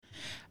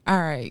All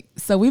right.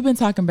 So we've been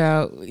talking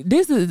about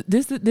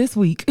this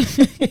week.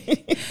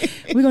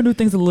 We're gonna do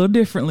things a little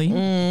differently.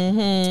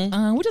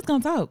 Mm-hmm. We're just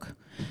gonna talk.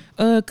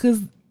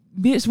 Cause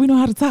bitch, we know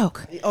how to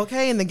talk.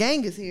 Okay, and the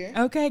gang is here.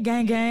 Okay,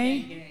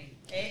 gang.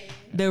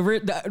 The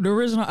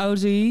original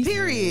OGs.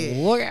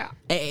 Period.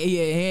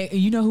 Yeah,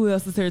 you know who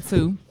else is here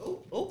too.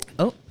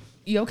 Oh,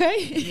 you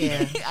okay?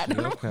 Yeah. I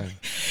don't know. Okay.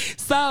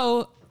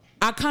 So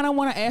I kind of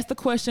want to ask the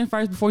question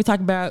first before we talk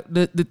about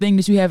the thing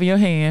that you have in your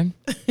hand.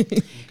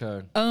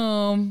 Okay.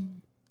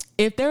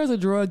 If there was a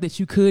drug that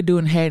you could do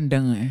and hadn't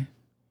done,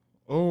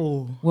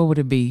 Oh. what would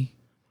it be?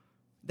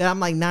 That I'm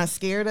like not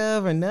scared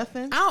of or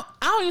nothing? I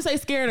don't even say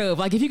scared of.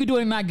 Like if you could do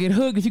it and not get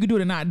hooked, if you could do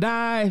it and not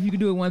die, if you could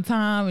do it one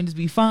time and just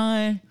be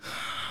fine.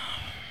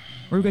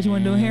 Ruka, you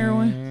want to do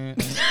heroin?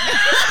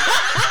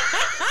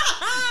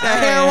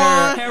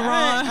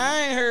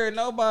 I ain't heard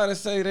nobody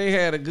say they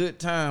had a good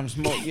time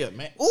smoking. Yeah,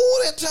 man.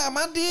 Ooh, that time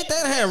I did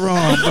that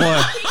heroin,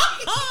 boy.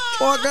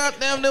 Boy,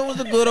 goddamn, that was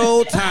a good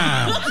old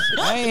time.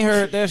 I ain't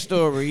heard that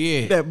story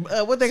yet.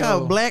 That, what they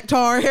call black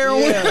tar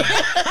heroin? Yeah.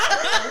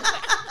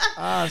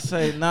 I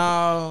say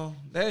no,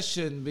 that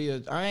shouldn't be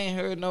I ain't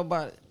heard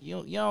nobody.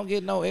 You don't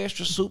get no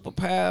extra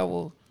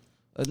superpower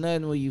or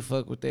nothing when you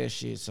fuck with that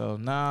shit. So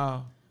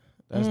no,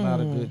 that's not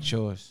a good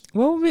choice.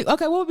 What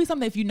would be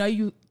something if you know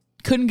you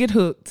couldn't get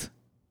hooked,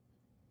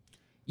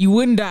 you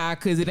wouldn't die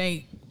because it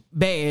ain't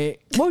bad?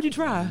 What would you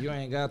try? You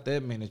ain't got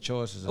that many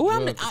choices. Well,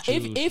 I mean,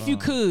 if you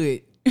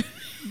could,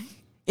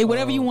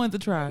 whatever you wanted to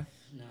try.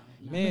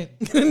 Man,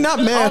 Not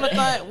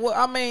mad. well,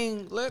 I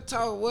mean, let's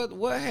talk.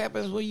 What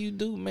happens when you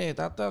do meth?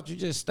 I thought you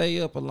just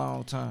stay up a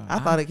long time. I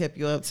thought it kept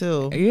you up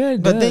too. Yeah,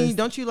 it but does. then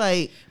don't you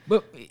like?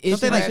 But Don't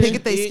they like pick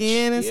at their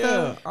skin and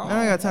stuff? I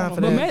ain't got time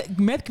for But that.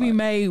 meth can be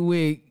made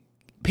with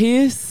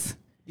piss.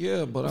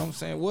 Yeah, but I'm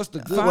saying, what's the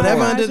good? Whatever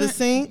part? under the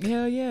sink.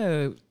 Hell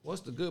yeah.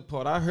 What's the good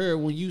part? I heard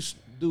when you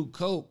do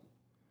coke,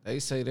 they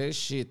say that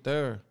shit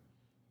there.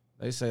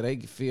 They say they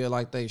feel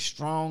like they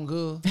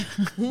stronger,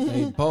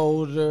 they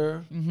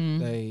bolder,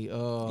 they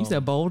You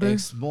said bolder?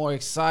 more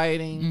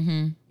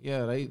exciting.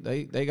 Yeah,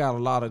 they got a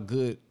lot of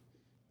good.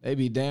 They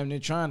be damn near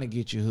trying to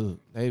get you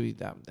hooked. They be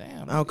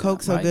damn. Oh,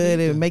 coke so good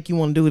it make you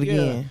want to do it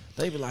again.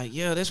 They be like,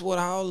 yeah, that's what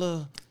all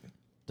the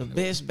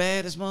best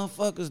baddest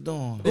motherfuckers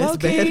doing.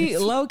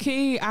 Low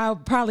key, I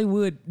probably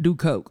would do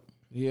coke.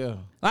 Yeah.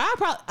 I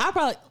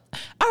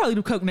probably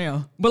do coke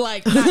now, but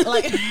like, not,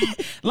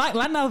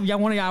 like not if y'all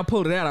one of y'all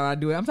pulled it out, I'd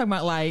do it. I'm talking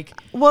about like,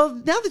 Well,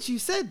 now that you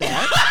said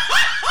that,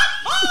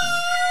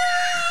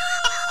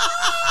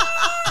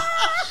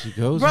 She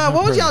goes. bro,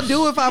 what would y'all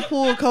do if I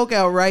pull coke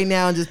out right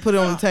now and just put it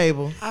on the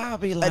table? I'll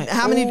be like,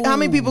 How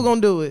many people gonna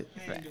do it?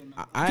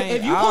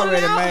 if you I pulled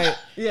it already out,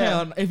 made.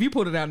 hell, if you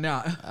pulled it out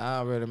now, I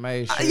already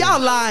made sure. Y'all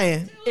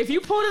lying. if you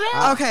pulled it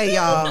out, Okay,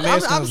 y'all. I'm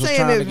Mexicans was saying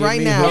trying to this get right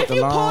me now. hooked. if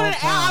you a pulled long it out,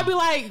 time. I'd be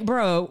like,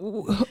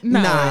 bro,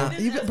 Nah,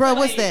 bro,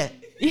 what's that?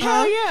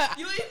 Hell yeah.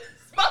 You ain't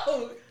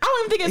smoke. I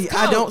don't even think it's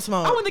I coke. don't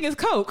smoke. I wouldn't think it's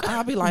coke.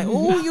 I'll be like,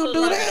 ooh, you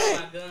do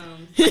that?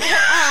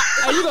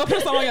 Are you gonna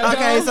put some on your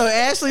Okay, gums? so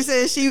Ashley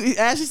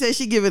said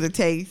she give it a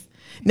taste.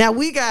 Now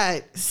we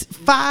got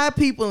 5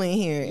 people in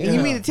here, and you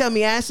Yeah. mean to tell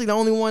me Ashley the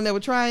only one that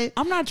would try it?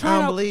 I'm not I trying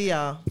don't to believe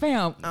y'all.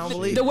 fam. I don't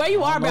believe the way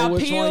you are I know about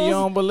which one you pills.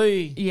 don't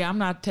believe. Yeah, I'm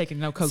not taking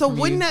no coke. So from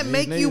wouldn't you. that Me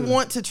make you neither.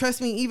 want to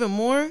trust me even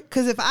more?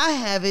 Because if I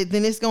have it,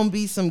 then it's gonna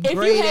be some If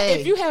grade you have, A.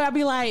 if you have, I'd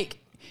be like,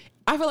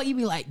 I feel like you'd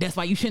be like, that's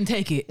why you shouldn't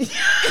take it.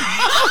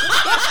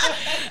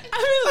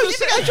 Oh, you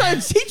think I try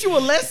to teach you a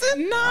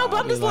lesson? No, but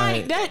I'm just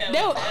like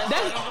that's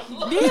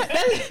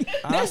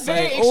I very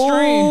say,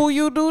 extreme. ooh,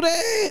 you do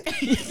that?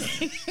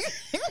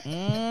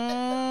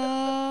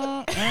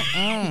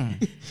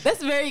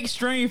 That's very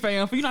extreme,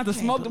 fam. For you not to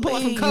smoke to pull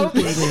out some believe coke.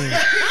 you do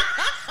that.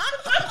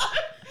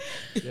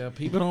 Yeah,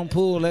 people don't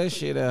pull that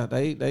shit out.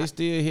 They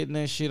still hitting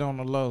that shit on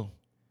the low.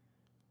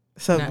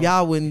 So No.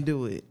 y'all wouldn't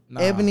do it.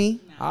 Nah. Ebony,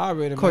 I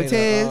already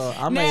Cortez. made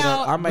I made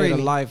a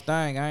Brittany. life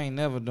thing. I ain't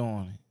never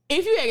doing it.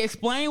 If you had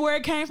explained where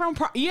it came from,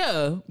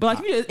 yeah. But like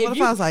you just, what if if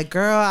you, I was like,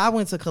 girl, I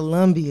went to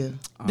Columbia.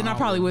 then I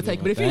probably would take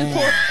it. But if you Damn. just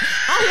pour,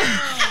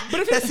 but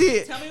if That's you,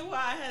 it. Tell me why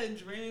I had a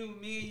dream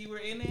me and you were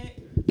in it,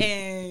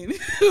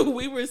 and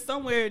we were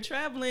somewhere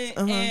traveling,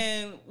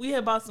 and we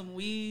had bought some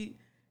weed,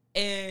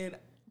 and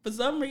for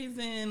some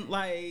reason,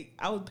 like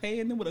I was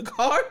paying them with a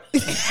card.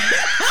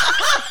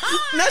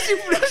 Now she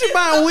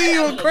buying weed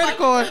on credit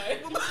card.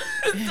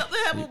 Something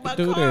happened with my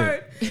do that.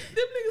 card. Them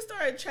niggas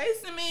started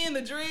chasing me in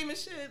the dream and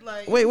shit.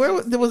 Like, Wait, where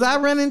was I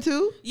running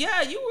to?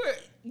 yeah,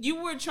 you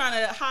were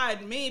trying to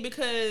hide me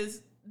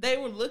because they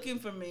were looking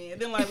for me,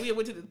 and then like we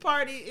went to the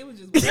party. It was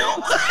just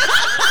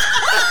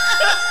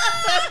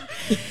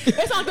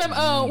it's like them.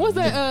 What's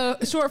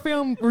that short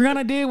film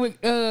Rihanna did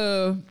with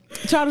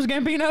Childish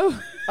Gambino?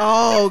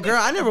 Oh, girl,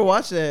 I never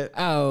watched that.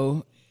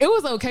 Oh, it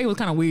was okay. It was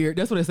kind of weird.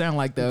 That's what it sounded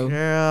like, though.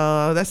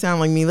 Girl, that sounded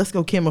like me. Let's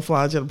go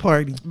camouflage at a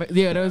party. But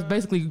yeah, that was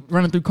basically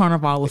running through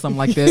Carnival or something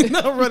like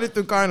that. I'm running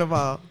through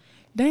Carnival.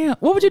 Damn,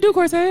 what would you do,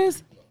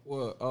 Cortez?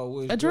 What?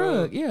 A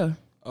drug, yeah.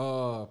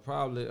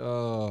 Probably.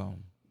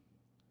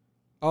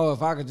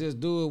 If I could just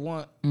do it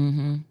once.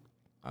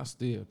 I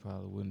still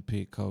probably wouldn't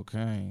pick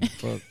cocaine.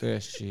 Fuck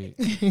that shit.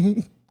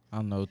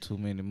 I know too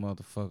many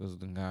motherfuckers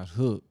done got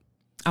hooked.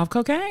 Off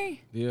cocaine?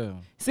 Yeah.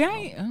 See,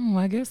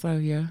 I guess so,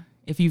 yeah.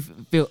 If you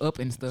feel up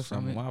and stuff Some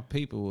from of it. my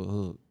people were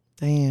hooked.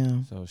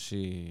 Damn. So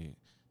shit.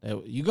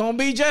 You gonna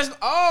be just,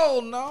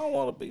 oh no, I don't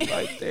wanna be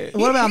like that.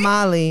 What about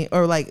Molly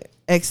or like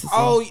ecstasy?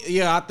 Oh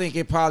yeah, I think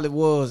it probably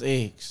was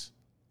X.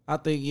 I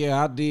think,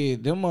 yeah, I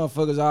did. Them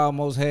motherfuckers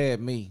almost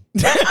had me.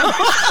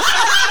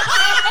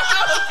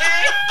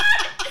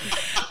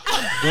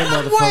 Them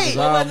motherfuckers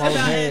almost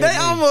had they me.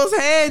 almost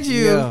had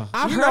you. Yeah.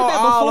 I've You heard know that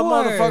all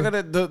before.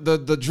 the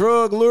motherfucker the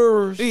drug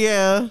lurers.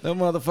 Yeah. Them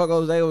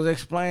motherfuckers, they was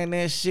explaining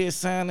that shit,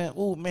 sounding,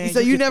 ooh man. So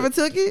you get never the-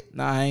 took it?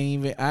 Nah, I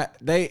ain't even.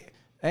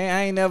 I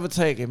ain't never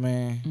take it,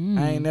 man.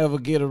 I ain't never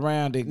get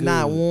around it. Good.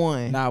 Not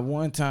one. Not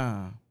one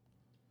time.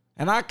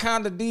 And I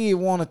kind of did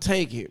want to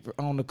take it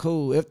on the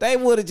cool. If they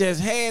would have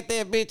just had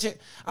that bitch,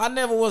 I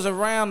never was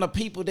around the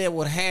people that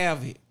would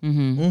have it.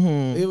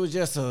 Mm-hmm. It was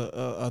just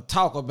a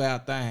talk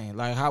about thing,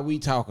 like how we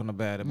talking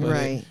about it. But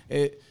Right.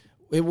 It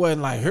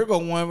wasn't like, here go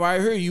one right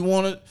here. You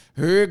want it?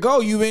 Here it go.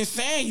 You been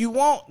saying you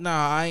want.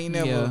 Nah, I ain't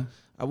never.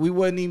 We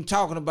wasn't even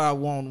talking about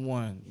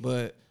one.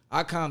 But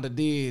I kind of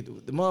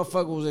did. The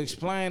motherfucker was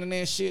explaining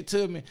that shit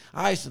to me.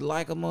 I used to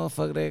like a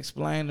motherfucker that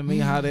explained to me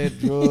how that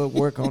drug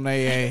work on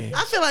their ass.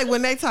 I feel like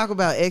when they talk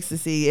about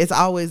ecstasy, it's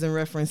always in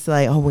reference to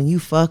like, oh, when you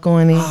fuck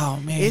on it. Oh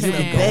man, It's it the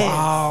go best.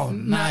 all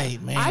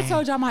night, man. I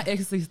told y'all my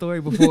ecstasy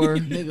story before.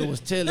 Nigga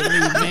was telling me,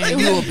 man,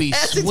 you will be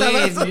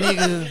sweating,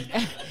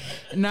 nigga.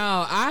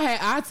 No,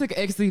 I took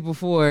ecstasy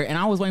before, and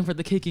I was waiting for it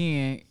to kick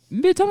in.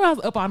 Bitch, told me I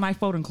was up all night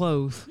folding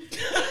clothes.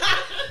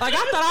 Like,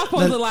 I thought I was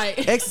supposed to,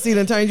 like... Ecstasy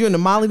done turned you into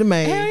Molly the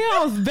Maid. Hell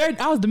yeah,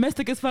 I was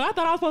domestic as fuck. I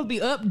thought I was supposed to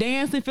be up,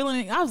 dancing,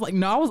 feeling it. I was like,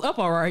 no, I was up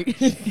all right.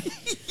 Couldn't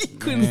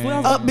sleep. I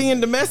was Up being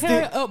domestic.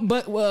 hell yeah, up,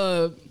 but,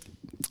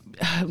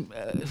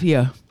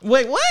 yeah.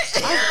 Wait, what?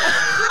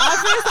 I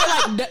was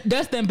gonna say, like,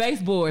 dusting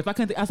baseboards. I was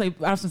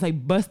gonna say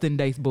busting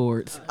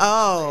baseboards.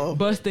 Oh.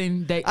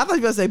 Busting, I thought you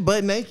were going to say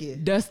butt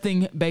naked.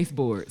 dusting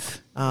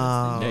baseboards.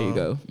 Oh. There you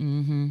go.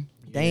 Mm-hmm.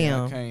 Damn.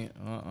 Yeah, I can't.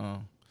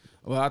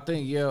 Well, I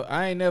think,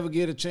 I ain't never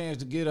get a chance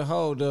to get a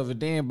hold of it.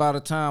 Then by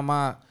the time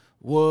I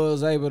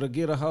was able to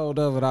get a hold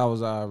of it, I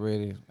was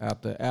already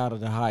out of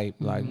the hype.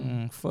 Like,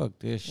 fuck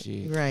this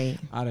shit. Right.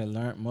 I done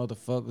learned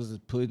motherfuckers is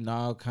putting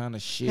all kind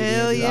of shit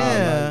Hell in it.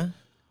 yeah.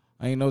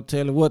 Ain't no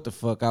telling what the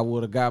fuck I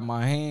would have got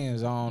my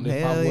hands on if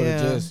Hell I would have yeah.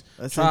 just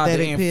A tried to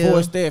synthetic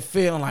enforce pill. that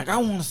feeling. Like, I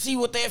want to see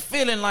what that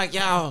feeling like,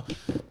 y'all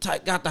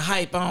got the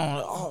hype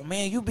on. Oh,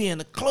 man, you be in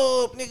the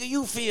club, nigga.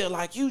 You feel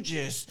like you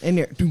just... In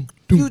there.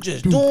 You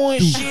just doing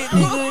shit,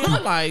 nigga.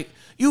 I'm like,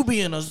 you be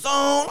in a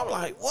zone. I'm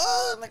like,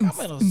 what? Nigga,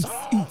 I'm in a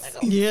zone, nigga.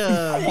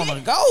 Yeah. I wanna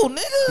go,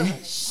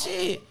 nigga.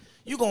 Shit.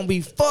 You gonna be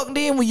fucked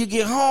in when you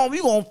get home.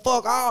 You gonna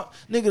fuck out.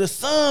 Nigga, the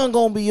sun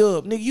gonna be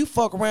up. Nigga, you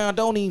fuck around,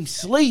 don't even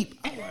sleep.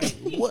 I'm like,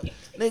 what?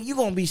 Nigga, you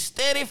gonna be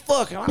steady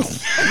fucking. I'm like,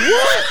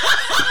 what?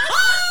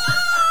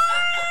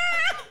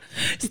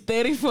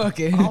 Steady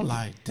fucking. I'm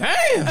like,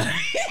 damn.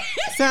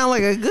 Sound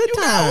like a good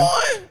time.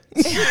 One?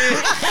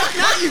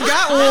 Now you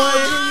got one.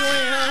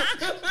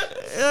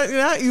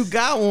 Now you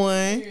got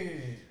one.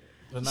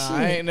 But nah,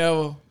 I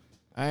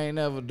ain't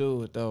never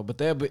do it though. But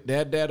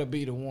that'll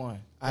be the one.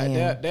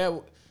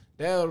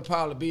 That'll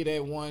probably be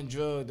that one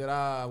drug that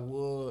I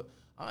would.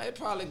 It's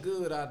probably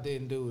good I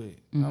didn't do it.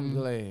 I'm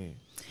glad.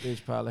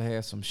 Bitch probably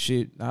had some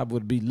shit. I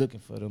would be looking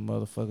for them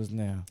motherfuckers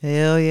now.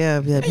 Hell yeah.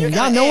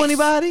 Y'all know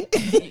anybody?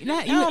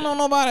 I don't know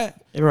nobody.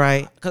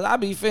 Right. Cause I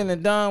be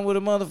feeling done with a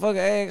motherfucker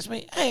ask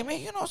me, hey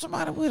man, you know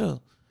somebody with a.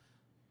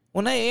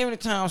 Every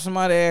time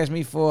somebody asks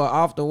me for an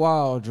off the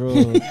wall drug,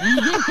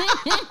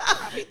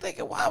 I be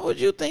thinking, why would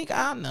you think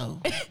I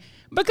know?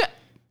 Because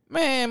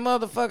Man,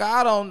 motherfucker,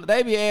 I don't.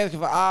 They be asking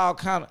for all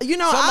kind of. You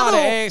know, somebody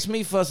I don't- asked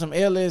me for some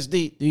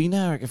LSD. Do you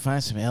know where I can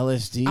find some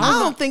LSD?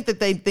 I don't think that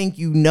they think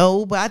you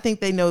know, but I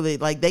think they know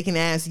that like they can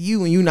ask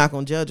you and you're not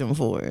gonna judge them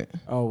for it.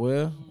 Oh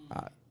well,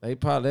 they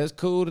probably that's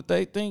cool that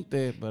they think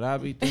that, but I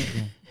be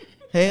thinking,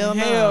 Hell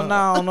hell no. no,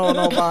 I don't know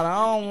nobody.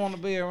 I don't want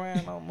to be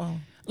around no more.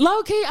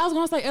 low key, I was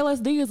gonna say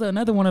LSD is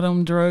another one of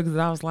them drugs that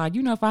I was like,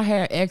 you know, if I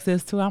had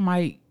access to, I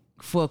might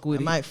fuck with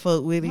I it. might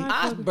fuck with it.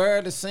 I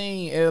barely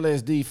seen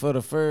LSD for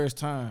the first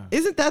time.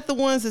 Isn't that the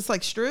ones that's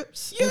like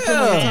strips? You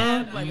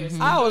Yeah. put on your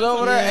tongue? I was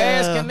over there Yeah.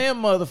 asking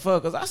them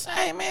motherfuckers. I say,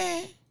 hey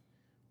man,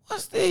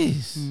 what's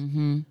this?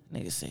 Mm-hmm.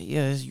 Nigga say,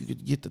 yes, you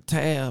could get the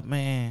tab,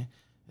 man.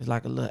 It's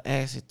like a little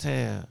acid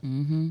tab.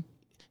 Mm-hmm.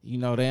 You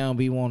know, they don't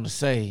be wanting to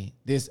say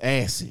this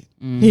acid.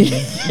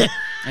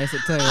 That's a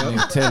tale.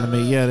 Nigga telling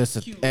me, yeah, that's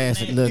an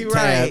acid name. little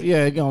Right. tab.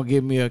 Yeah, it gonna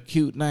give me a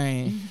cute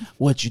name.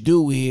 What you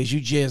do is you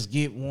just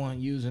get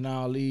one using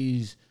all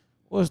these,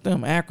 what's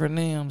them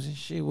acronyms and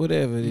shit,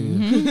 whatever it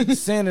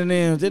is.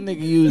 Synonyms. That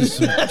nigga uses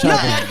some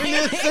type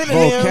of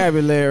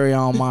vocabulary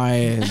on my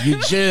ass. You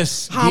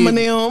just get-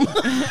 Homonym,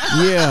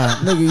 yeah,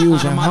 nigga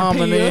using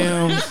Onomatopoeia.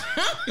 homonyms.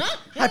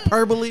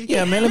 hyperbole.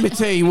 Yeah, man, let me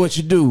tell you what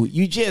you do.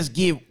 You just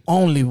get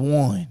only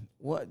one.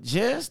 What?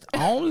 Just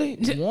only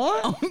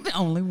one?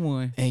 Only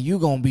one. And you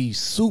gonna be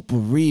super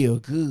real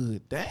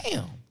good.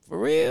 Damn. For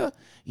real?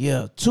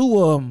 Yeah,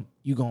 2 of them,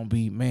 you gonna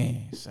be,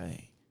 man,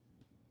 say.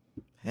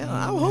 Hell,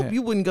 I hope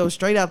you wouldn't go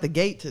straight out the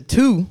gate to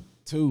 2.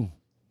 2.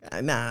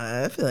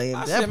 Nah, I feel like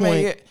I at said, that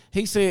man, point.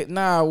 he said,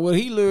 nah, what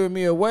he lured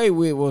me away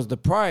with was the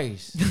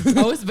price.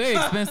 Oh, it's very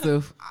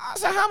expensive. I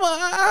said,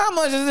 how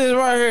much is this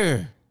right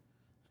here?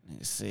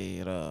 He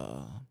said,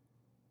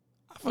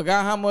 I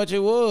forgot how much it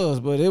was,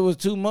 but it was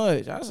too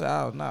much. I said,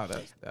 oh no,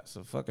 that's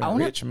a fucking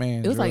rich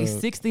man. It was like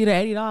 $60 to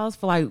 $80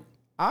 for like.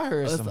 I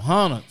heard some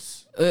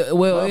hundreds.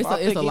 Well, I it's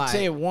think a he lot.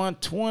 said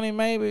 120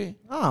 maybe.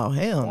 Oh,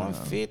 hell no.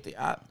 150.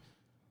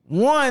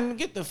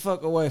 Get the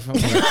fuck away from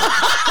me.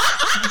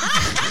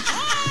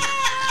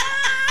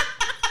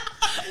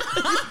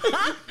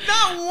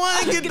 Not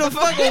one, get the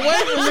fuck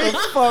away from me. Get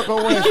the fuck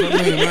away from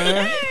me,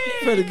 man.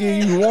 Better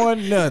give you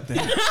 1 nothing.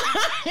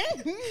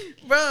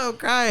 Bro, I'm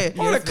crying.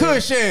 What a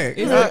cush at?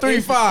 It's,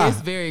 It's 3.5.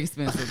 it's very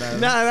expensive though.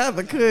 Nah, that's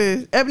a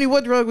cuss. Ebony,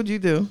 what drug would you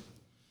do?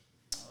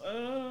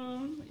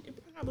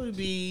 It'd probably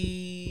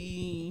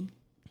be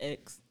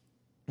X.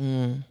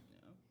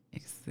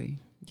 Let's see.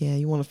 Yeah,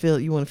 you want to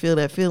feel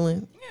that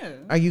feeling? Yeah.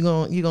 Are you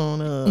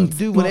gonna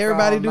do what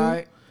everybody do?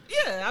 Night.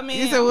 Yeah, I mean,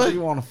 You said what?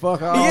 You want to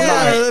fuck all Yeah,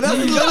 night? that's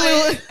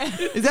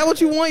literally what. Is that what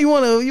you want? You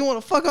want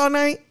to fuck all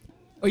night?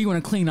 Or you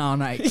want to clean all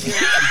night?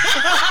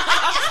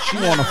 You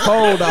want to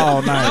fold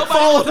all night? nobody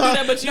wants to do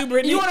that but you,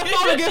 Brittany. You want to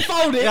fold or get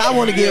folded? I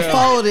want to get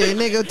folded,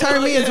 nigga.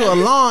 Turn me into a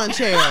lawn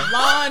chair.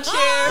 lawn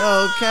chair.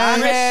 Okay. I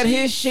had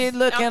his shit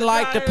looking Out the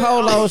like the dryer.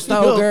 polo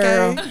store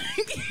girl. Okay.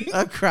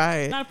 I'm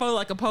crying. Not fold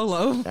like a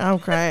polo. I'm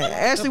crying.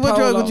 Ashley, what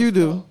drug would you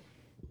do?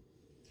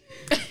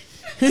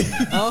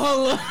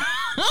 Oh,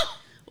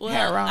 Well,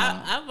 Heroin.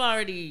 I've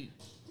already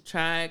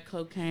tried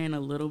cocaine a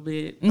little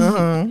bit.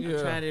 Uh-huh. Yeah.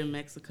 I tried it in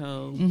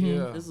Mexico.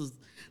 Yeah. This was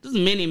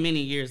many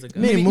years ago.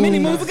 many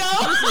moves ago.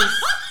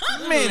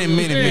 Many.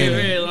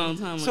 Very long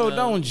time ago. So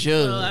don't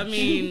judge. So, I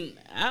mean,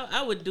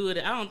 I would do it.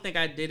 I don't think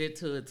I did it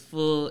to its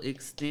full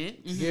extent.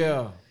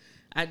 Yeah.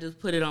 I just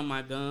put it on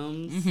my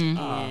gums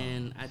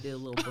and I did a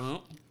little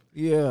bump. So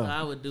Yeah.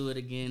 I would do it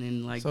again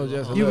and like. So do a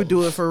just whole- You would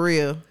do it for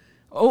real.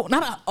 Oh,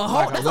 not a whole.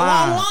 Like a That's a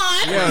long line.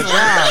 line. Yeah,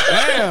 God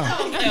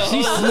damn.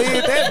 She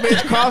slid that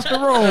bitch across the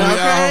room,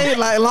 Okay, y'all.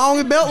 like long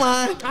and belt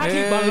line I keep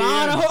Yeah, a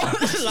lot of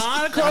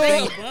I coke.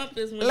 think bump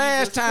is when you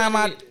Last just time put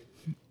I, it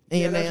in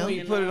your that's nail. when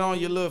you put it on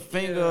your little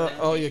finger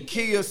or your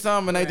key or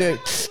something. And they did.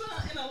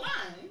 in a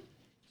line.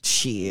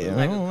 Shit.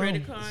 Like a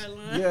credit card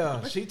line.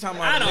 Yeah, she talking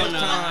about I don't next know.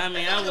 time. I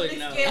mean, I wouldn't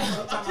know.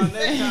 Talking about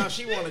next time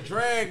she want to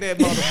drag that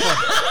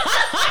motherfucker.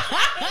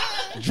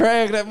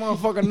 Drag that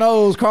motherfucker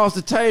nose across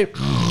the table.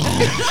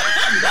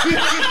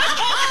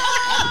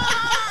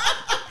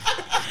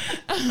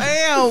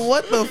 Damn,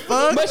 what the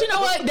fuck? But you know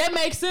what? That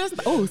makes sense.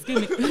 Oh,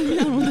 excuse me.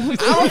 I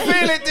don't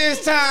feel it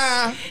this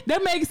time.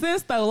 That makes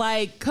sense though.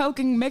 Like coke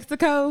in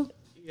Mexico.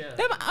 Yeah.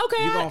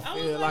 Okay. You I-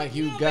 gonna feel like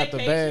you got the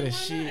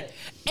baddest shit.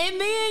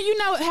 And then you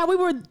know how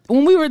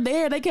when we were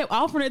there, they kept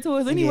offering it to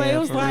us anyway. Yeah, It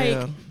was for like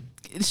real.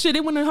 shit.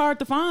 It wasn't hard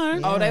to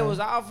find. Oh, they was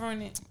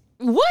offering it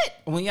What?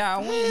 when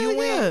y'all went. Hell You went.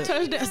 yeah.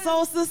 Touchdown,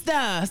 soul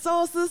sister,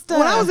 soul sister.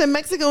 When I was in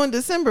Mexico in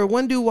December,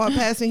 one dude walked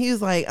past and he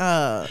was like,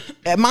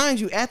 mind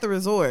you, at the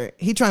resort,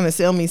 he trying to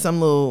sell me some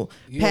little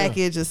Yeah.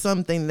 package or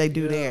something they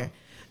do there.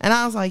 And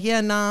I was like, yeah,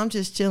 nah, I'm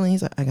just chilling.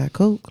 He's like, I got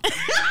coke.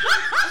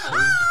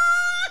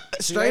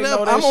 Straight They know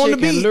up, that I'm on the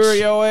shit can lure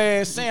beach. your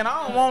ass in.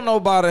 I don't want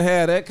nobody to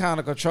have that kind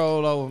of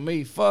control over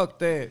me. Fuck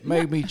that.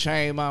 Made me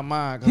change my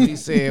mind because he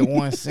said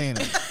one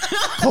sentence.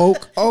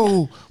 Coke.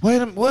 Oh, wait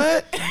a minute.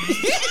 What?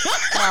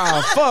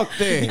 Oh, fuck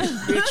that.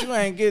 Bitch, you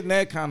ain't getting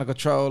that kind of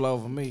control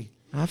over me.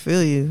 I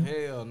feel you.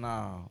 Hell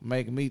no.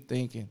 Making me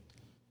thinking.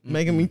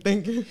 Making me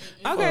thinking.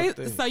 Okay, Fuck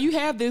that. so you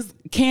have this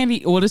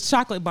candy or this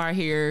chocolate bar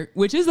here,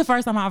 which is the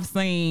first time I've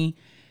seen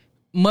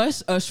a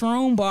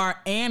shroom bar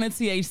and a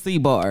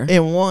THC bar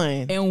In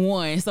one. in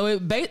one. So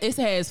it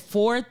has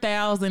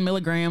 4,000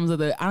 milligrams of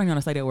the, I don't know how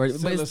to say that word,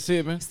 but it's,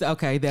 Psilocybin.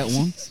 okay, that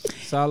one,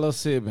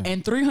 Psilocybin.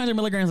 and 300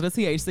 milligrams of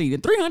the THC. The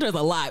 300 is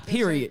a lot,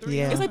 period.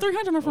 Yeah. It's like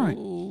 300 in the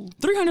front.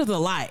 300 is a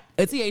lot,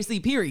 a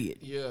THC, period.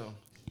 Yeah.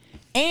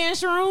 And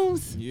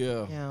shrooms.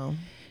 Yeah. Yeah.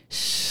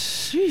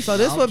 So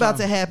this what about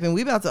to happen.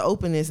 We about to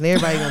open this and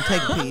everybody gonna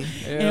take a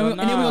piece. And then we're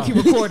gonna keep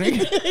recording.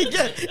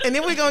 And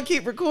then we gonna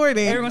keep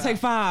recording. Everyone's gonna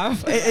take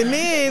 5. And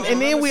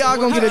then we all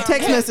gonna get a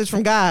text message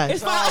from God.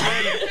 It's 5.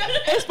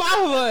 It's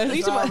 5 of us. Each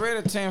It's of us.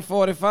 already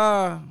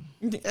 10:45.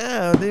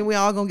 Yeah, then we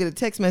all gonna get a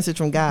text message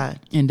from God.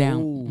 And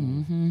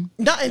down.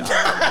 Not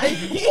what?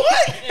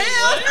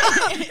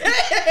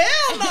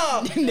 Hell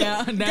no!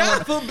 Down.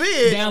 God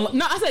forbid. Download.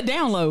 No, I said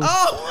download.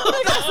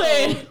 Oh, I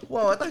said,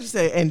 whoa! I thought you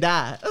said and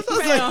die. I was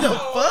like, the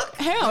fuck?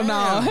 hell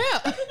no.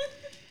 Hell.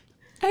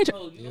 Hey,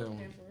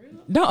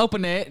 don't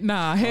open that.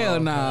 Nah, hell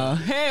no.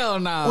 Hell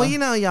no. Well, you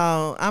know,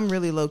 y'all, I'm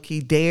really low key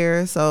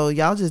dare, so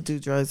y'all just do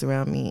drugs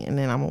around me, and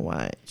then I'm gonna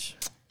watch.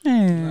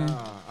 Yeah.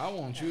 I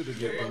want you to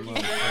get them.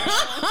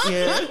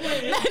 Yeah,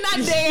 Not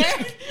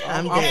there.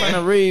 I'm I'm dare.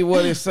 gonna read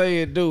what it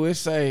say it do. It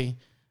say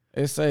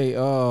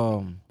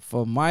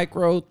For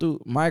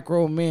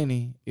micro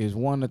mini is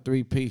 1 to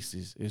 3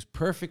 pieces. It's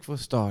perfect for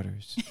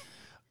starters.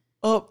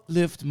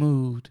 Uplift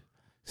mood,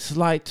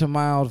 slight to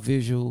mild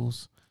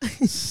visuals,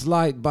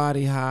 slight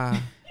body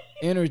high,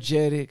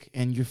 energetic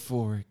and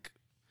euphoric.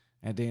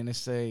 And then it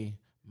say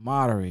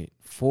moderate,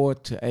 4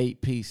 to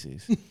 8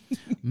 pieces.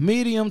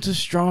 Medium to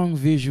strong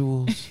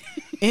visuals,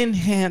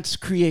 enhanced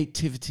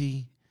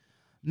creativity,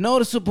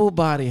 noticeable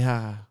body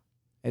high.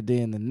 And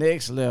then the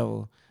next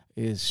level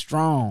is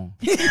strong,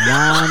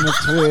 9 to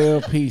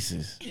 12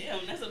 pieces.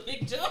 Damn, that's a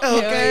big jump.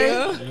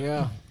 Okay.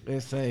 Yeah,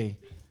 it's a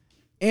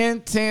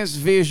intense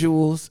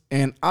visuals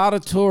and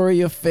auditory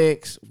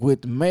effects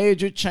with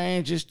major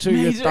changes to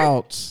your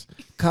thoughts,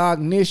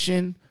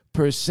 cognition,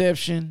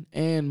 perception,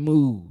 and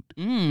mood.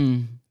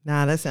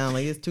 Nah, that sounds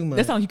like it's too much.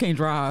 That sounds you can't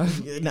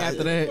drive nah.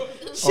 after that.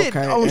 Shit,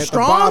 Okay, on at the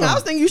strong. bottom- I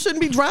was thinking you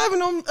shouldn't be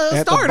driving on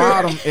At starter. the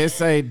bottom, it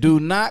say, do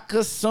not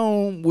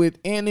consume with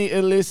any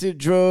illicit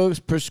drugs,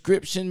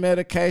 prescription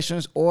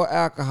medications, or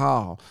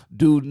alcohol.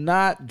 Do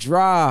not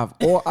drive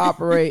or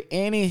operate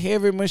any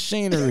heavy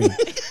machinery.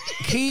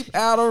 Keep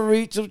out of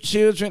reach of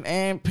children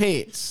and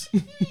pets.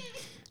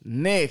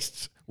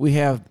 Next, we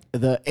have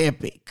the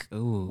Epic,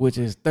 which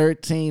is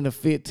 13 to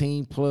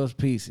 15 plus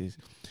pieces.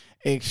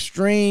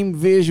 Extreme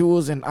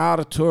visuals and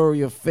auditory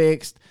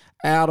effects,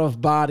 out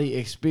of body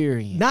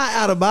experience. Not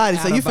out of body,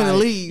 so Out you of finna body.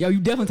 leave. Yo, you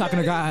definitely talking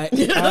to God.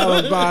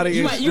 Out of body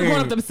You experience. you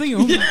going up there to see him.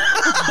 And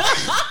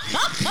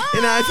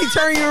if he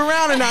turn you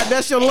around or not,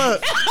 that's your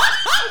luck.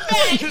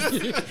 I'll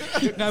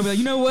be like,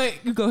 you know what?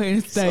 You go ahead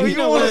and stay. You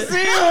don't want to see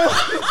him.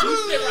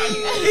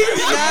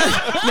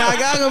 Now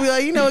God gonna be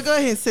like, you know what? Go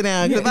ahead and sit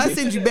down. Because if I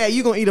send you back,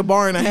 you gonna eat a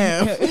bar and a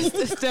half.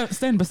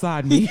 Stand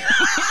beside me.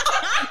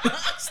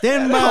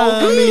 Stand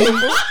by me.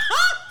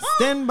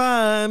 Stand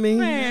by me.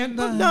 Man,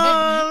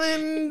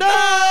 darling, darling.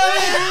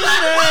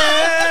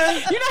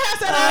 You know how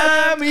sad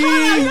I be?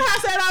 You know how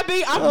sad I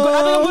be? I think I'm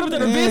going up there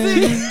to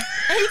visit.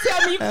 And he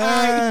tell me,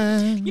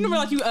 you remember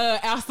like you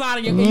outside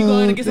and you go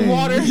in and get some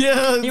water?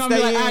 Yeah, You gonna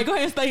be like, all right, go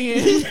ahead and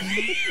stay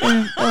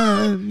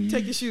in.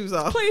 Take your shoes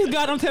off. Please,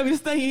 God, don't tell me to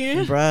stay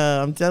in.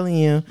 Bruh, I'm telling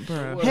you.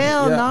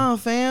 Hell Yeah. no,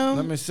 fam.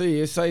 Let me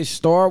see. It say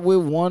start with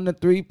 1 to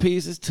 3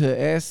 pieces to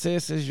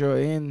assess as your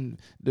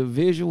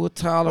individual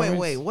tolerance.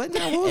 Wait, what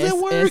now? What was that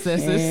word?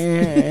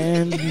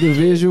 And the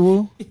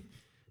visual.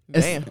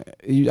 Damn.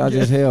 I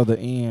just held the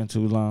N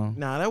too long.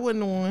 Nah, that wasn't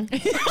the one.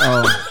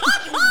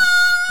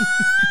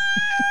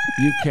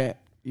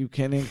 You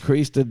can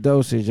increase the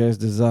dosage as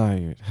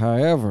desired.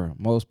 However,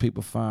 most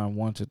people find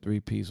 1 to 3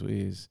 pieces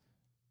is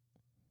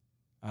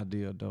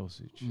ideal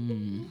dosage.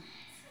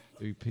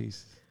 3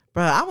 pieces.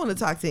 Bruh, I want to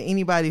talk to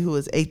anybody who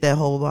has ate that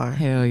whole bar.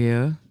 Hell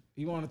yeah.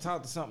 You want to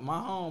talk to something? My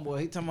homeboy,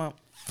 he talking about,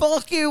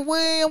 fuck it,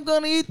 way I'm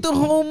gonna eat the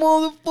whole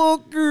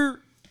motherfucker.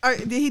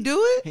 Did he do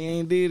it? He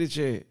ain't did it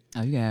yet.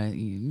 Oh,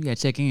 you gotta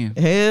check in.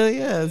 Hell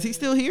yeah. Is he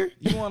still here?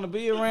 You want to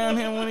be around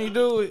him when he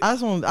do it? I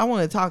want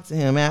to talk to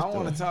him I after.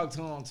 want to talk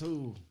to him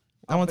too.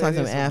 I want to talk to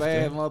him He's a after.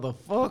 bad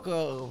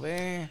motherfucker,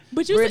 man.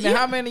 But you Brittany, said-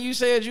 how many you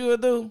said you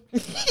would do?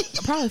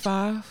 Probably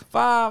 5.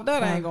 5.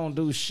 That ain't gonna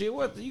do shit.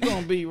 What you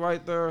gonna be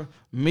right there?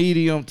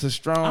 Medium to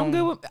strong. I'm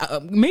good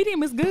with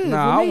medium is good.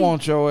 Nah, for I me.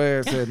 want your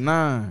ass at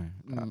 9.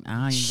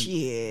 I ain't-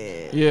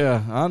 Shit.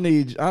 Yeah,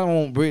 I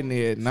want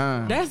Brittany at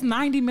 9. That's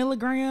 90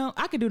 milligrams.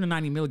 I could do the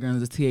 90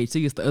 milligrams of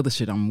THC. It's the other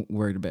shit I'm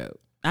worried about.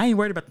 I ain't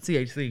worried about the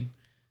THC.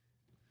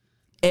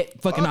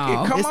 It fucking Fuck it,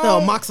 all. come It's the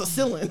on.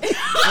 amoxicillin.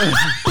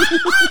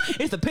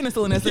 It's the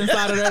penicillin that's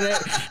inside of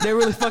that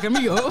really fucking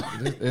me up.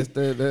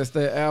 That's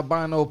the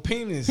albino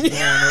penis going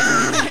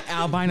up.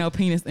 Albino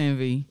penis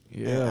envy.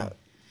 Yeah.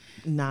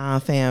 Nah,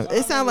 fam.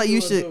 It sounds like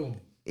you should.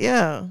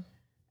 Yeah.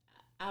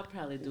 I'll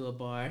probably do a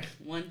bar.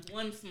 One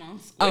small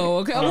square. Oh,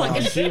 okay. I'm Oh,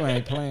 like, she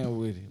ain't playing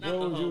with it. Not What the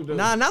would you whole- do?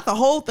 Nah, not the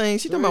whole thing.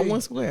 She talking about 3.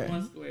 one square.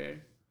 One square.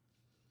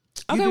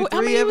 You okay, do how 3,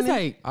 many you would Ebony?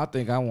 take? I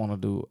think I want to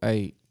do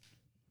 8.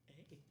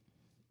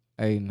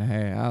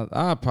 8.5.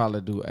 I'll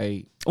probably do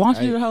 8. Why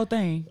don't you do 8. the whole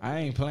thing? I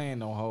ain't playing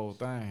no whole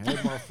thing. That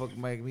motherfucker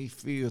make me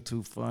feel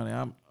too funny.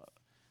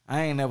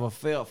 I ain't never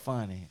felt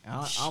funny.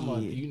 I'm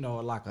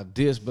a, like a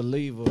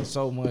disbeliever of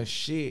so much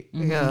shit.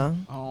 Yeah.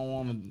 I don't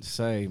want to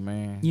say,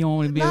 man. You don't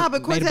want to be Nah, a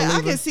but made a Quintet, I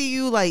believer? can see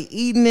you like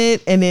eating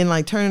it and then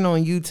like turning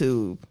on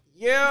YouTube.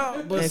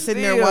 Yeah, but And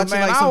sitting still, there watching,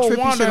 man, like, some I was trippy shit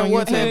wondering on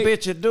what YouTube. that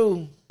bitch would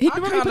do. He I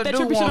remember you put kinda that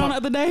do trippy shit on the wanna-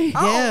 other day?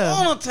 I Yeah.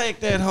 don't want to take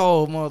that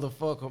whole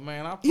motherfucker,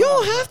 man. You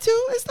don't have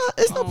to.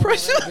 It's no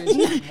pressure.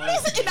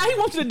 Now he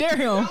wants you to dare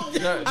him.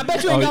 I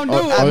bet you ain't gonna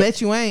do I it. bet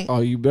you ain't. Oh,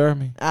 you bear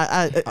me?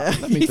 Let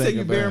me he said think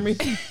you about bear it.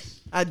 me.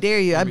 I dare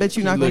you. I bet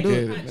you not gonna Look do at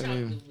it. Let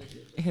me-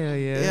 Hell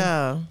yeah.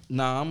 Yeah.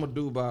 Nah, I'm gonna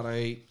do about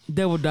 8.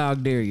 Devil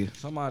dog dare you.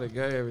 Somebody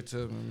gave it to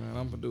me, man.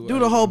 I'm gonna do. Do 8.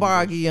 the whole bar.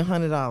 I'll give you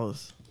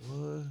 $100.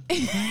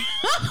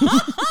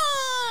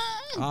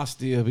 I'll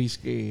still be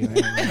scared.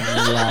 I ain't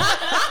gonna lie.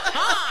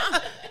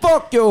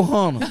 Fuck your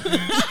hunter.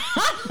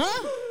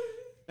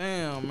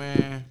 Damn,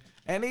 man.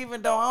 And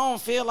even though I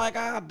don't feel like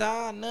I'll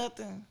die or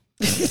nothing,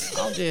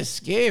 I'm just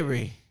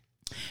scary.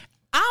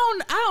 I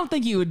don't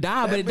think you would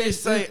die, But but it bitch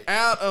say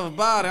out of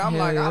body. I'm Hell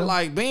like, yeah. I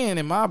like being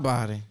in my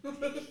body.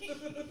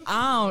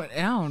 I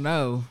don't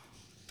know.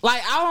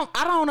 Like I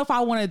don't know if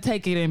I want to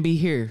take it and be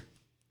here.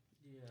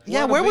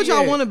 Yeah, Wanna where would be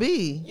y'all at? want to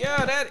be?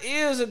 Yeah, that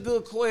is a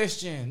good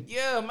question.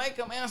 Yeah, make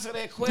them answer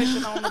that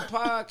question on the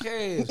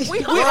podcast.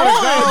 We Where to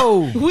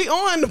on. go? We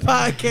on the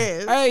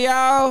podcast. Hey,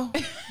 y'all.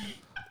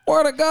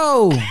 Where to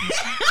go?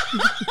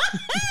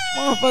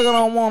 Motherfucker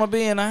don't want to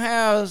be in the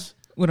house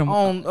With them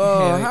on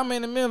how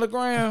many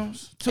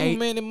milligrams? Too Eight.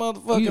 many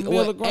motherfucking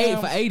milligrams. 8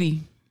 for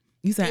 80.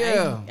 You said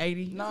Yeah.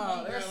 80?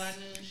 Nah, Girl, that's I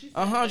knew. She said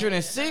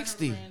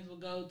 160. her friends will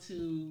go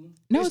to.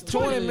 No, It's it's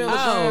 20 20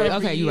 milligrams. Oh, every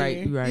okay, you right.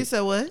 year. You right. You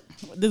said what?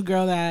 This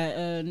girl that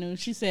I knew,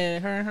 she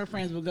said her and her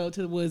friends would go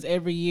to the woods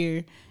every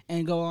year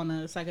and go on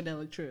a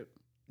psychedelic trip.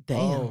 Damn.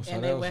 Oh, so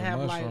And that they was would a have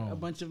like mushroom. a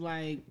bunch of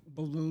like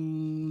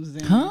balloons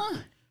and Huh?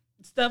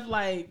 stuff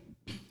like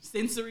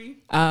sensory.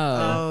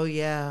 Oh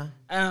yeah.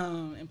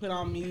 And put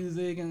on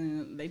music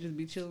and they just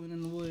be chilling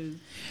in the woods.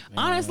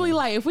 Honestly,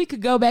 like if we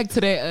could go back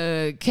to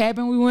that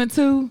cabin we went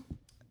to,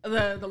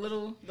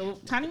 The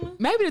tiny one?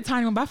 maybe the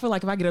tiny one, but I feel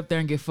like if I get up there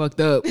and get fucked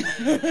up, like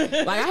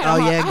I had Oh,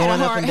 a hard, yeah, I had a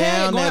going up hard and head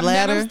down going that up and down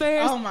ladder? them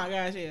stairs. Oh my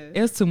gosh, yeah.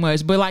 It's too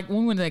much. But like when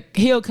we went to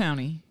Hill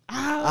County, Oh, Oh,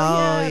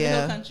 yeah. The yeah.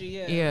 hill country,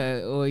 yeah. yeah,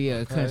 oh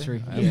yeah,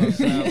 country, That must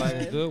sound like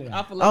a good one.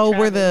 Off of Oh, Lake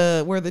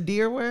where the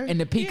deer were? and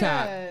the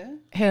peacock. Yeah.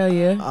 Hell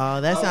yeah. Oh,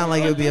 that sounds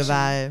like it would be a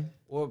vibe.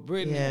 Well,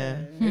 Brittany, Yeah.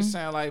 it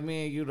sounds like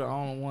me and you the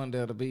only one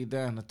that'll be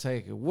down to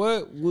take it.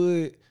 What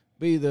would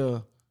be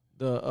the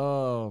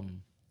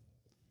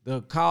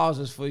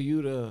causes for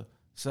you to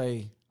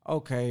say,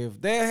 okay,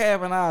 if they're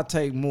having, I'll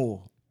take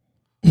more.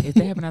 If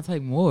they happen, I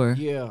take more.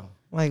 Yeah,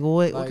 Like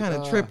what Like, kind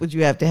of trip would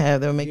you have to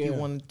have that would make you yeah.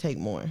 want to take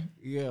more?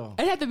 yeah.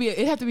 It had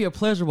to be a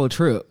pleasurable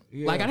trip.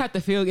 Yeah. Like I'd have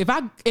to feel if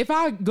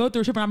I go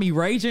through a trip and I be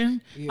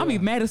raging, Yeah. I'll be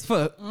mad as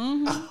fuck. Cause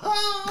I'm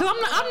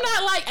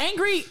not like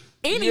angry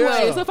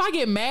anyway. Yeah. So if I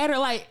get mad or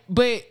like,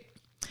 but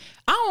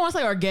I don't want to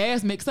say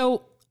orgasmic.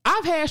 So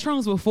I've had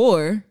shrooms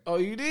before. Oh,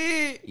 you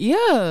did?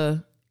 Yeah.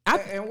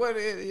 And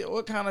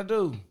what kind of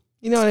do?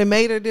 You know what it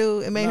made her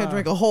do? It made her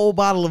drink a whole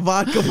bottle of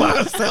vodka by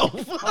herself.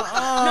 No,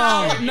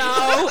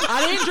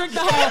 I didn't drink the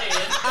whole.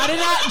 I did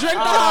not drink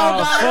the whole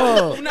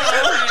bottle. Fuck. No.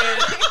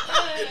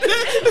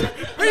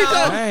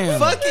 Damn.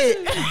 Fuck it.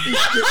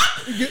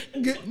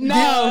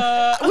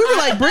 No. We were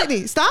like,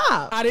 Brittany,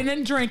 stop. I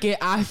didn't drink it.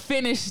 I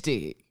finished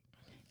it.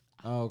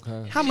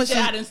 Okay. How much?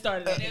 Yeah, I didn't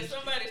start it. And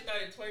somebody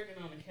started twerking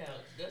on the couch.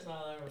 That's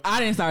all I remember. I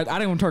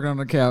didn't want to twerk on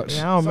the couch.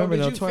 Yeah, I don't So remember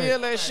did no you twerk. feel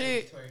that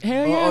shit?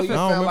 Hell yeah. Oh, I you felt- don't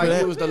felt remember like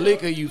that. it was the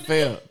liquor you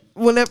felt.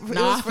 Whenever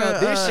Nah, I it was for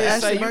felt This shit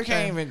Ashley say you birthday.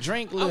 can't even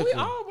drink Oh, liquor. we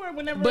all were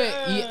whenever. But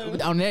yeah,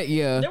 on that,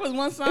 yeah. there was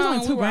one song only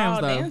we 2 were grams,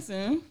 all though.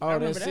 dancing. I Oh,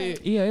 remember that's that.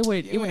 it. Yeah, it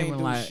went. You It wasn't ain't even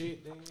do like.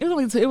 shit then. It was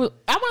only. It was.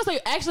 I want to say.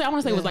 Actually, I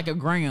want to say it was like a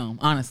gram.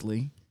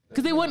 Honestly,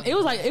 because it wasn't. It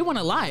was like it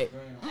wasn't a lot. I didn't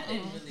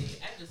really.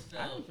 I just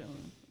felt.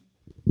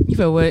 You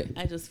feel what?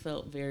 I just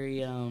felt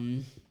very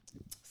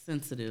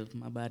sensitive.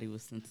 My body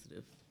was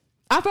sensitive.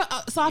 I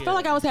felt. So I felt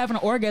like I was having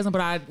an orgasm,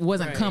 but I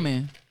wasn't Right.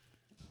 coming,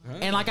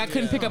 and like I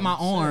couldn't pick up my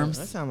That arms.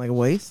 sounds like a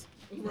waste.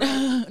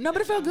 No, but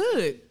it felt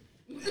good.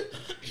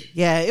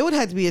 Yeah, it would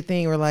have to be a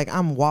thing where like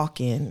I'm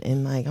walking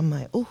and like I'm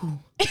like, ooh,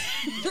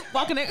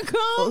 Walking it,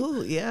 come.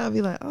 ooh, yeah. I'd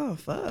be like, oh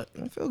fuck,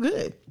 I feel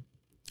good.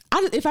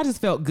 If I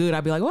just felt good,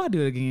 I'd be like, well, I'll do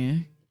it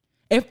again.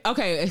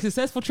 A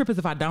successful trip is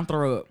if I don't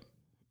throw up.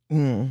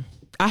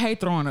 I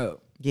hate throwing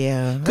up.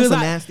 Yeah, that's 'Cause a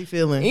I- nasty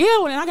feeling. Yeah,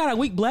 when I got a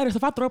weak bladder, so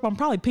if I throw up, I'm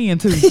probably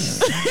peeing too.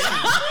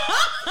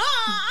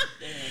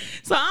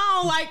 So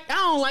I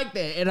don't like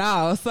that at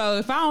all. So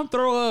if I don't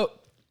throw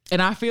up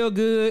and I feel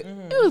good,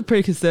 it was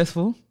pretty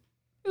successful.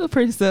 Well,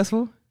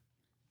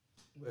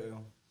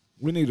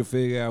 we need to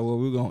figure out where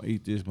we're gonna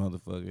eat this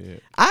motherfucker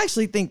at. I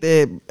actually think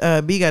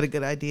that B got a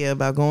good idea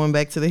about going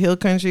back to the hill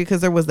country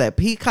because there was that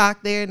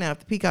peacock there. Now, if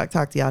the peacock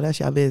talk to y'all, that's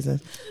y'all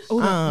business.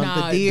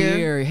 Nah, the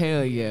deer.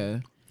 hell yeah.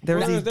 There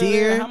was Where these is that at?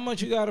 deer. How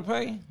much you gotta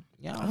pay?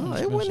 Oh,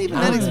 it wasn't even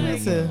that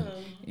expensive.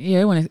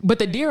 Yeah, but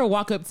the deer will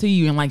walk up to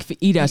you and like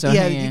eat out your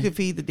Yeah, hand. you could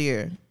feed the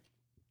deer.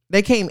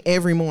 They came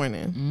every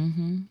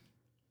morning.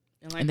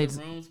 And like And the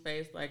they- room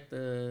space, like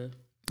the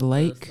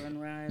Lake.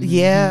 sunrise.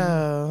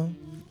 Yeah.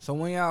 So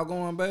when y'all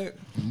going back?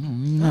 I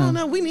don't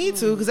know. We need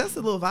to because that's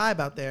a little vibe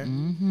out there.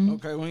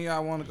 Okay, when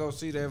y'all want to go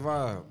see that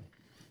vibe?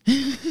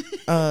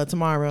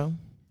 Tomorrow.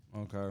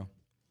 Okay.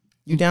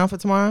 You down for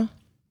tomorrow?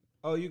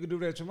 Oh, you can do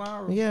that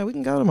tomorrow? Yeah, we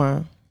can go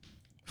tomorrow.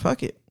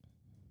 Fuck it.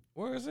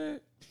 Where is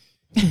it?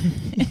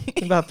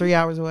 About 3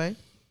 hours away.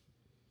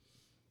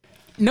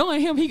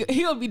 Knowing him,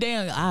 he'll be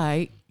down. All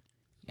right.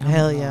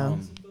 Hell yeah.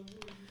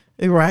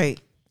 Right.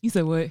 You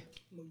said what?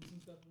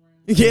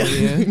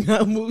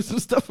 Yeah. Move some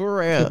stuff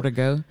around. Able to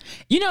go.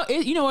 You know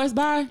where it's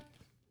by?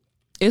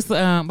 It's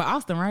by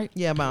Austin, right?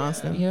 Yeah, by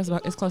Austin. Yeah,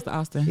 it's close to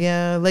Austin.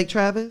 Yeah, Lake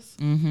Travis.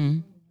 Mm-hmm.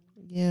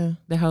 Yeah.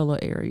 The whole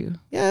little area.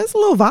 Yeah, it's a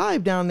little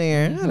vibe down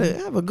there.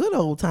 Have a good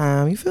old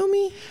time. You feel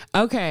me?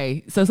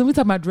 Okay, so we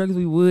talking about drugs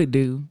we would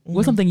do.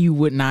 What's something you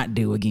would not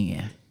do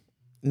again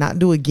Not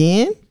do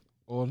again?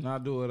 Or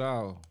not do it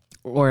all?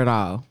 or at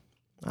all?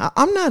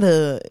 I'm not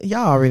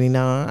y'all already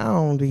know. I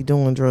don't be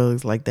doing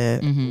drugs like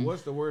that.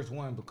 What's the worst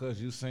one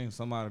because you seen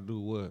somebody do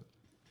what?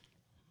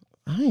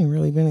 I ain't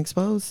really been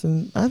exposed,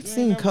 and I've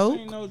seen coke.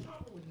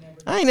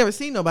 I ain't never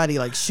seen nobody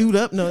like shoot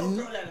up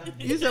nothing.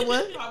 You said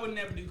what? I would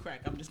never do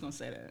crack. I'm just gonna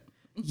say that.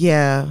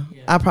 Yeah,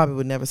 I probably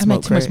would never I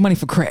make smoke too crack. much money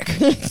for crack.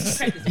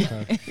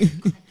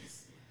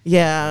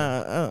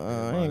 Yeah,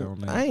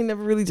 I ain't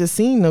never really just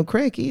seen no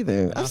crack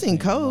either. I've seen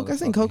coke. I've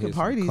seen coke at hit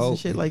some parties and coke,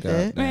 shit you like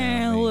that. goddamn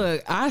Man, mean.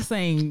 look, I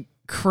seen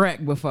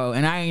crack before,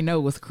 and I ain't know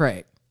it was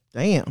crack.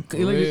 Damn.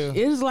 real?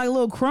 It was like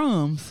little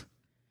crumbs.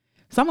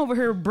 So I'm over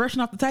here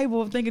brushing off the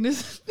table, thinking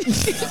this. They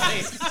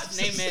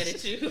mad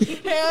at you.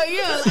 Hell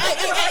yeah!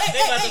 They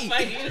about to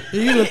fight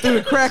you. You done threw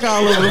the crack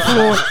all over the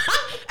floor.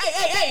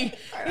 Hey!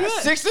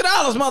 $60,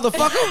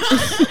 motherfucker.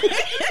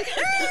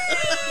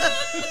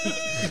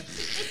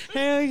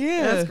 Hell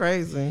yeah! That's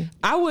crazy.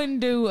 I wouldn't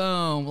do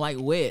like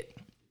wet,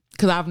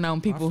 because I've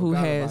known people who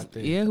forgot has about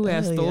that. who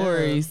has Hell yeah.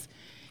 stories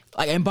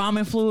like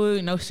embalming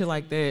fluid, no shit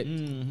like that.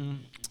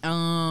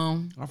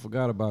 I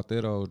forgot about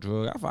that old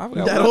drug. I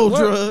forgot That what, old what,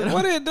 drug.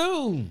 What it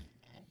do?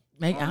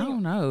 I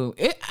don't know.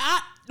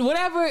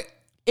 Whatever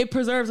it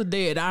preserves the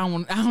dead. I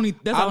don't. That's all I need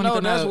to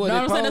know. that's what No, it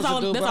I'm saying that's supposed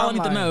all. to do, That's but all I I'm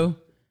need to like- know.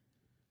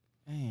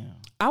 Damn.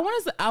 I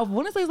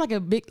want to say it's like a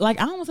big, like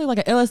I don't want to say like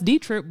an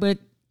LSD trip, but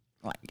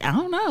like I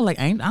don't know. Like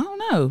I don't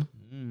know.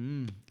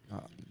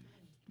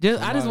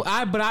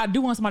 But I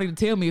do want somebody to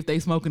tell me if they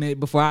smoking it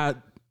before I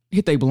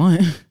hit they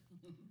blunt.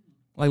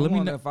 Like I let me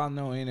wonder know. if I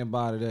know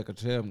anybody that could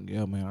tell me,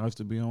 yeah, man, I used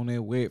to be on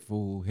that wet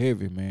food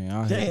heavy, man. I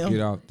had to Damn.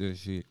 get off this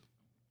shit.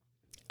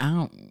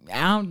 I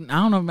don't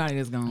know nobody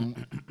that's gonna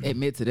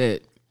admit to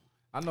that.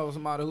 I know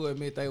somebody who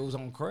admit they was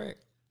on crack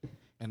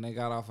and they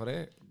got off of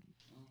that.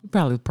 You're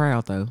probably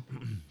proud though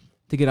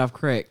to get off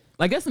crack.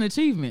 Like that's an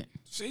achievement.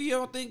 See, you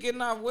don't think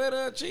getting off wet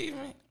an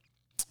achievement?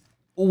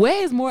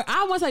 Wet is more.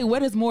 I want to say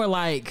wet is more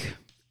like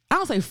I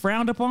don't say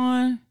frowned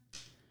upon,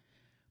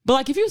 but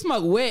like if you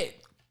smoke wet,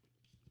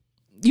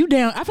 you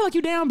down. I feel like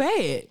you down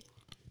bad.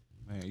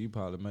 Man, you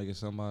probably making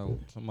somebody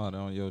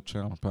on your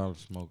channel probably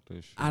smoke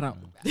this shit. I don't.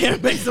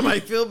 Damn, make somebody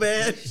feel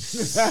bad.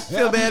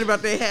 Feel bad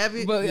about their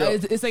habit. But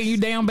it's saying you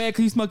down bad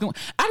because you smoking.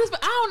 I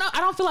don't know. I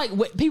don't feel like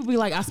wet, people be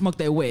like I smoked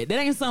that wet. That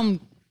ain't something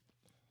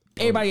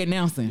everybody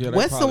announcing. Yeah, they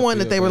What's the probably one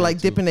that feel they were bad, like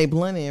too. dipping their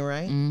blunt in,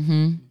 right?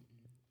 Mm-hmm.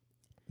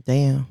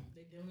 Damn.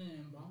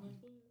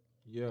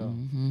 Yeah.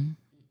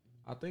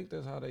 I think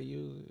that's how they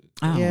use it.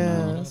 I don't Yeah,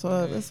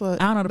 know. that's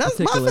what. I don't know the But I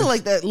particulars. feel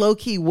like that low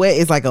key wet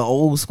is like an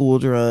old school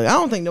drug. I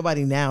don't think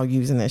nobody now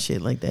using that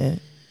shit like that,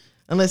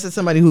 unless it's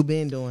somebody who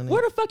been doing it.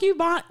 Where the fuck you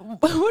buy?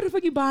 Where the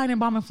fuck you buying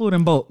embalming fluid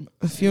in bulk?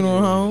 A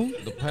funeral home.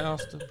 The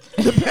pastor.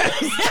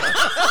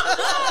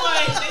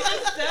 Like, they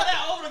just sell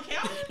that over the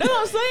counter. That's what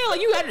I'm saying.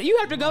 Like you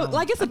have to go.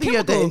 Like it's a You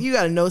got chemical. you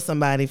got to know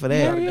somebody for that.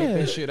 Yeah, Get yeah.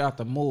 that shit out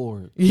the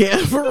morgue. Yeah,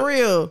 for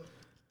real.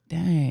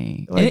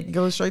 Dang. Like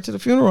go straight to the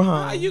funeral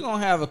How home. you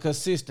gonna have a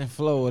consistent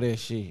flow of that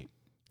shit?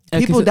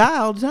 People die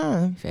all the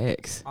time.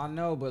 Facts. I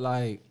know, but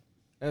like,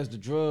 as the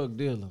drug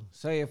dealer,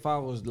 say if I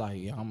was like,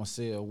 yeah, I'm gonna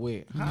sell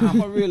wet, how I'm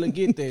gonna really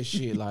get that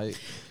shit? Like,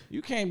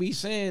 you can't be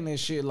saying that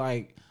shit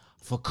like,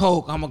 for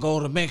coke, I'm gonna go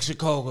to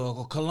Mexico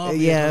or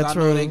Colombia. Yeah, 'cause I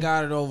true. know they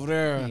got it over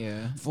there.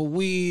 Yeah. For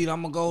weed,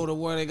 I'm gonna go to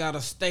where they got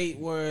a state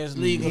where it's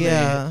legal.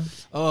 Yeah.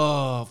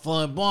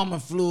 For embalming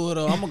fluid,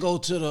 I'm gonna go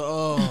to the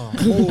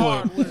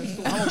morgue.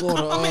 I'm gonna go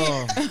to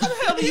Where the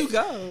hell do you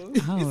go?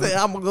 He said,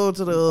 "I'm gonna go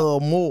to the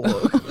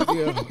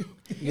morgue."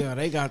 yeah,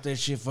 they got that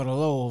shit for the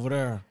low over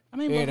there. I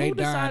mean, yeah, but they who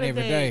dying decided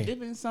every that day.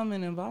 dipping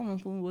something in embalming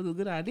fluid was a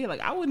good idea? Like,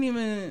 I wouldn't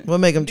even. What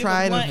make them dip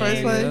try a it in the blunt first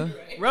in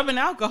place? Rubbing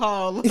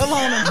alcohol, let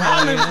alone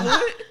embalming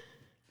fluid.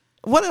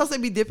 What else they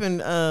be dipping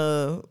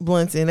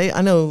blunts in? I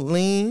know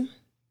lean.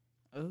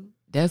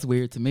 That's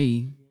weird to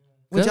me.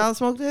 Would y'all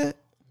smoke that?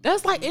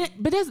 That's like it,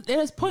 but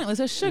that's pointless.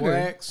 That's sugar.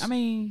 Wax. I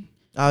mean,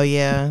 Oh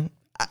yeah,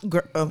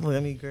 girl.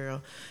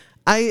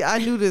 I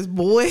knew this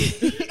boy.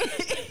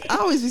 I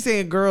always be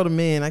saying girl to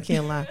men. I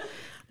can't lie.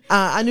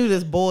 I knew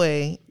this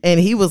boy, and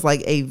he was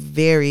like a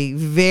very,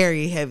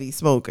 very heavy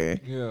smoker,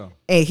 Yeah,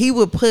 and he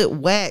would put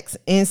wax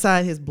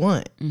inside his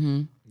blunt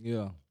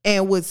yeah.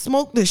 and would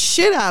smoke the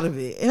shit out of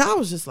it. And I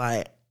was just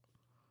like,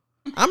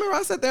 I remember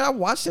I sat there, I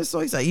watched this. So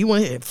he's like, "You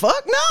want to hit?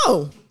 Fuck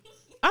no."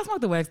 I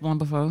smoked the wax blunt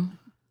before.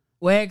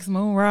 Wax,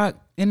 moon rock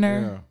in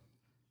there.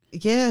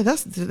 Yeah,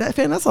 that's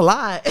a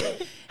lot.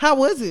 How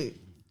was it?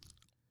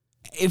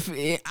 If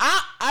it,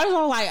 I was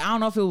all like, I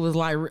don't know if it was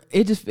like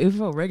it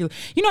felt regular.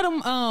 You know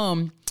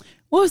them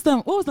what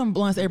was them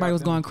blunts everybody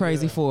was going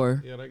crazy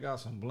for? Yeah, they got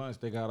some blunts.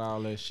 They got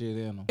all that shit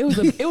in them.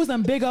 It was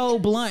them big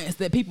old blunts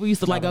that people used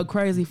to like go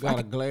crazy for. Got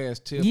a glass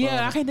tip.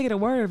 Yeah, I on can't think of the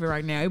word of it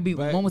right now. It'd be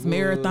one was Backwood.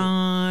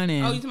 marathon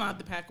and Oh, you talking about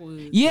the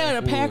Packwoods? yeah,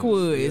 the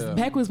Packwoods. yeah.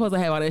 Packwoods supposed to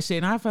have all that shit,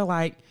 and I felt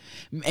like,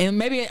 and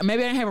maybe I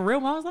didn't have a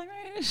real one. I was like,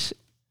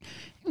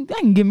 man, I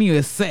can give me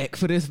a sack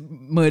for this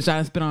much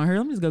I spent on her.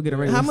 Let me just go get a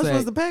regular How much sack.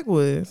 was the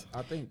Packwoods?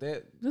 I think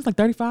that. Just like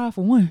 35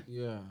 for one.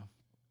 Yeah.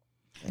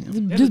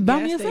 There's Just a buy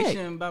gas me a sack.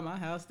 station by my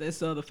house that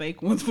sell the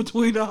fake ones for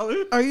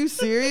 $20. Are you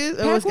serious?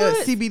 Oh, it's got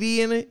Packwoods? CBD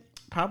in it.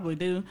 Probably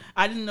do.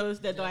 I didn't notice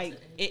that like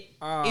it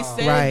says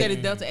Right. that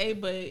it's Delta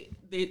 8, but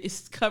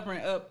it's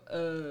covering up I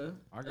a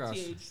got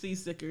THC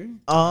sticker.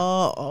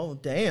 Oh,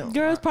 damn.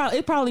 Girl,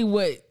 it's probably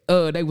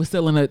what they were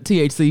selling a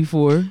THC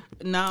for.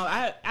 No,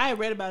 I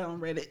read about it on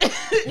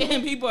Reddit,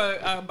 and people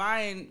are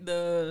buying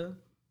the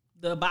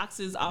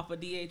boxes off of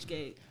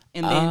DHgate,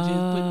 and then just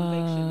putting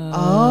fake shit.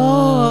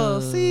 Oh,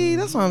 see,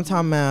 that's what I'm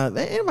talking about.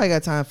 Ain't anybody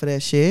got time for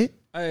that shit.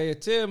 Hey,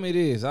 tell me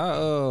this.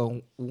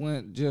 I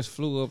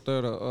flew up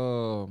there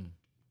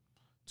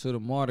to the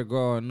Mardi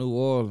Gras in New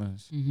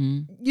Orleans.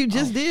 You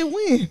just did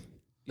win.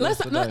 Let's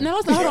yesterday.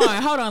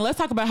 hold on. Let's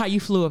talk about how you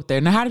flew up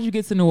there. Now, how did you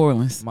get to New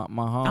Orleans? My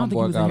don't think he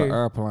homeboy was got in an here.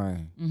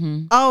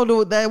 airplane.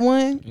 Oh, that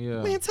one?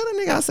 Yeah. Man, tell the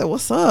nigga I said,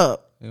 what's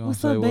up? You gonna What's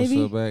say up, what's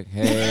baby? up back?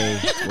 Hey,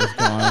 what's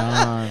going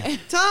on?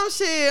 Tell him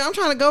shit. I'm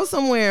trying to go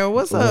somewhere.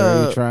 What's Where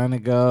are you up? trying to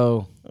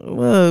go?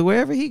 Look,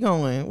 wherever he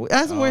going.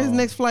 Ask him where his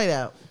next flight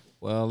out.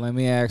 Well, let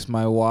me ask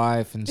my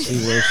wife and see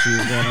what she's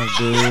gonna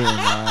do,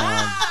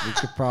 and we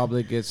could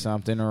probably get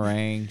something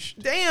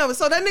arranged. Damn,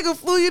 so that nigga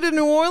flew you to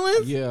New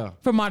Orleans? Yeah,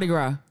 For Mardi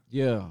Gras.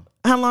 yeah.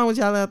 How long was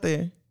y'all out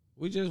there?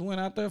 We just went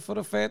out there for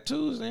the Fat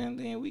Tuesday, and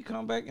then we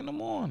come back in the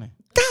morning.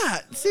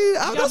 God, see,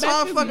 that's back why this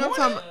I'm morning?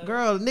 talking about.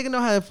 Girl, the nigga know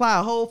how to fly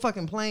a whole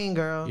fucking plane,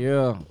 girl.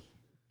 Yeah,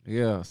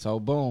 yeah. So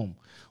boom,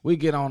 we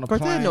get on the Of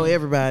course, plane. they know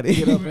everybody.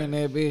 Get up in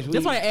that bitch.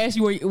 That's why I asked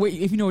you where,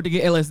 if you know where to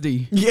get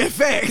LSD. Yeah,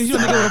 facts. You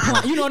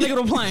know a nigga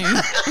with a plane.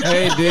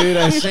 Hey, dude,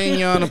 I seen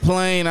you on the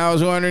plane. I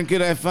was wondering,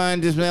 could I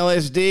find this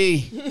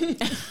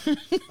LSD?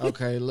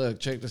 Okay, look,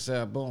 check this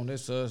out. Boom,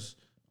 this us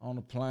on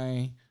the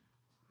plane.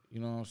 You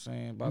know what I'm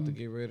saying? About to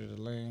get ready to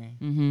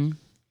land.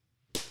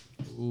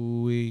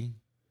 Ooh-wee.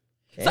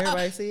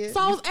 Everybody see it? So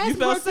I was asking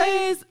felt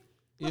Cortez.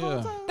 Yeah.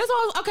 That's what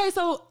I was, okay.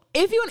 So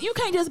if you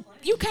can't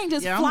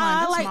just Yeah, I'm fly,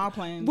 like, like small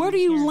planes where do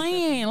here you in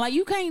land? Like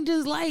you can't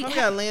just like. I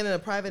gotta land in a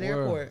private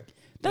airport.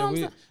 That's what I'm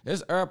Yeah, saying.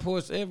 there's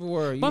airports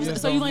everywhere.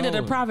 So you landed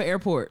at a private. private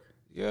airport.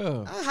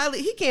 Yeah.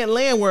 He can't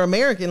land where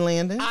American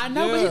landing. I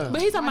know, Yeah.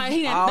 but he's talking about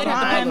they have to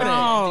I pay for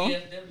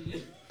that.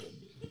 know.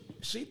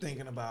 She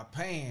thinking about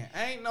paying.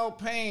 Ain't no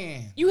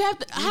paying. You have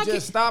to. You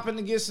just stopping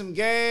to get some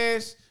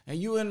gas and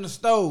you in the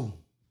stove.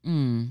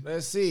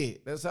 That's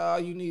it. That's all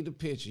you need to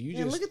picture. You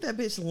Man, just look at that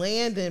bitch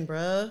landing,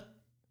 bruh.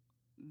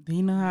 Do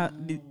you know how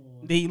did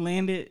he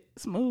land it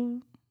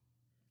smooth?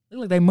 Look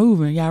like they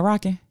moving. Y'all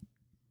rocking.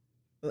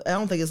 I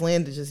don't think it's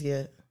landed just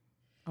yet.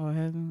 Oh, it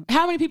hasn't.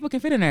 How many people can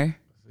fit in there?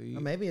 see, Or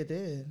maybe it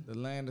did. the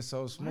land is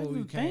so smooth you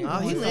you can't. think? Oh,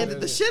 he even landed know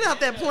the that. shit out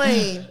that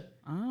plane.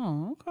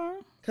 Oh, okay.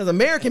 Cause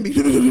American be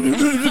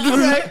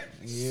right?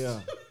 Yeah.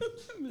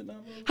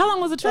 How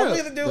long was the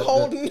Only trip? the dude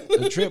holding.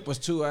 The trip was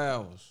 2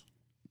 hours.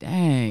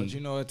 Dang. But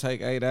you know it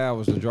take 8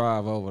 hours to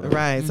drive over there.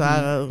 Right, so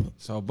I,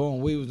 So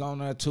boom, we was on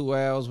there 2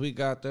 hours. We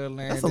got there,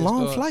 landed. that's a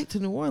long started, flight to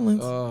New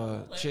Orleans.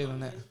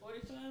 Chilling at.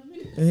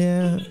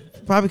 Yeah,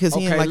 probably because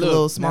he in like a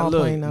little small now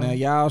look, plane. Though. Now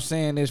y'all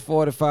saying it's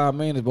 45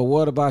 minutes, but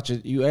what about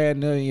you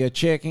adding in your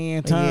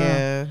check-in time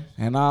Yeah.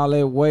 and all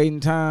that waiting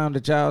time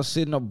that y'all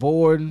sitting up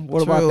boarding?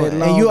 What about True. that And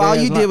long? you- all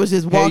ass you did line? was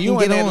just Hell, walk you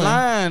and in get that on.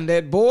 line,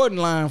 that boarding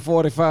line,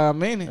 45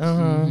 minutes.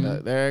 Uh-huh.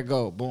 There it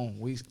go. Boom.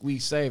 We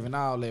saving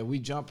all that. We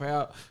jump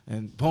out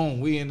and boom,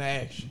 we in the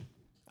action.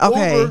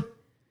 Okay. Uber.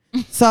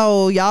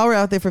 So y'all were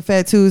out there for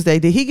Fat Tuesday.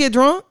 Did he get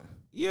drunk?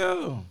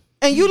 Yeah.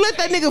 And you let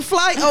that nigga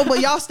fly? Oh,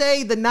 but y'all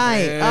stayed the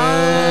night.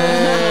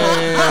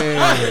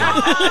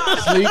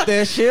 Sleep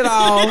that shit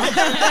off.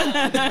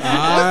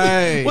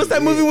 Alright. What's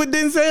that movie with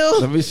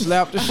Denzel? Let me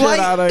slap the shit Flight.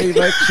 out of you,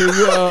 make sure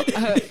you up.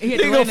 He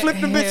gonna flip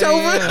the bitch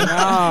over?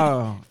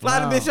 No.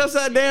 Fly the bitch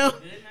upside down.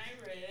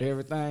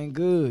 Everything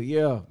good,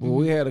 yeah. Well,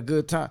 we had a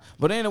good time.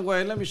 But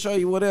anyway, let me show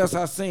you what else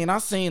I seen. I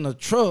seen a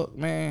truck,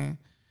 man.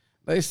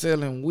 They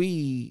selling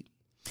weed.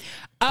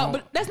 Oh,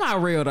 but that's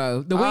not real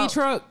though. The weed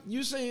truck.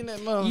 You seen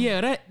that, mother?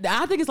 Yeah,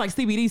 I think it's like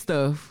CBD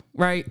stuff,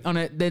 right? On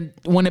it, the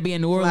one that be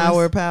in New Orleans.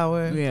 Flower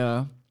power.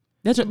 Yeah,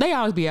 they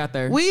always be out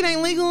there. Weed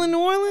ain't legal in New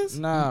Orleans?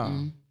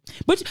 No.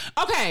 But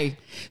okay,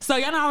 so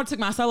y'all know I took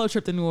my solo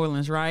trip to New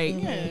Orleans, right?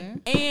 Yeah.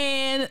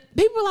 And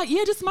people were like,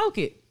 "Yeah, just smoke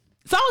it."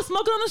 So I was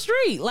smoking on the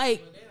street,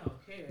 like.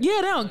 Yeah,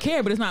 they don't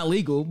care, but it's not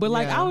legal. But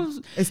like Yeah. I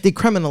was, It's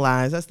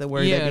decriminalized. That's the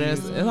word. yeah, they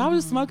that's, use. I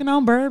was smoking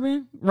on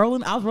bourbon,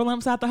 rolling. I was rolling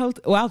upside the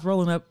hotel. Well, I was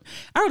rolling up.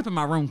 I rolled up in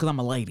my room because I'm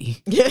a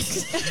lady.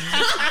 Yes.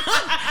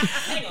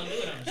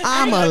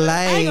 I'm a I ain't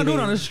lady. gonna do it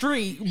on the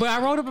street, but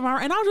I rolled up in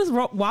my and I was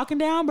just walking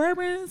down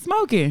bourbon,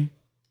 smoking.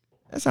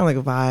 That sounds like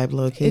a vibe,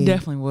 low key. It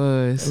definitely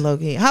was. Low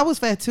key. How was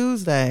Fat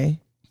Tuesday?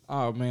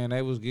 Oh man,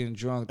 they was getting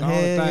drunk. The Hell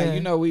only thing, yeah. you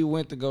know, we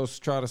went to go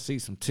try to see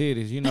some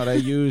titties. You know, they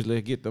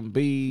usually get them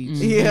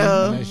beads.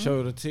 Yeah. And they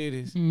show the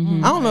titties.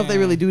 I don't know if they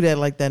really do that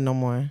like that no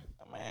more.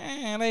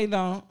 Man, they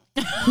don't.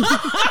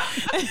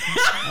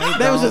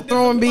 They was just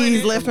throwing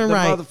bees left and the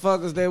right.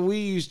 motherfuckers that we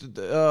used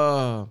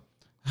to,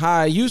 how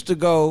I used to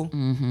go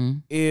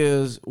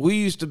is we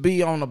used to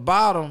be on the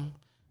bottom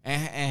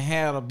and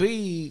have the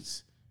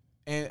beads.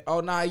 And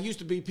it used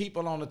to be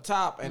people on the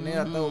top and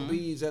they'll throw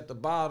beads at the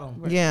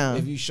bottom. Yeah.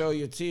 If you show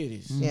your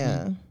titties.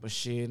 Yeah. But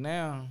shit,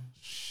 now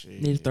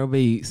Shit. They just throw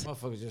beads.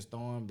 Motherfuckers just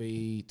throwing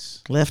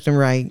beads. Left and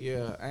right.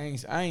 Yeah,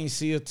 I ain't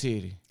see a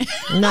titty.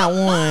 Not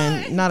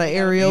one. Not an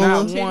Not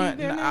areola.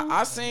 one.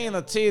 I seen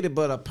a titty,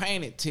 but a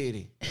painted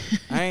titty.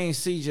 I ain't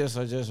see just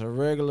a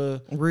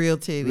regular, Real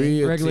titty.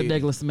 real Regular,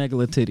 titty. degular,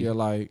 smegular titty. You're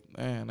like,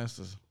 man, that's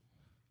a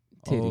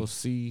Titty.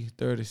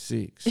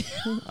 OC36.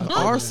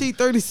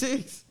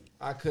 RC36.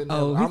 I couldn't.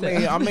 Oh,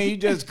 I mean, you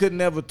just could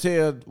never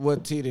tell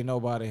what titty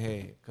nobody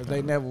had because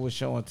they never was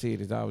showing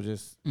titties. I was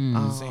just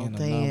Oh, seeing a number.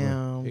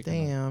 damn.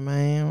 picking Damn,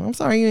 man. I'm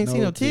sorry you ain't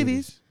seen no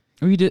titties.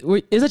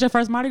 Is that your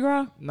first Mardi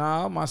Gras?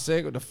 Nah, my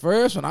second, the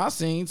first one I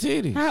seen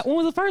titties. When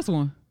was the first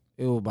one?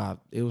 It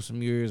was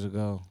some years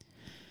ago,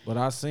 but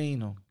I seen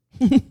them.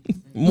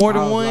 More I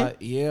than was one? like,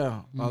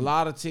 yeah, a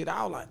lot of titties.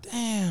 I was like,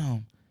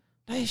 damn,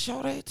 they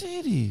show their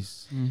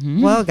titties.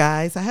 Well,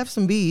 guys, I have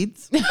some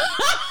beads.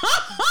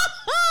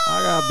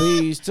 I got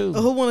bees too.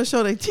 Who want to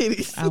show their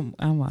titties? I'm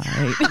all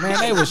right. Man,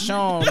 they was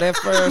showing that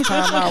first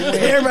time I went.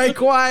 Everybody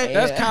quiet.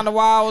 That's kind of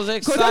why I was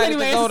excited to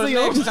go the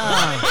next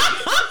time.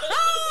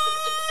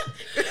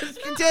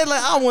 Ted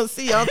like, I don't want to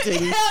see y'all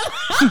titties.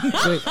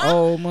 Big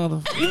old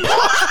motherfucker.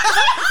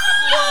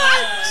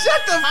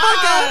 Shut the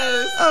fuck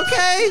up.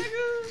 Okay?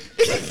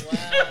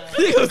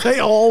 You gonna say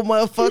old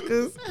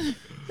motherfuckers?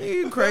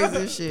 You crazy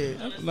as shit.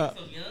 No.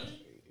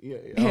 Yeah,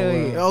 Hell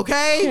yeah.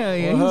 Okay? Hell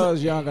yeah. Well,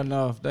 her's young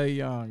enough. They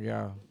young,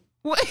 y'all.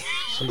 What?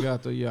 She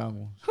got the young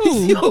one.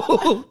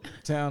 Who?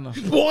 Tanner.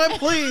 Boy,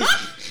 please.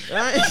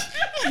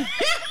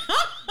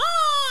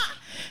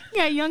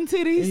 Got young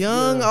titties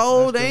Young, Yeah,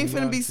 old, that's they ain't them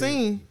finna young be titties.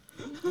 seen.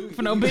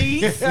 for no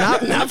beads.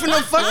 Not for no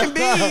fucking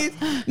beads.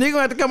 Nigga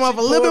gonna have to come off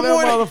a little bit Pull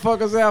more. them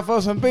motherfuckers out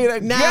for some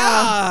beat. Nah.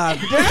 God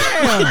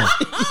damn.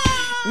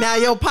 Now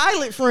your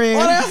pilot friend.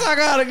 What else I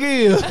gotta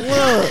give?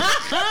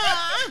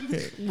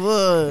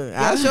 Look,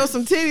 I'll show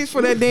some titties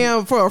for that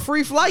damn for a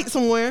free flight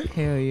somewhere.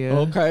 Hell yeah.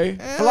 Okay.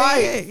 Hell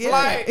Flight. yeah.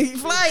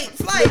 Flight.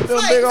 Flight.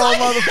 Them big old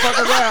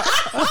motherfuckers out.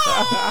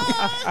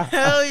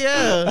 Hell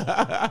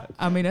yeah.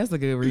 I mean, that's a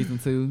good reason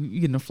too. You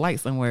getting a flight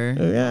somewhere.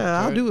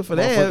 Yeah, I'll do it for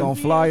Motherfucker that. gonna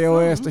fly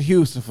your ass to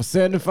Houston for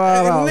 $75.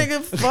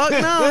 Nigga, fuck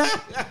no.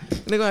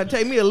 They're gonna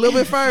take me a little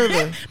bit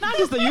further. Not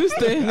just to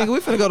Houston. Nigga, we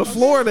finna go to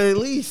Florida at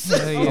least.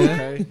 Hell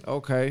yeah.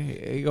 Okay.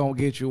 He gonna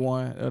get you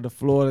one of the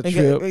Florida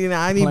Nigga, trip. you know,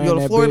 I need to Playing go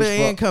to that Florida bitch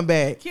and come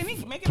back. Can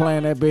he make it?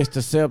 Playing that bitch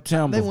to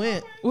September. They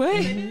went. What?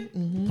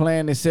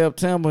 Playing in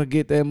September,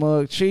 get that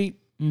mug cheap.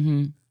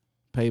 Mm-hmm.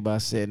 Pay by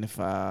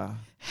 75.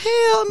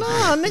 Hell no,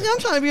 nigga. I'm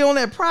trying to be on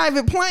that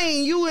private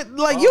plane. You would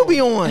like you be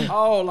on.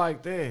 Oh,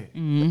 like that.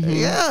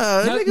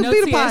 Yeah, No, nigga no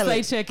be the TSA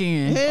pilot.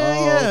 check-in.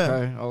 Hell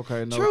yeah.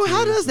 Okay. No True.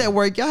 How TSA. does that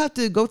work? Y'all have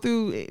to go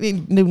through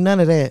and do none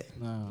of that,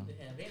 No.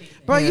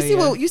 bro. Hell You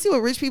see yeah.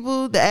 what rich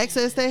people, the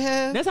access they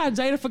have. That's how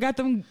Jada forgot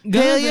them guns.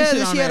 Hell and yeah, shit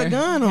that on she had a there.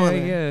 gun on Hell her.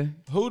 yeah.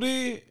 Who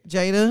did?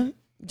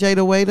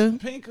 Jada Waiter.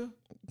 Pinker.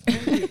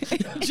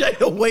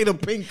 Jada Waiter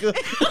Pinker.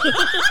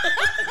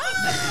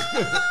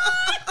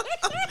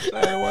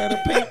 Say where the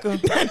Pinker.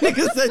 That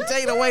nigga said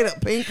Jada Waiter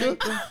Pinker.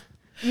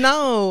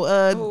 No,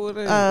 Who it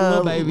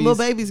is? Lil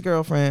Baby's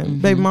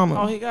girlfriend, baby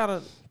mama. Oh, he got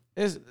a.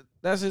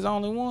 That's his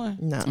only one.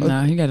 No,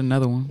 Nah, he got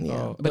another one. Yeah.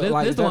 Oh, But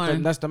this is that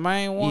one- that's the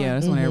main one. Yeah,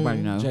 that's one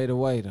everybody knows. Jada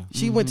Waiter.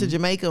 she went to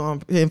Jamaica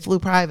and flew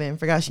private and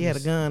forgot she had a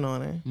gun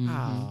on her.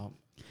 Oh,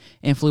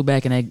 And flew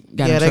back and they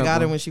got Yeah, in they trouble.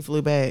 got her when she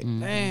flew back.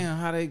 damn!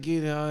 How they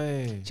get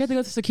her ass? She had to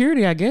go to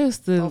security, I guess,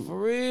 to Oh, for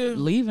real?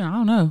 leaving. I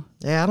don't know.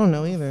 Yeah, I don't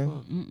know either.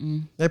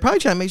 They probably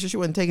trying to make sure she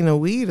wasn't taking no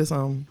weed or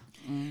something.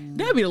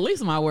 That'd be the least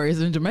of my worries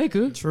in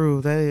Jamaica.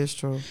 True, that is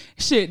true.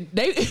 Shit,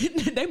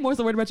 they more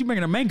so worried about you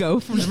bringing a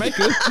mango from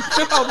Jamaica.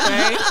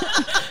 Okay.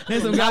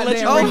 There's some Not let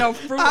you goddamn. bring no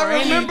fruit or I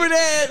any- remember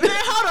that.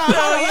 Hold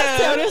on.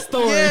 Let's tell this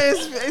story. Yeah,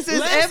 it's since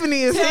Let's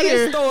Ebony is tell here.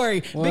 this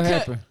story. What because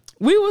happened?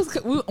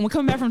 we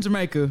coming back from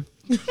Jamaica.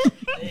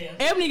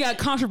 Ebony got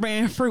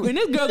contraband fruit, and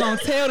this girl gonna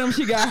tell them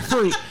she got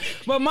fruit.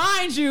 But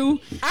mind you,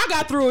 I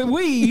got through it with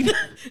weed.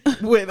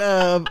 With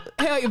Hell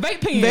yeah, vape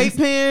pens. vape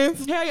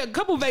pens. Hell yeah, a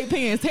couple vape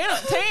pens.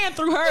 Tan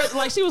through her,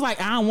 like she was like,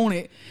 I don't want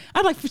it.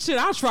 I was like, shit,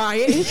 I'll try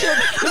it. And shit,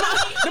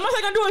 the most I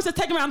gonna do is just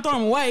take them out and throw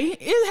them away.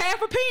 It's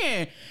half a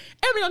pen.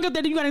 Ebony gonna get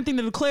that. You got anything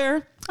to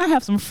declare? I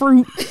have some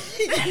fruit.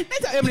 They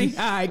tell Ebony,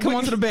 all right, come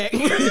on to the back.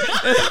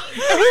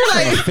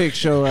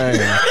 Fix your ass.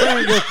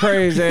 Bring your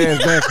crazy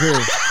ass back here.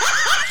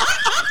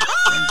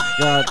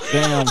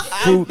 Goddamn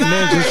fruit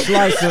ninja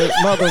slicer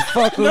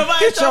motherfucker. Nobody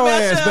Get your thought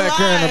that ass shit back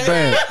here in the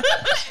back.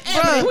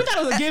 Ebony, we thought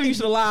it was a give you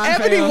should have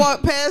lied. Ebony fam.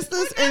 walked past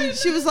us and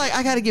she was like,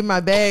 I gotta get my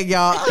bag,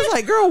 y'all. I was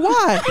like, girl,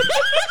 why?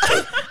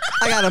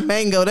 I got a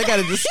mango. They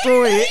gotta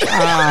destroy it.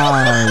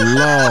 Oh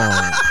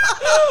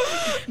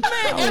Lord.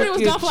 Man, Ebony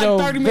was gone for Get your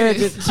like 30 minutes.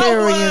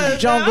 vegetarian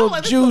jungle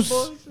like this juice.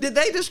 football. Did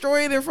they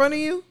destroy it in front of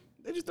you?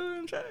 They just threw it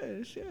in the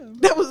trash. Yeah.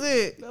 That was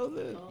it. That was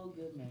it.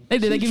 They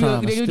did. They give you.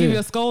 trying to They give steal. you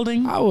a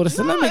scolding. I would have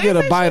said, let me No, get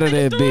they a bite of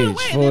they that threw it bitch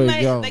away. before And it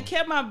then go. they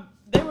kept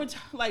they were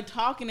like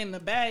talking in the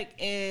back,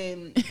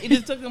 and it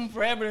just took them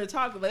forever to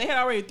talk. But they had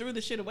already threw the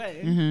shit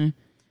away,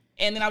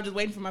 and then I was just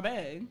waiting for my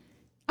bag.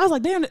 I was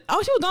like, damn.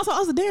 Oh, she was gone. So I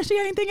was like, damn, she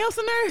got anything else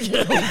in there? She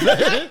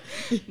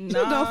was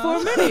gone for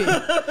a minute.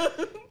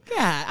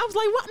 God, I was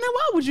like, what? Now,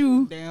 why would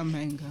you? Damn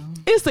mango.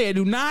 It said,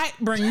 do not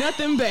bring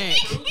nothing back.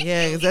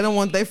 Yeah, because they don't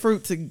want their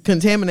fruit to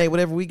contaminate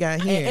whatever we got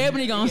And here.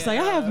 Ebony gonna say,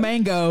 I have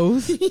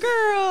mangoes.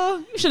 Girl,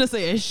 you should have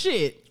said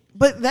shit.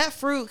 But that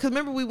fruit, because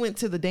remember we went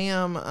to the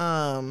damn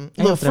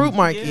little fruit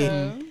market,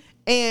 Yeah.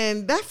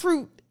 and that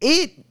fruit,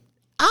 I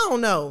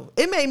don't know,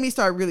 it made me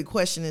start really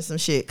questioning some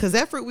shit. Because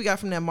that fruit we got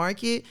from that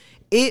market,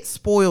 it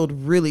spoiled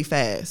really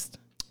fast.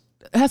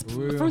 That's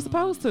fruit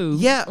supposed to.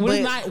 Yeah, when but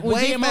it's not with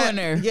GMO in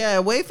there. Yeah,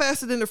 way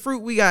faster than the fruit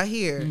we got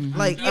here.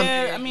 Like,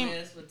 Yeah, I mean,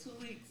 For 2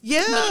 weeks.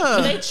 yeah.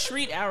 but they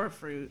treat our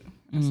fruit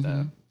and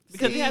stuff.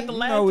 Because we have the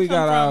labs know we come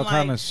got from, all like,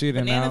 kind of shit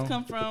in bananas our-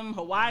 come from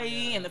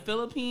Hawaii and the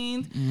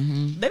Philippines.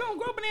 They don't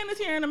grow bananas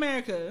here in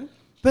America.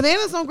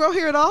 Bananas don't grow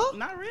here at all.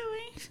 Not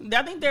really.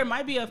 I think there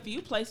might be a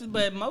few places,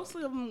 but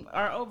mostly of them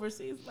are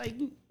overseas, like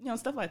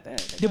stuff like that.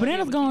 The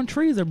bananas go on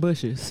trees or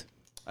bushes?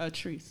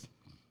 Trees.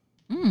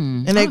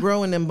 And they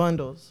grow in them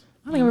bundles.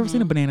 I don't think I've ever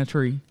seen a banana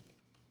tree.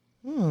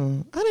 I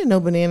didn't know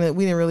we didn't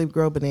really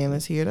grow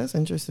bananas here. That's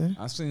interesting.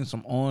 I seen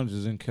some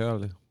oranges in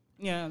Cali.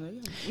 Yeah,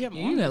 we have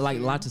You got like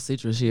lots of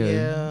citrus here.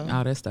 Yeah.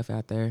 All that stuff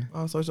out there.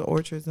 All sorts of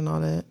orchards and all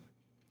that.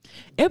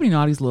 Ebony know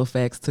all these little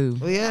facts too.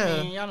 Well, yeah.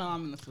 I mean, y'all know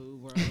I'm in the food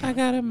world. I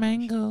got a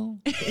mango.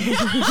 I'm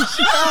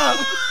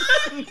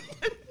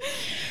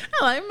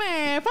like,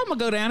 man, if I'm gonna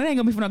go down, it ain't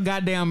gonna be for no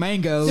goddamn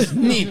mangoes.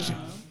 Ninja.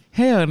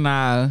 Hell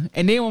no.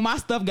 And then when my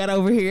stuff got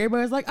over here,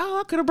 everybody's like,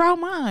 oh, I could have brought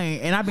mine.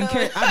 And I've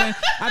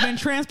been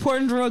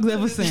transporting drugs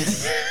ever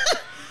since.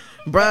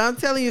 Bro, I'm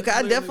telling you,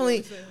 I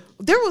definitely.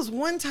 There was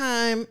one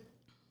time,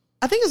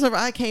 I think it was whenever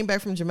I came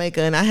back from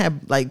Jamaica, and I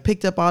had like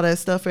picked up all that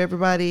stuff for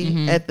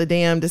everybody at the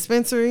damn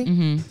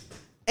dispensary,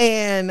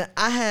 and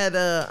I had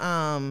a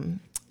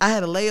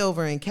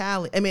layover in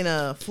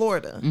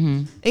Florida,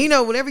 and you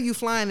know, whenever you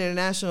fly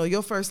international,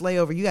 your first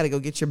layover, you got to go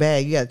get your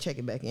bag, you got to check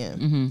it back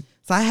in.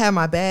 So I had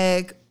my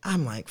bag.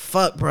 I'm like,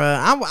 fuck, bro.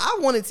 I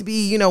want it to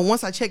be, you know,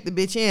 once I check the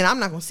bitch in, I'm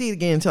not gonna see it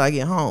again until I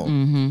get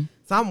home.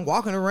 So I'm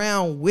walking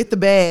around with the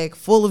bag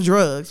full of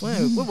drugs. Well,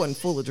 it wasn't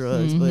full of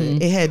drugs, but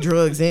it had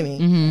drugs in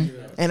it.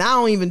 And I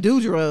don't even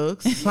do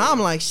drugs. So I'm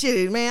like,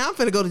 shit, man, I'm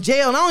finna go to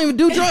jail and I don't even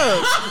do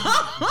drugs.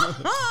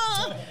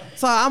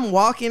 So I'm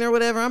walking or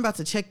whatever. I'm about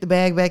to check the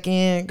bag back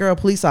in. Girl,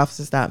 police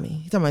officer stopped me.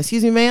 He talking about,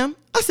 excuse me, ma'am?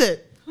 I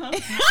said,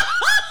 I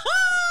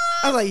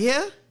was like,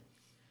 yeah.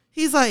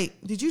 He's like,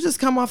 did you just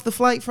come off the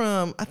flight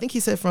from, I think he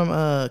said from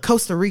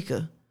Costa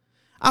Rica.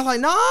 I was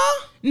like, nah.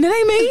 That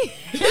ain't me.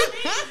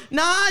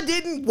 Nah, I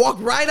didn't. Walk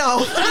right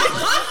off.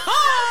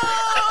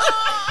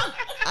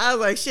 I was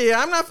like, shit,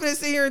 I'm not finna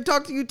sit here and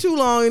talk to you too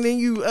long. And then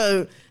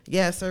you,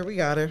 yeah, sir, we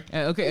got her.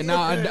 Okay,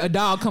 now a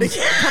dog come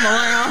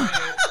around.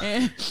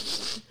 And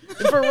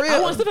For real. I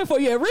wasn't sniffing for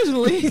you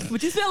originally,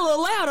 but you sound a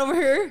little loud over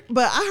here.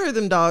 But I heard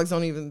them dogs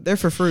don't even, they're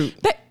for fruit.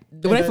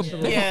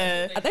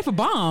 They for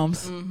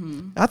bombs.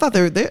 I thought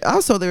they were, I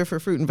was told they were for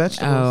fruit and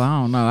vegetables. Oh,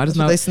 I don't know. I just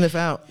know They sniff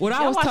out. what I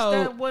Y'all was watched told.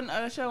 that one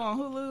show on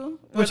Hulu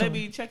where they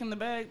be checking the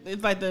bag?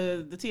 It's like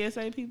the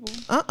TSA people.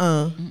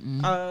 Uh-uh.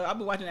 I'll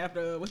be watching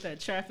after what's that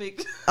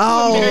traffic?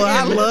 Oh, American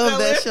I love bestseller.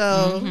 that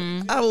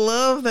show. I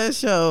love that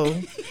show.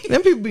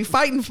 Them people be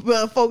fighting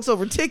folks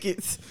over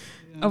tickets.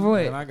 Over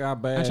what? And I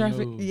got bad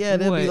traffic? news. Yeah,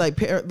 they'll be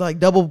What? like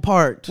double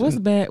parked. What's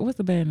the bad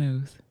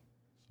news?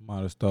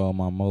 Somebody stole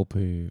my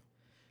moped.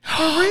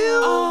 For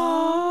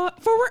real?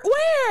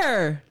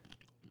 Where?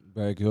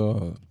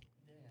 Backyard.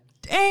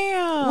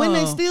 Damn. When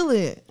they steal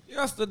it?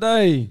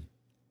 Yesterday.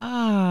 you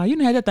done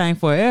had that thing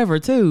forever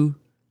too.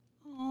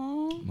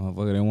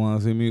 Motherfucker didn't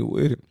want to see me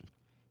with it.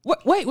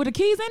 Wait, with the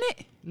keys in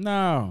it?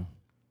 No.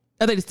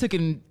 Oh, they just took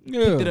it and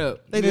Yeah. picked it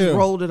up. They just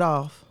rolled it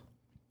off.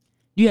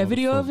 You have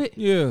video of it?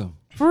 Yeah.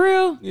 For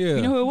real? Yeah.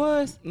 You know who it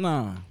was?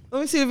 Nah.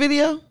 Let me see the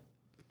video.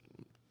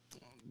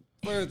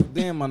 First,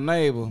 then my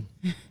neighbor,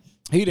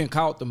 he didn't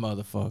caught the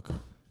motherfucker.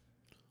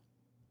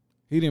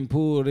 He didn't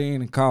pull it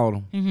in and caught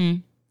him. Mm-hmm.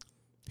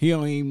 He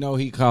don't even know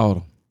he caught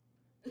him.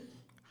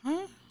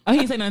 Oh, he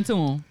didn't say nothing to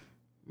him.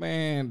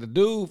 Man, the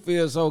dude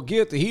feels so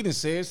guilty. He done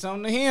said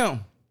something to him.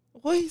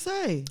 What'd he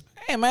say?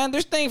 Hey, man,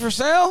 this thing for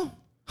sale?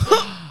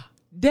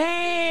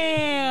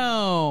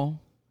 Damn.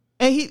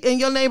 And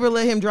your neighbor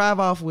let him drive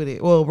off with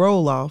it. Well,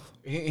 roll off.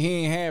 He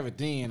ain't have it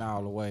then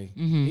all the way.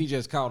 He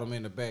just caught him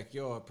in the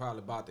backyard, probably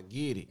about to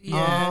get it.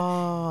 Yeah.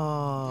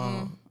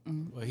 Oh.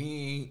 But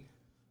he ain't.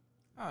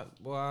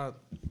 Why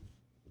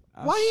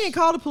Why he ain't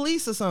call the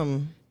police or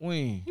something?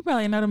 when? He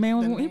probably another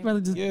man. He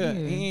probably just Yeah,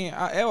 he ain't.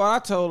 That's what I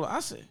told him. I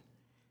said,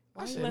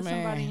 Why you let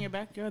somebody in your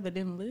backyard that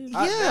didn't live?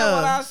 Yeah. That's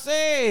what I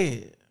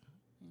said.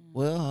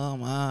 Well,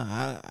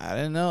 I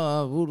didn't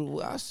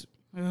know. I said,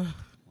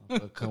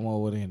 come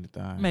on with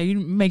anything.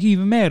 make you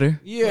even madder.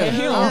 Yeah,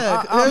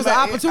 Yeah, there's an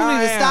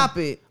opportunity to stop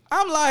it.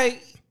 I'm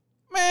like,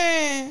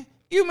 man,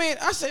 you mean?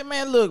 I said,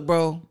 man, look,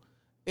 bro.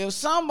 If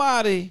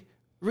somebody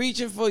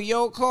reaching for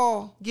your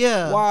car.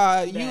 Yeah.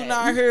 Why you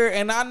not here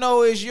and I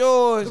know it's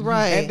yours.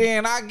 Right. And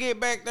then I get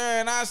back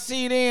there and I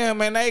see them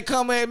and they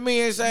come at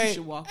me and say,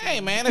 hey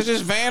man, is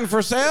this van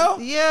for sale?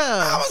 I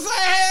Yeah. was like,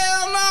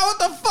 hell no, what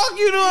the fuck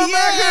you doing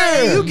back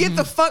Yeah. here? You get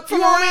the fuck from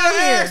You want me around to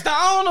here. ask the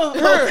owner?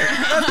 Here,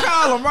 let's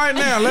call him right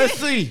now. Let's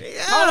see.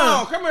 Hold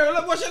on, come here.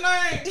 Look, what's your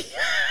name?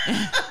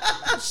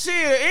 Shit,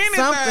 anything.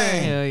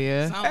 Something. Hell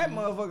yeah. That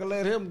motherfucker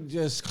let him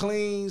just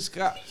clean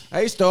Scott.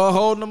 They start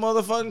holding the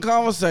motherfucking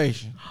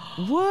conversation.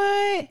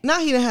 What? Now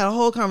he done had a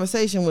whole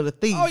conversation with a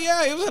thief. Oh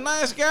yeah, he was a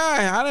nice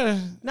guy.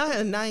 Not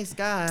a nice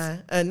guy,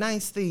 a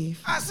nice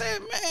thief. I said,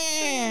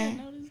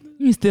 man.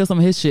 You can steal some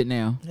of his shit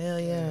now. Hell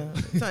yeah.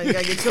 Sometimes you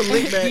gotta get your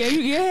lick back.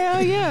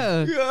 Hell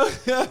yeah.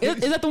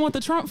 Is that the one with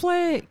the Trump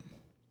flag?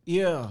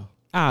 Yeah.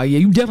 Oh yeah,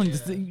 you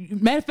definitely.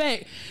 Matter of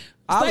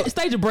fact,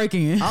 stage a break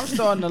in. I'm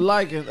starting to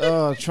like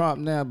it, Trump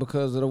now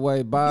because of the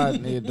way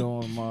Biden is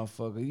doing,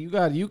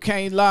 motherfucker. You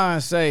can't lie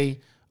and say,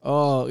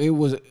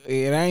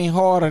 it ain't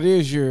harder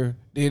this year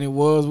than it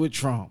was with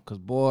Trump. Cause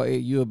boy,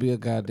 you'll be a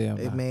goddamn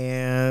lie.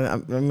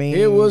 Man, I mean,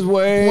 It was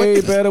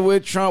way better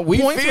with Trump. We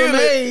Points feel were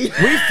it. made.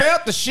 We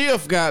felt the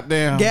shift,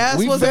 goddamn. Gas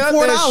we wasn't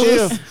felt that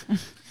 $4.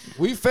 shift.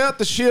 We felt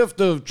the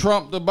shift of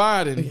Trump to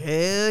Biden.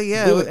 Hell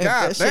yeah. Good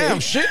That goddamn,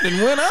 shit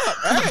done went up.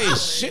 Hey,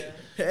 shit.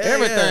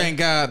 Everything,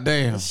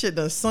 goddamn. Shit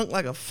done sunk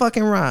like a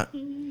fucking rock.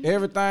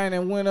 Everything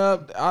that went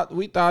up,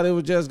 we thought it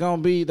was just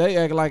gonna be. They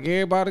act like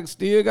everybody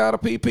still got a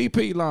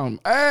PPP loan.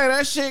 Hey,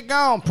 that shit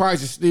gone.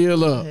 Prices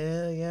still up.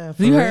 Hell yeah.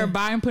 You heard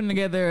Biden putting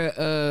together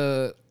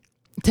a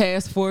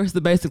task force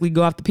to basically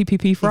go after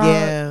PPP fraud?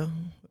 Yeah.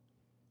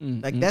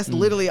 Like that's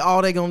literally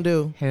all they gonna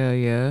do. Hell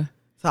yeah.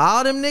 So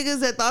all them niggas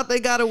that thought they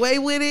got away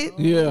with it,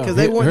 Yeah, because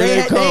they weren't,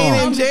 here they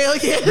ain't in jail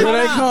yet. Here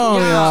they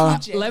come, y'all.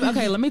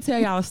 Let me tell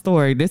y'all a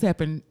story. This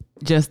happened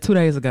just 2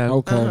 days ago.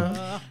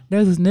 Okay.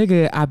 There's this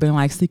nigga I've been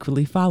like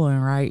secretly following,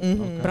 right?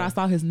 But I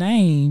saw his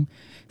name,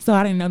 so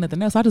I didn't know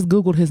nothing else. So I just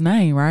Googled his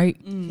name, right?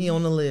 He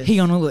on the list. He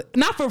on the list.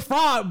 Not for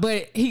fraud,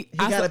 but he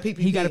got a PPP.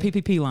 He got a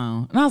PPP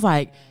loan. And I was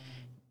like,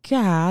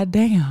 God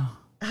damn.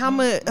 How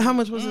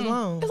much was his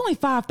loan? It's only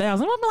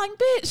 5,000. I'm like,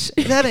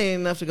 bitch. That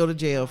ain't enough to go to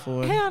jail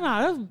for. Hell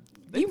no.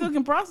 They still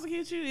can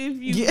prosecute you if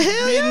you. Yeah,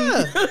 hell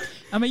yeah.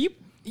 I mean, you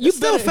It's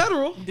still better-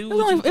 federal. It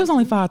was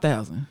only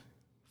 5,000.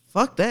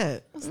 Fuck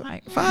that. It's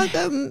like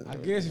 5,000. I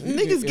guess if you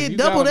Niggas if get you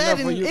double got that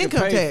enough where in you can income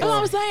pay tax. That's what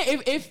I'm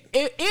saying.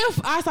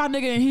 If I saw a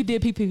nigga and he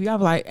did PPP, I'd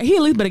be like, he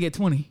at least better get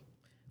 20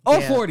 or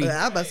Yeah, 40.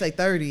 I about to say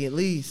 30 at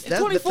least.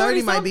 That's 20, the 30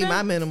 40 might be something.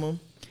 my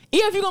minimum.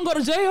 Yeah, if you're gonna go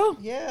to jail,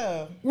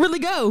 Yeah. really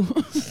go.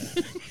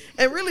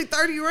 And really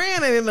 30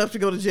 grand ain't enough to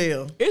go to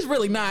jail. It's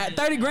really not.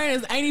 30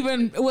 grand ain't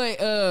even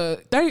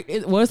 30.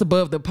 It's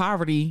above the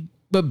poverty,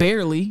 but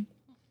barely.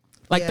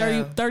 Like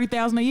Yeah.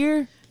 30,000 a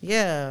year.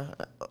 Yeah.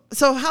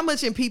 So how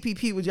much in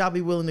PPP would y'all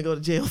be willing to go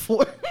to jail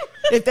for?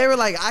 If they were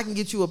like, I can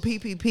get you a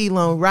PPP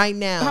loan right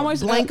now, How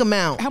much blank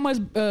amount, How much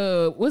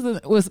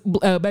was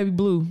Baby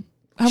Blue?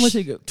 How much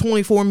he got?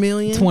 24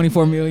 million.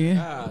 24 million.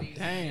 God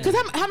damn. Cause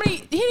how many?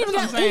 He didn't even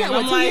got. He got what,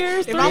 I'm 2 like,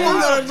 years? if 3 I'm years?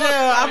 gonna go to jail,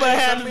 I better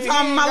have the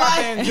time of my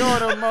life. Enjoy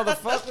them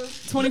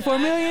motherfuckers. 24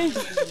 million.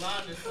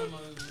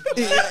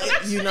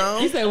 You know?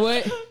 He said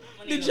what?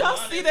 Did y'all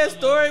see that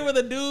story where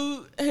the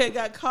dude had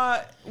got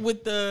caught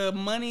with the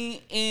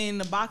money in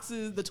the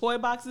boxes, the toy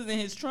boxes in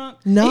his trunk?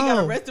 No. He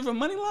got arrested for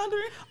money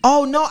laundering.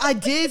 Oh no, I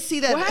did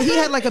see that. What He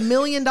happened? had like $1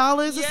 million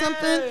or Yeah.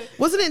 something.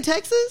 Was it in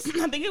Texas?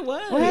 I think it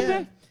was. What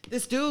happened?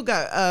 This dude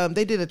got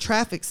they did a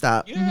traffic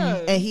stop. Yeah.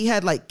 And he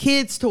had like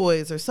kids'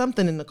 toys or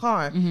something in the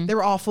car. They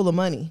were all full of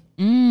money.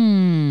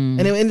 Mm.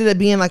 And it ended up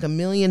being like $1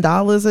 million.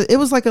 It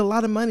was like a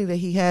lot of money that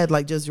he had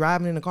like just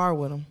driving in the car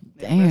with him.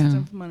 Arrested him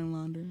Damn. for money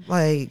laundering.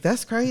 Like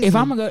that's crazy. If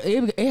I'm gonna go,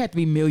 it had to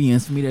be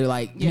millions for me to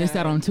like miss Yeah.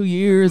 out on 2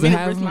 years We and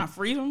had to risk have. my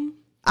freedom.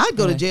 I'd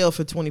go to jail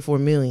for 24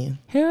 million.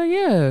 Hell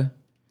yeah.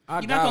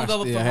 You're not gonna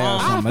go for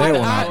some of that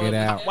when I get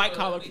out. white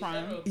collar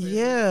crime.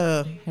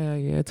 Yeah. Hell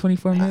yeah.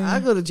 24 million. I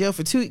go to jail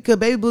for 2 because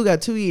Baby Blue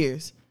got 2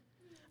 years.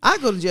 I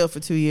go to jail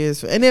for 2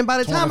 years, and then by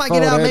the time I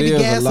get 24, out, that maybe is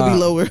a gas will be lot.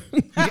 lower.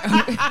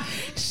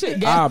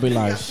 Shit, I'll be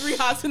like, 3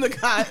 hots in the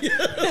cot.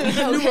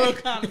 New world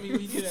economy.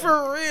 We do that.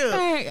 For real.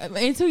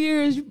 Hey, in 2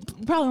 years, you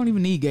probably don't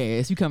even need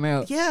gas. You come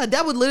out. Yeah,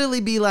 that would literally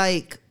be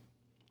like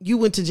you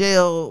went to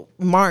jail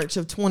March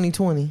of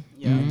 2020.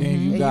 and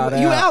then you And got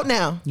you out. out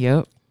now.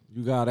 Yep.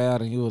 You got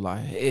out and you was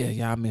like, yeah,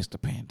 y'all missed the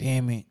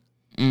pandemic.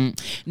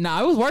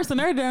 No, it was worse than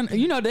everything.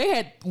 You know, they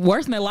had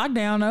worse than that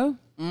lockdown though,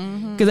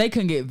 because they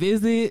couldn't get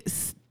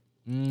visits.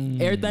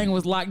 Everything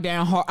was locked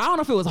down hard. I don't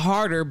know if it was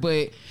harder,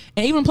 but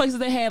and even places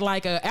that had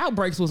like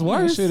outbreaks was Man,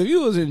 worse. shit, if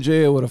you was in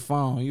jail with a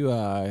phone, you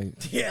all right.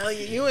 Yeah,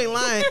 you ain't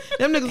lying.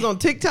 Them niggas on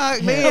TikTok,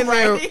 they in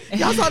there.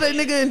 Y'all saw that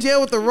nigga in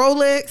jail with the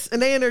Rolex, and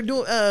they in there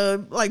doing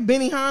like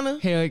Benihana.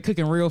 Hell,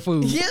 cooking real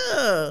food.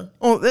 Yeah,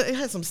 it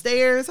had some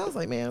stairs. I was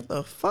like, man, what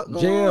the fuck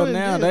going Jail on? in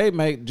now, jail? they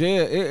make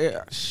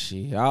jail.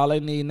 Shit, all they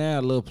need now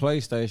a little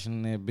PlayStation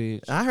in that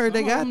bitch. I heard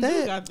they got Some of them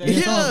do that. got that. Yeah,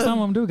 Yeah, some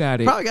of them do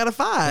got it. probably got a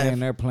 5.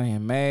 And they're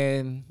playing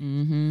Madden.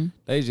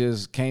 They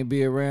just can't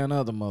be around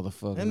other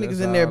motherfuckers. Them niggas That's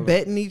in there all.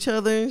 betting each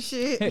other and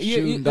shit.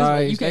 Shooting that's what-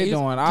 dice. can't- They you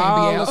doing can't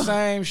be all the out.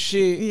 same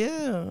shit.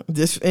 Yeah,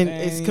 just and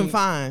it's Dang.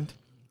 confined.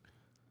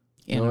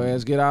 Your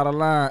ass get out of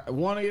line.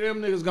 One of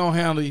them niggas gonna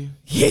handle you.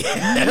 Yeah,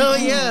 hell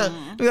yeah.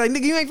 Be like,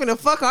 nigga, you ain't finna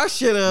fuck our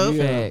shit up.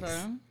 Yeah.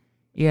 Facts.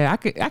 Yeah,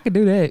 I could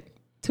do that.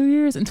 2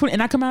 years and 20,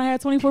 and I come out and had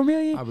 24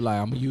 million. I be like,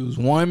 I'm gonna use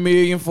 1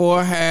 million for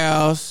a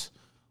house,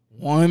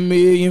 1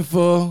 million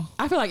for.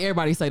 I feel like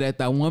everybody say that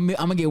though. I'm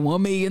gonna get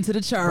 1 million to the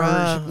church.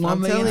 Bruh, 1 I'm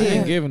million telling to you.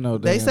 Ain't giving no.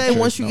 They damn say church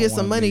once you no get some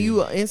 1 money, million.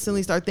 you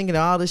instantly start thinking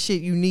of all the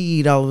shit you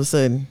need all of a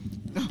sudden.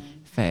 One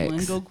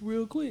Facts. go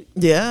real quick.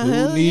 Yeah, Who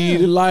hell need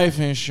yeah. life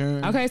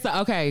insurance?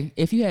 Okay,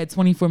 if you had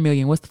 24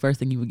 million, what's the first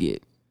thing you would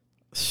get?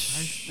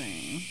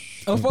 Thing.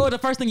 Or what was the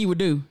first thing you would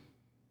do?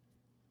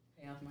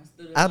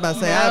 I was about to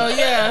say, Oh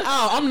yeah.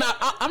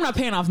 Oh, I'm not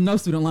paying off no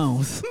student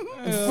loans.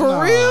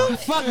 for real?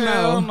 Fuck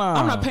Hell no. nah.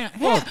 I'm not paying.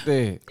 Fuck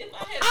that.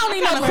 I don't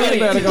need no You credit.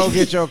 better go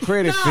get your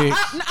credit No, fixed.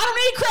 I don't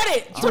need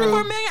credit.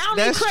 24 million. I don't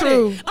That's need credit.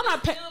 true. I'm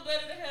not paying. Still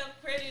better to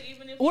have credit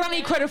even if What I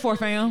need credit for,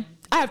 fam?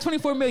 I have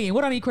 24 million.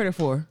 What do I need credit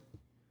for?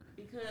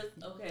 because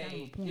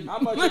okay. How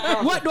much it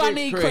cost What to do I fix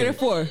need credit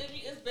for?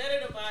 It's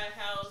better to buy a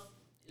house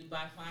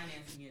by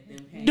financing it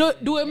than paying.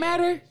 Do it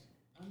matter?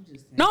 I'm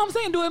just saying. No, I'm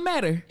saying do it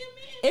matter.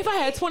 If I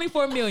had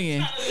 24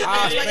 million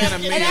I'll spend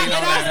 $1 million on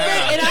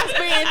that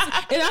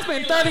house. and I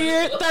spent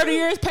 30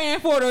 years paying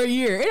for it a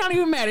year, it don't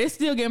even matter. It's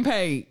still getting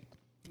paid.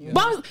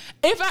 But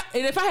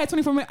if I had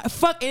 24 million,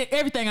 fuck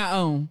everything I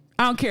own.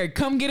 I don't care.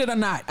 Come get it or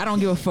not. I don't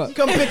give a fuck.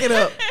 Come pick it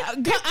up. I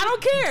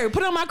don't care.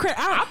 Put it on my credit.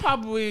 I'll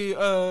probably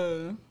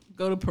go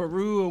to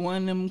Peru or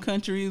one of them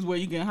countries where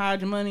you can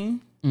hide your money.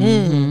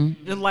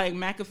 Just like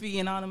McAfee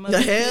and all the money.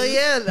 Hell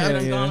yeah. That I,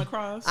 have gone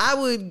across. I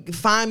would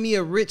find me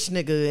a rich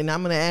nigga and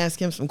I'm gonna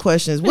ask him some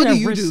questions. What do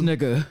you rich do?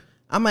 nigga?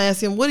 I'm gonna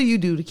ask him, what do you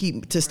do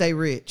to stay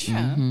rich?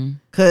 Yeah.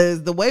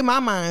 Cause the way my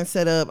mind's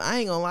set up, I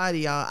ain't gonna lie to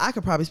y'all, I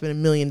could probably spend $1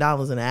 million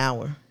an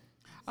hour.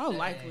 Oh,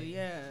 likely,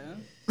 yeah.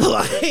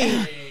 Like,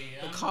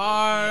 A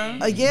car.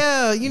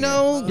 yeah, you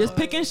know, Just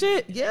picking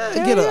shit. yeah,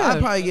 Hell yeah. I'd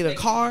probably get a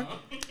car.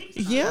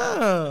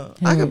 Yeah,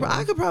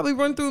 I could probably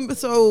run through.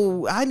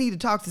 So I need to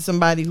talk to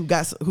somebody who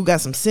got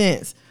some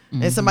sense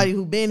and somebody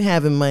who been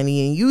having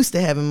money and used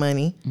to having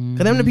money.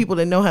 Cause them the people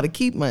that know how to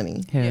keep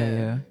money. Hell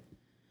yeah.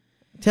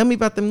 Tell me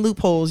about them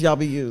loopholes y'all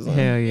be using.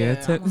 Hell yeah.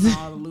 I want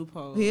all the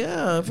loopholes.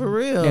 Yeah, for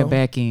real. That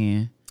back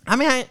end. I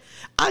mean,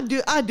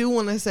 I do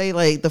want to say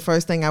like the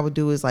first thing I would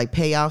do is like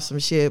pay off some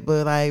shit,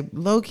 but like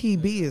low key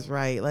B is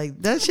right. Like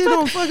that shit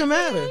don't fucking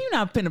matter. Man, you're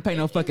not finna pay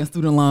no fucking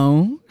student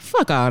loan.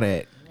 Fuck all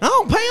that. I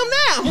don't pay them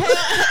now.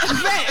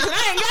 Facts, and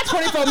I ain't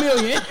got 24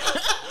 million.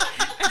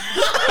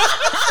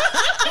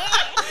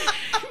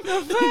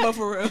 But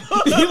for real.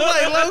 You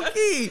like low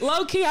key.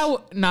 Low key, I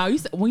would. No,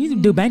 when you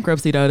do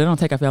bankruptcy though, they don't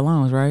take off your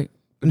loans, right?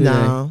 Or do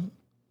No,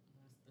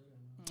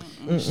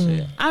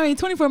 they? I mean,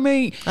 24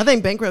 million. I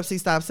think bankruptcy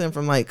stops them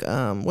from like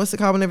what's it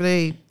called whenever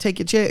they take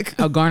your check?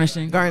 Oh,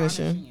 garnishing.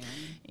 Garnishing.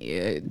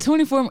 Yeah,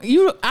 24.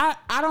 I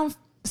don't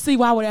see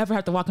why I would ever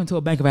have to walk into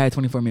a bank if I had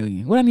 24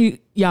 million. What I need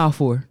y'all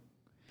for?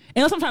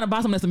 Unless I'm trying to buy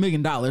something that's $1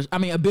 million. I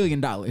mean, $1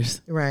 billion.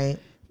 Right.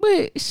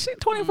 But shit,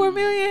 24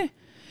 million.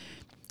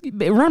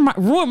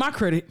 Ruin my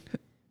credit.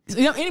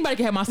 You know, anybody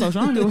can have my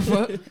social. I don't give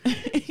a fuck.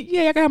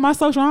 Yeah, I can have my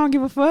social. I don't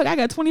give a fuck. I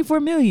got 24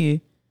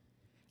 million.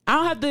 I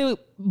don't have to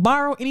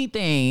borrow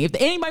anything. If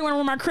anybody want to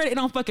ruin my credit, it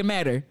don't fucking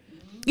matter.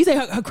 You say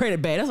her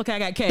credit bad. That's okay. I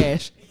got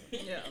cash.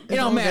 Yeah. It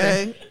don't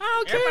matter. Okay.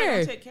 I don't Everybody care.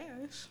 gonna take cash.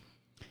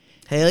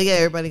 Hell yeah,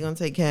 everybody gonna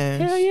take cash.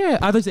 Hell yeah.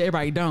 I thought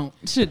everybody don't.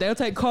 Shit, they'll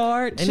take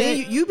card. And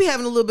then you be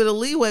having a little bit of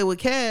leeway with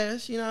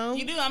cash, you know.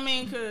 You do, I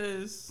mean,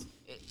 because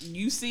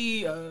you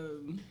see,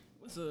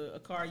 what's a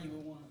car you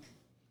would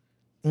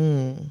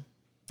want?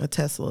 A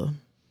Tesla.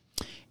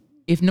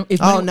 if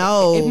Oh,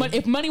 no.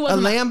 If money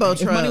wasn't Lambo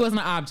if money truck.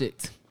 wasn't an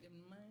object.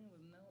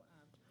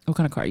 What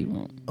kind of car you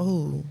want?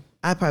 Oh,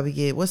 I'd probably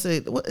get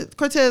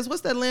Cortez,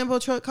 what's that Lambo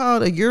truck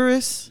called? A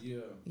Urus?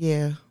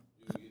 Yeah.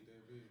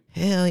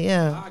 Hell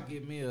yeah. I'll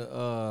give me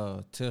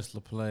a Tesla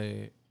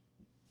Plaid.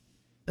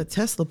 A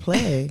Tesla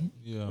Plaid?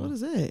 Yeah. What is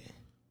that?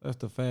 That's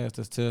the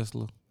fastest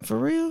Tesla. For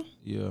real?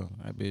 Yeah,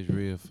 that bitch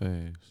real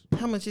fast.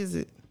 How much is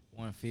it?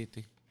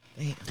 150.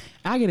 Damn.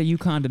 I get a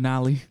Yukon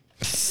Denali.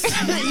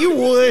 You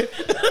would.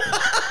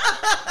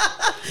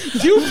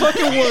 You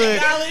fucking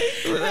would.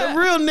 A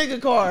real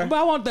nigga car. But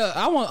I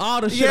want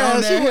all the shit Yeah,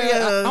 on she there. would,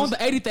 yeah. I want the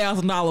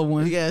 $80,000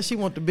 one. Yeah, she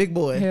want the big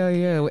boy. Hell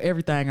yeah, with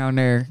everything on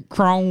there.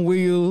 Chrome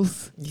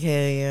wheels.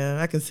 Yeah,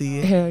 I can see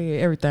it. Hell yeah,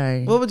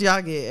 everything. What would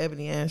y'all get,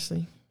 Ebony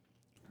Ashley?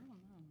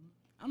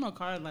 I don't know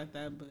cars like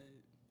that, but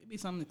it'd be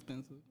something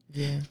expensive.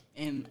 Yeah.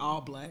 And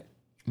all black.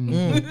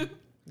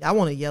 I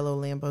want a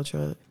yellow Lambo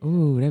truck.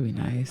 Ooh, that'd be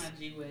nice.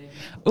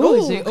 Ooh,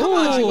 Ooh, come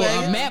on, a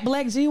G-Wagon. matte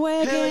black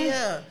G-Wagon. Hell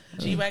yeah.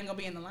 G-Wagon gonna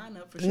be in the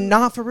lineup for sure.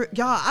 Nah, for real.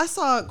 Y'all, I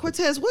saw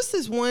Cortez. What's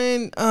this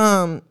one?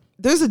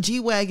 There's a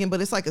G-Wagon,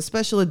 but it's like a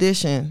special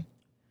edition.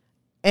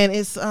 And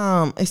it's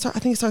I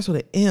think it starts with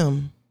an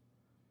M.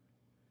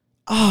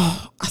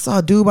 Oh, I saw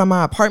a dude by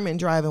my apartment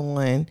driving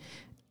one.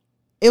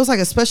 It was like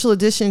a special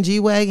edition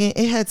G-Wagon.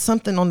 It had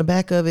something on the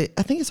back of it.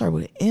 I think it started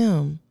with an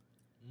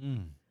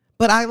M.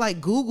 But I like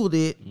Googled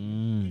it,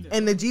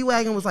 and the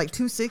G-Wagon was like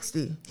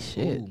 $260.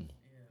 Shit. Ooh.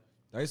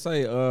 They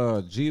say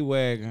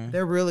G-Wagon.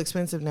 They're real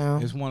expensive now.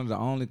 It's one of the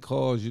only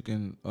cars you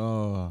can.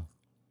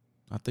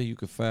 I think you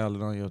can file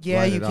it on your. Yeah,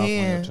 write you it off on your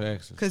can.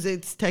 taxes. Because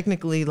it's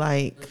technically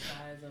like,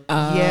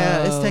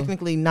 it's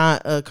technically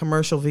not a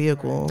commercial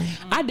vehicle.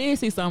 I did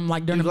see something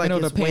like during You the like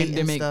middle of the its weight and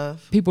pandemic,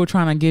 stuff. people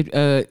trying to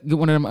get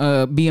one of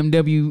them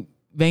BMW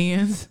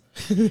vans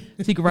so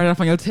you can write it off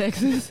on your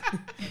taxes.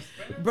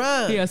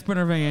 Bruh, Yeah, a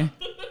Sprinter van.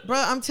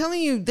 bruh, I'm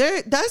telling you,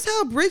 that's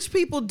how rich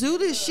people do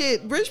this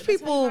shit. Rich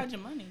people, Hide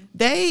your money.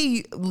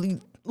 they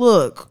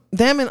look,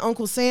 them and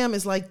Uncle Sam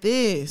is like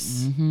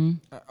this.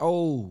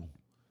 Oh,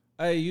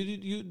 hey,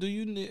 you do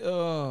you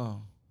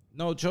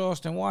know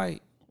Charleston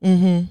White?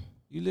 Mm-hmm.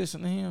 You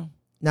listen to him?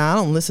 Nah, I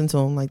don't listen to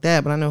him like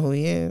that, but I know who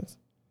he is.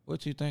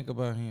 What you think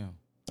about him?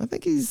 I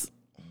think he's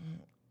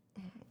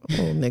a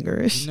little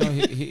niggerish. You know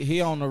he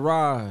on the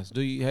rise.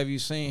 Have you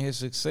seen his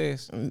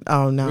success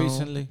Oh no,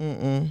 recently?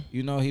 Mm-mm.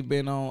 You know he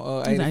been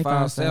on He's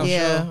 85 South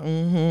Yeah. Show.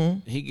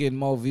 Mm-hmm. He getting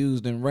more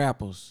views than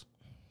rappers.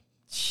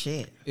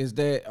 Shit. Is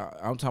that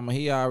I'm talking about?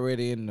 He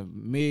already in the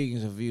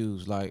millions of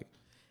views. Like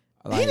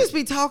He just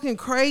be talking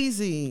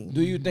crazy.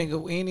 do you think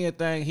of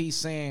anything he's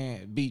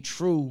saying be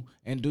true?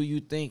 And do you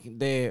think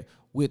that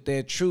with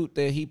that truth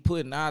that he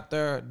putting out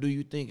there, do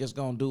you think it's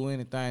gonna do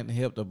anything to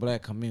help the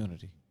black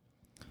community?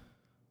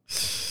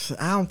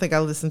 I don't think I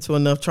listened to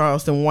enough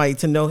Charleston White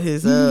to know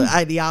his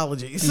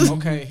ideologies.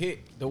 Okay,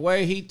 the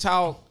way he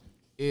talk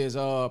is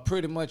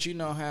pretty much, you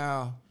know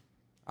how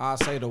I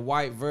say the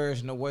white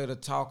version, the way to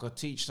talk or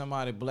teach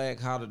somebody black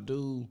how to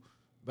do,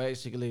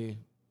 basically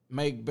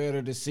make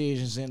better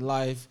decisions in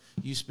life.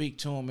 You speak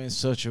to them in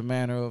such a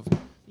manner of,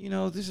 you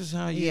know, this is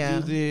how you Yeah.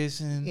 do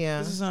this, and Yeah.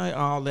 this is how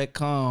all that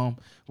calm.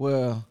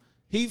 Well,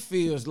 he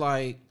feels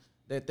like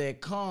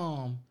that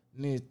calm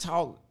and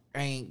talk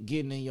ain't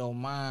getting in your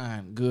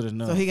mind good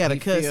enough. So he gotta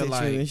cuss feel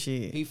at you and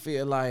shit. He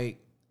feel like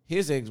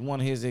one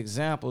of his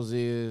examples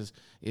is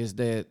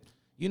that,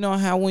 you know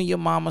how when your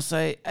mama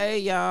say, "Hey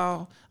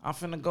y'all, I'm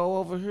finna go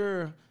over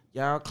here.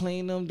 Y'all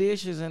clean them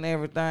dishes and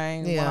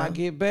everything when Yeah. I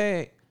get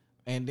back."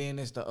 And then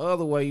it's the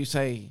other way you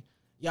say,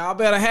 "Y'all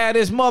better have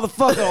this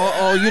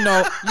motherfucker," or you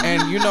know,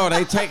 and you know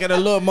they take it a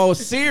little more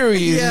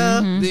serious. Yeah,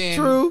 than,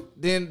 true.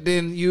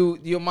 Then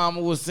your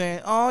mama was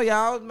saying, "Oh,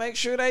 y'all make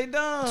sure they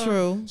done."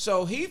 True.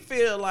 So he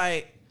feel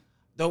like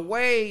the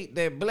way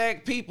that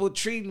black people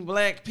treating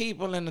black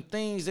people and the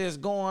things that's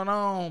going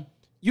on,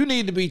 you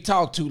need to be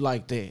talked to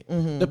like that.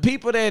 The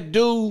people that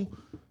do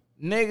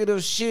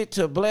negative shit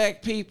to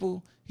black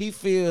people, he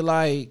feel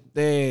like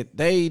that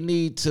they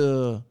need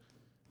to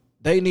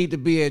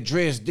be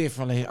addressed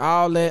differently.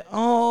 All that,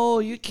 oh,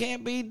 you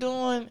can't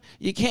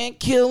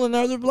kill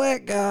another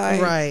black guy.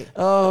 Right.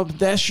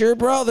 That's your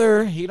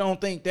brother. He don't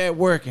think that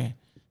working.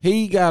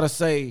 He gotta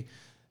say,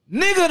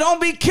 nigga, don't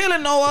be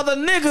killing no other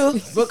nigga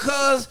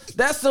because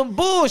that's some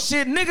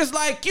bullshit. Niggas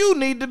like you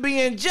need to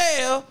be in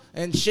jail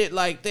and shit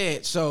like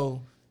that.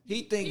 So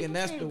he thinking People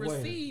that's can't the way.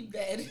 receive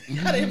that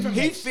information.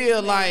 He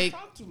feel like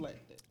Talk to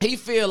like that. he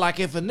feel like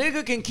if a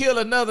nigga can kill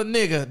another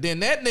nigga, then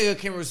that nigga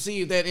can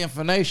receive that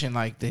information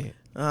like that.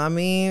 I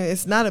mean,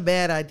 it's not a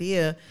bad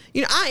idea.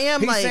 You know, I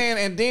am He's like, saying,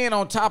 and then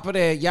on top of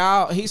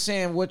that, he's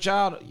saying what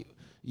y'all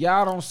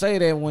don't say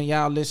that when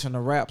y'all listen to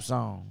rap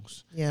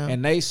songs. Yeah.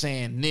 And they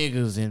saying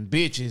niggas and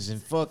bitches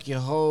and fuck your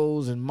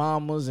hoes and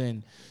mamas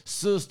and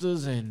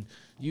sisters and,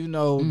 you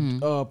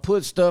know,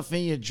 put stuff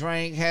in your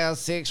drink, have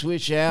sex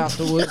with you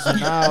afterwards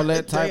and all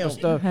that type of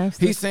stuff. Have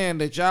He's saying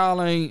that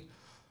y'all ain't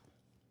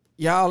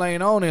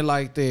on it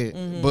like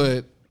that,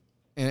 but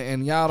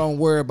and y'all don't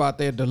worry about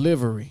their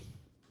delivery.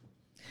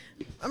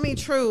 I mean,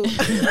 true.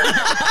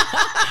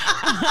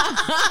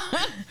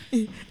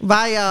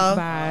 Bye, y'all.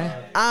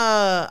 Bye.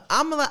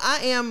 I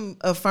am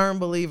a firm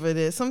believer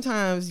that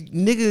sometimes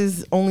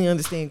niggas only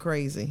understand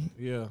crazy,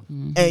 Yeah.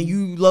 and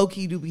you low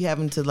key do be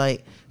having to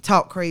like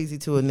talk crazy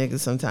to a nigga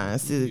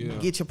sometimes to Yeah.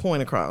 get your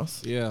point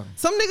across. Yeah.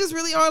 Some niggas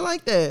really are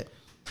like that.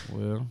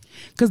 Well.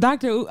 Because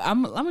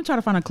I'm gonna try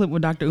to find a clip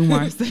with Dr.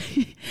 Umar say.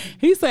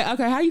 He said,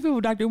 "Okay, how you feel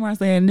with Dr. Umar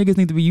saying niggas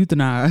need to be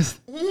euthanized?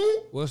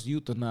 What's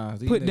euthanized?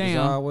 These Put niggas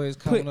down. always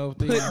coming up with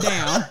Put these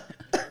down."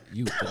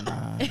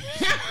 euthanized.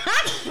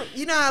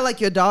 You know how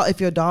like your dog,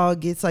 if your dog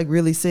gets like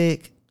really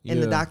sick,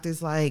 and the Yeah.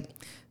 doctor's like,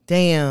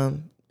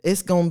 "Damn,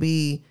 it's gonna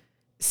be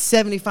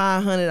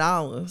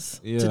 $7,500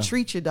 Yeah. to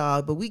treat your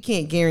dog, but we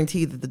can't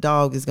guarantee that the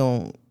dog is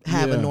gonna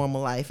have Yeah. a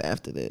normal life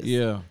after this."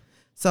 Yeah.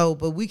 So,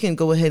 but we can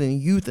go ahead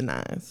and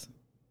euthanize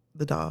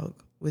the dog,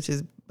 which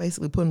is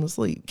basically put him to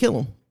sleep, kill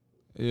him.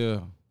 Yeah.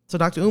 So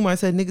Dr. Umar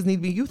said niggas need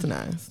to be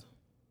euthanized.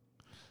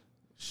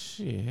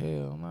 Shit,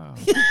 hell no.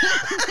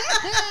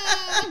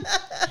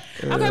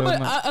 Okay,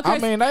 but okay. I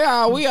mean,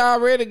 we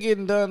already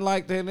getting done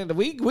like that.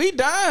 We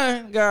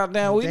dying.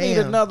 Goddamn, we need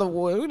Damn. another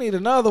way. We need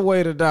another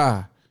way to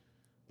die.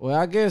 Well,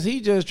 I guess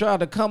he just tried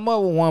to come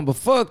up with one, but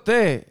fuck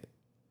that.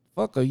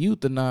 Fuck a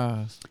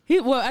euthanize.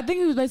 I think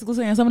he was basically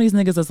saying some of these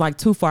niggas is like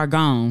too far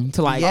gone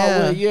to like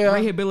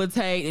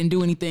rehabilitate and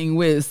do anything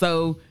with.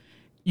 So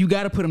you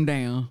got to put them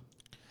down.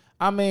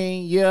 I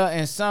mean, yeah,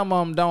 and some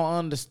of them don't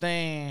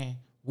understand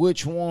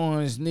which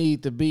ones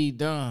need to be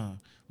done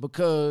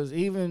because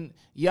even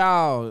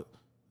y'all,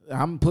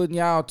 I'm putting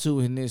y'all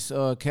two in this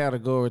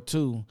category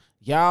too.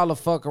 Y'all will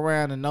fuck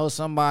around and know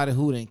somebody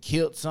who done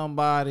killed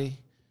somebody,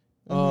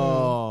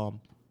 hurt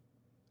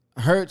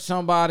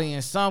somebody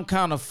in some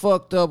kind of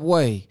fucked up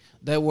way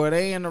that where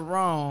they in the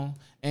wrong,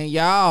 and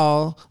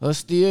y'all will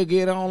still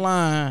get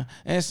online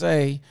and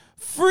say,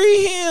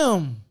 free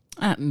him.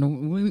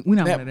 We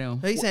not one of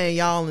them. He's saying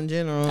y'all in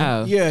general.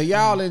 Oh. Yeah,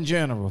 y'all in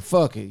general.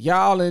 Fuck it.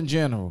 Y'all in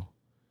general.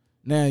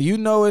 Now, you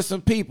know it's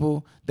some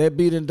people that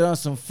be done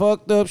some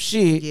fucked up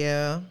shit.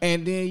 Yeah.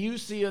 And then you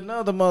see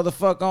another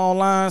motherfucker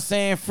online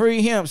saying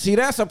free him. See,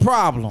 that's a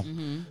problem.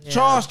 Mm-hmm. Yeah.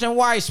 Charleston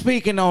White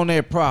speaking on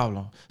that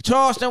problem.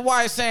 Charleston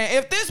White saying,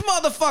 if this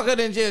motherfucker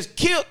done just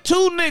killed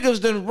two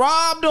niggas, done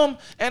robbed them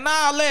and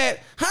all that,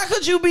 how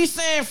could you be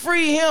saying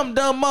free him,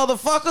 dumb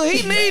motherfucker?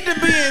 He need to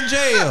be in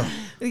jail.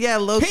 Yeah,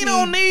 low-key. He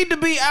don't need to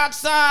be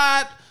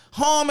outside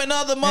harming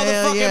other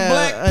motherfucking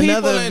black people.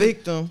 Another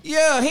victim.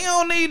 Yeah, he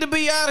don't need to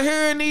be out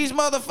here in these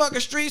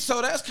motherfucking streets.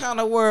 So that's kind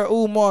of where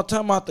Umar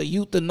talking about the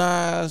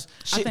euthanize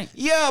shit.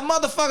 Yeah,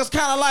 motherfuckers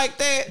kind of like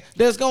that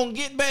that's going to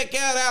get back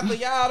out after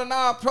y'all and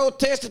all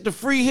protested to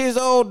free his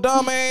old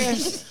dumb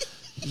ass.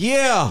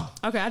 Yeah.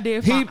 Okay, I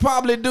did. He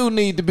probably do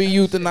need to be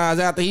euthanized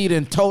after he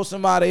done told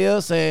somebody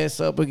else ass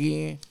up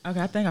again. Okay,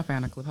 I think I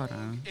found a clip. Hold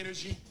on.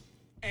 Energy,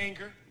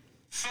 anger.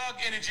 Thug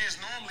energy is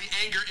normally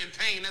anger and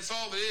pain. That's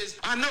all it is.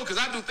 I know, because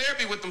I do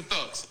therapy with them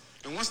thugs.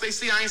 And once they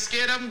see I ain't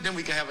scared of them, then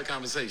we can have a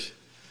conversation.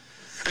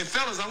 And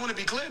fellas, I want to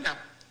be clear now.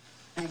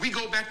 When we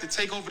go back to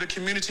take over the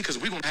community, because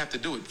we're going to have to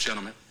do it,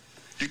 gentlemen,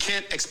 you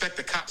can't expect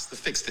the cops to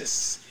fix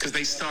this, because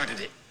they started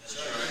it.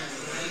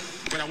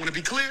 But I want to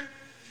be clear.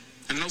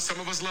 I know some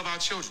of us love our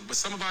children, but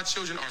some of our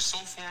children are so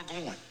far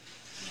gone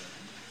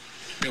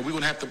that we're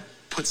going to have to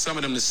put some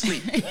of them to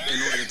sleep in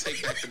order to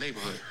take back the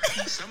neighborhood.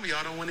 Some of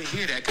y'all don't want to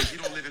hear that because you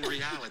don't live in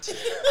reality.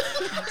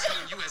 I'm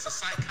telling you as a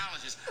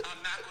psychologist,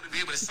 I'm not going to be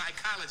able to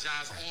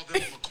psychologize all of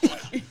them in the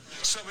corner.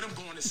 Some of them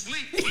going to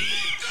sleep.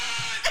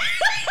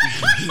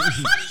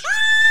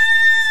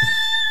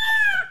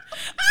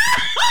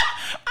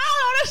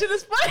 Oh, that shit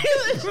is funny.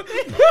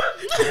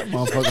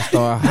 Motherfucker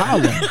start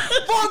hollering.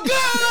 For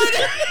good.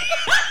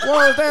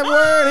 What was that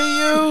word he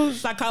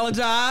used?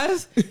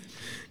 Psychologize.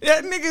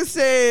 That nigga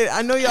said,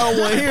 I know y'all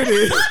want to hear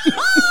this,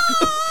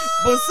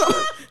 but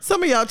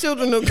some of y'all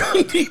children are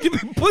going to need to be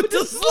put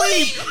to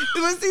sleep.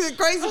 But see, the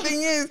crazy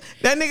thing is,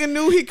 that nigga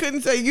knew he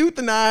couldn't say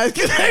euthanize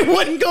because they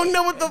wasn't going to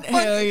know what the fuck.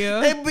 Hell yeah.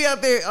 They'd be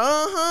out there,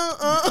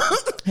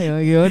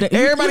 Hell yeah.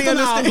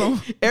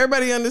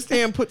 Everybody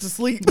understand put to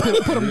sleep.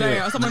 Put them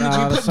down. Someone needs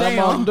to be put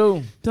down.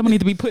 Someone need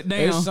to be put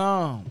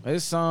down.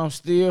 It's some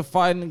still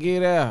fighting to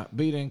get out.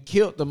 Be done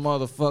killed the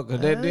motherfucker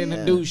that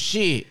didn't do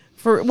shit.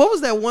 For what was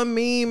that one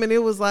meme? And it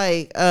was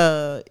like,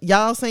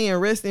 y'all saying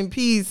rest in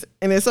peace,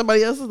 and then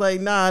somebody else was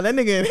like, nah, that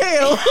nigga in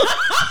hell.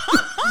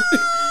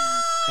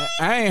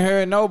 I ain't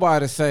heard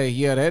nobody say,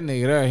 yeah, that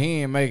nigga there,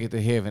 he ain't make it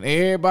to heaven.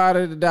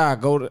 Everybody that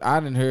died, I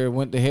didn't hear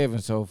went to heaven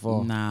so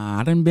far. Nah,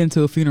 I done been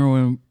to a funeral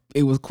and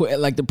it was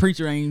like the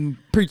preacher ain't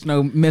preach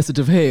no message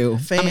of hell.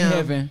 Fam, I'm in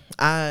heaven.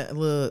 I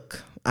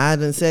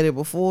done said it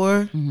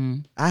before. Mm-hmm.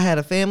 I had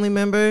a family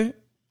member.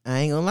 I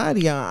ain't gonna lie to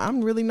y'all.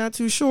 I'm really not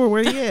too sure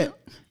where he at.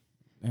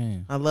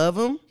 Man. I love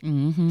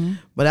him,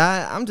 but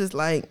I'm just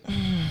like,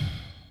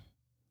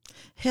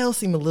 hell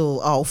seem a little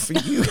off for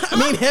you. I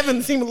mean,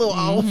 heaven seem a little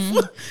off.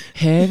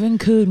 Heaven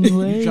couldn't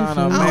wait. Trying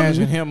to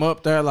imagine him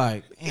up there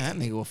like, man,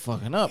 that nigga was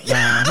fucking up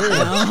down here.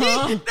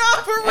 No,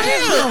 for real.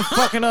 I'm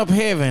fucking up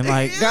heaven.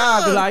 Like,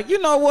 God be like, you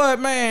know what,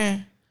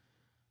 man?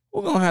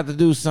 We're going to have to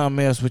do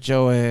something else with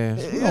your ass.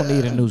 We're going to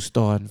need a new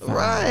start.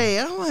 Right.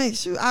 I'm like,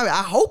 shoot,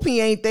 I hope he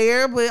ain't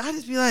there, but I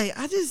just be like,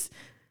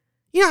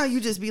 you know how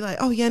you just be like,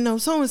 oh, yeah, no,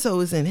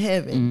 so-and-so is in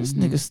heaven. This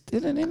nigga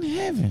still in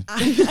heaven.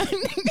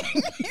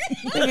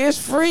 Nigga, it's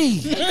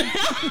free.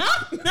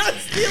 Not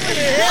still in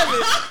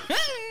heaven.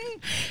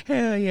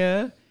 Hell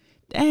yeah.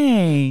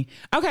 Dang.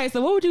 Okay,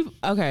 so what would you,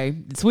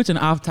 switching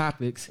off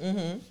topics.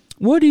 Mm-hmm.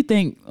 What do you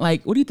think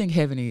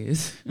heaven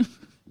is?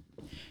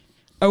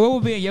 Or what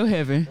would be in your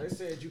heaven? They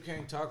said you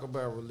can't talk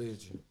about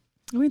religion.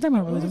 We ain't talking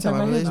about religion. We talking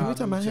about religion. We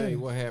talking about tell heaven. you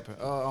what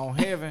happened. On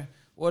heaven,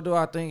 what do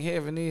I think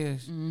heaven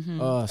is? Mm-hmm.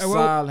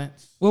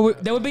 Silence.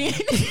 That would be.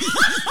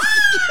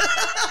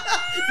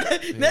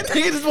 That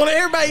nigga just want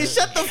everybody to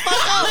shut the fuck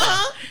up,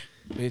 huh?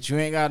 Bitch, you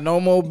ain't got no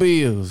more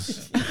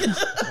bills.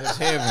 That's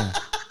heaven.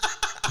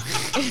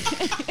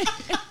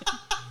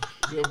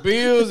 Your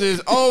bills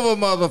is over,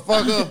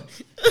 motherfucker.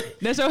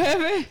 That's your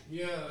heaven?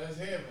 Yeah, that's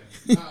heaven.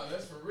 No,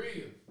 that's for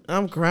real.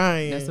 I'm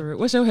crying.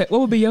 What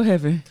would be your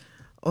heaven?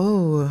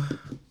 Oh,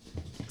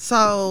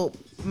 so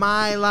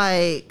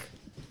my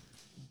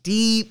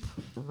deep,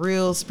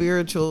 real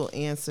spiritual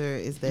answer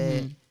is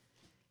that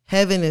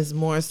heaven is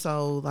more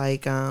so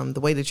the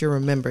way that you're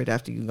remembered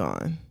after you're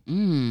gone.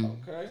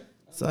 Okay.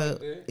 So,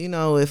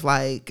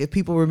 if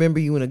people remember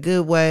you in a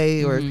good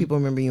way or if people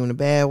remember you in a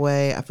bad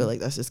way, I feel like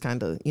that's just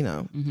kind of,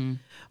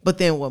 But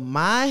then what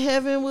my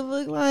heaven would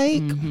look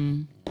like,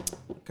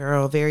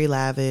 girl, very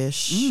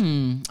lavish.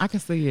 I can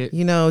see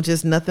it.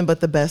 Just nothing but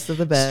the best of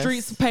the best.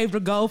 Streets paved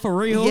with gold for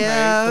real.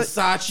 Yeah.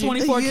 Versace.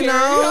 24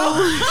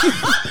 karat.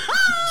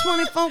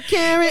 24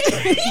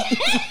 karat.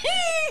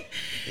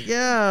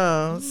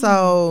 Yeah.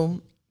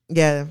 So,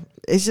 yeah.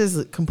 It's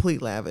just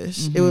complete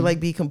lavish. It would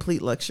be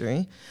complete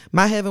luxury.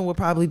 My heaven would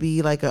probably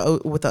be with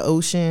the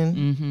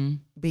ocean,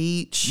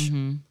 beach,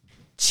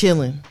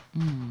 chilling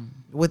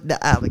with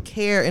the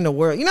care in the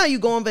world. You know, you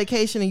go on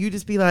vacation and you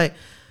just be like,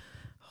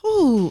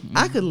 "Ooh,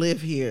 I could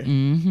live here." Hell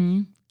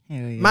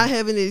yeah. My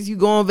heaven is you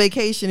go on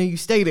vacation and you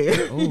stay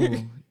there.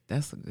 Oh,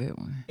 that's a good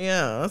one.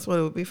 Yeah, that's what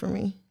it would be for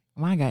me.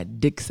 Mine got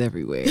dicks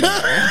everywhere.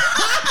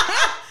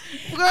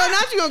 Girl,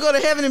 not you gonna go to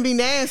heaven and be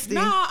nasty.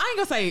 No, I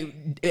ain't gonna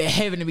say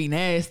heaven to be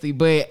nasty,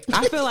 but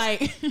I feel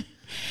like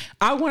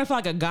I want to feel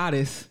like a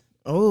goddess,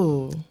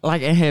 Oh,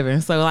 like in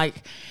heaven. So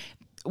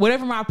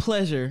whatever my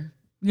pleasure,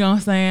 you know what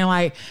I'm saying?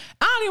 Like,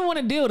 I don't even want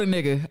to deal with a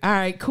nigga. All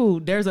right, cool.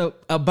 There's a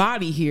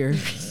body here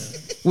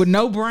with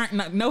no brain,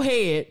 no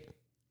head,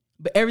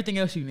 but everything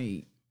else you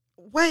need.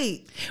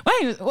 wait.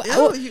 Wait, Would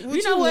you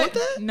know you what? want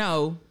that?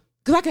 No.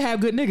 Because I could have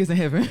good niggas in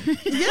heaven. Yeah, I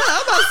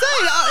was about to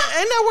say,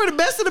 ain't that where the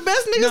best of the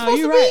best niggas supposed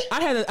you're to right.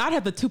 be? I'd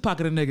have the Tupac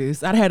of the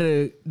niggas. I'd have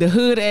the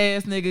hood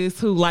ass niggas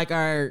who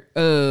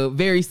are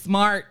very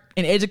smart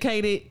and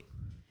educated.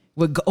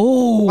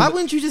 Why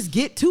wouldn't you just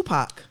get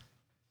Tupac?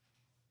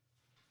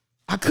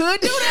 I could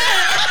do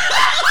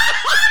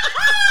that.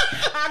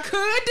 I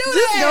could do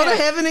Just that. go to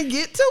heaven and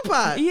get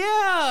Tupac.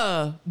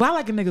 Yeah, but I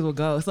like a niggas with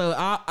gold. So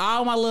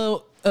all my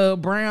little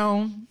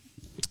brown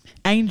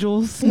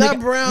angels, Not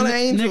brown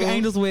angels. nigga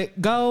angels with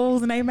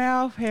golds in their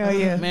mouth. Hell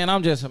yeah. Man,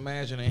 I'm just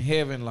imagining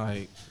heaven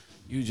like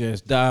you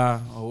just die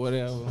or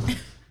whatever,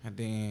 and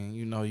then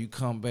you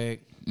come back,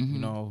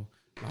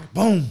 like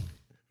boom,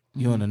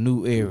 you're in a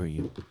new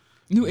area.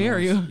 New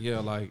area. Yeah,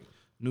 like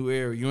new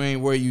area. You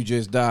ain't where you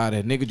just died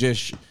at. Nigga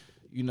just,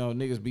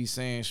 niggas be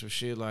saying some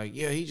shit like,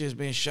 yeah, he just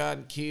been shot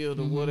and killed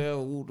or whatever,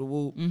 whoop the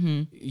whoop.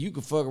 You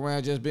could fuck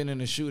around just been in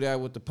a shootout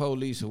with the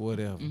police or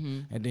whatever.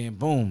 And then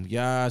boom,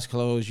 your eyes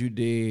closed, you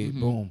dead,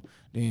 boom.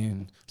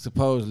 Then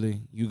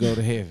supposedly you go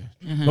to heaven.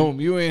 Boom,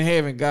 you in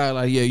heaven, God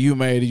like, yeah, you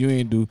made it. You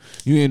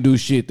ain't do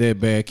shit that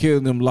bad.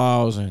 Killing them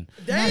laws and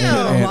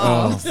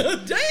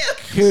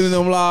killing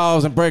them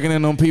laws and breaking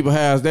in them people's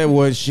house. That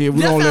wasn't shit.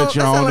 We're gonna let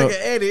you on like up. an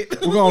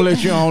edit. We're gonna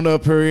let you on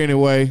up here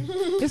anyway.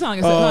 It's not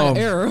like an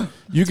error.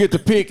 You get to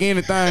pick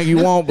anything you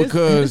want It's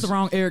because the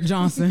wrong Eric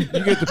Johnson.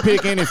 you get to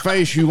pick any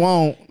face you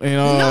want, and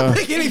Not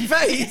pick any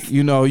face.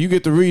 you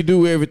get to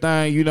redo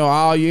everything.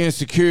 All your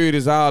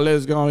insecurities, all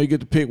that's gone. You get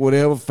to pick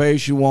whatever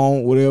face you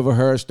want, whatever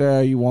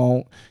hairstyle you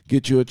want.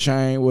 Get you a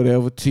chain,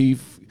 whatever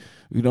teeth.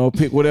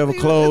 Pick whatever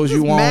clothes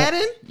you want.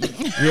 Madden?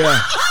 Yeah,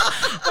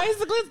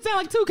 Basically, it sound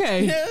like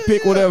 2K.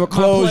 pick whatever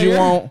clothes you player.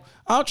 want.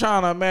 I'm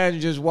trying to imagine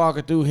just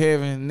walking through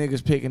heaven,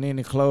 niggas picking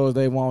any clothes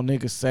they want,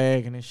 niggas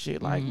sagging and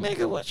shit. Like,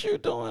 nigga, what you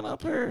doing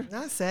up here?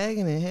 Not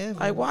sagging in heaven.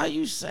 Like, why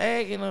you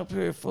sagging up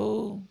here,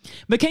 fool?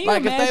 But can you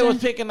Like, imagine? if they was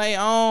picking their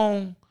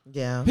own,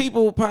 Yeah.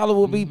 people probably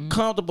would be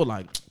comfortable.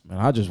 Like, man,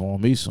 I just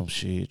want me some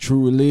shit.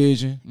 True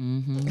religion.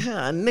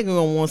 A nigga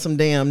gonna want some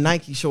damn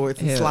Nike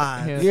shorts and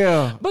slides. hell.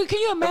 Yeah. But can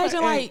you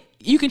imagine, like,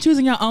 you can choose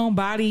in your own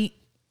body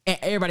and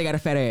everybody got a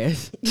fat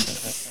ass?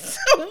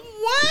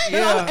 What?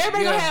 Yeah.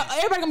 Everybody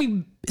gonna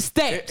be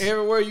stacked.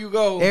 Everywhere you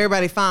go,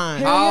 Everybody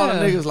fine. all Yeah.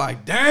 the niggas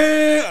like,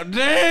 damn.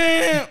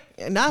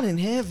 Not in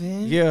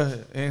heaven. Yeah,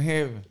 in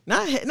heaven.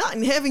 Not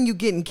in heaven. You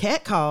getting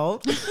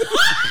catcalled.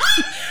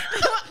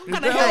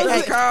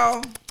 Hey,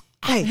 Carl.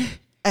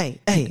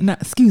 Hey. No,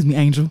 excuse me,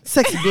 Angel.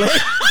 Sexy black.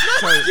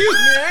 Excuse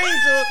me,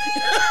 Angel.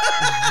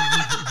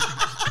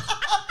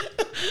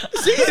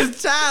 She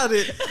is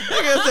childish.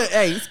 Nigga said,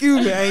 hey,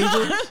 excuse me,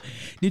 Angel.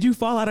 Did you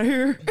fall out of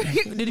here?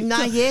 Did you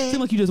Not yet.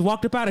 Seem like you just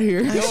walked up out of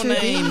here. Your sure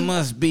name did.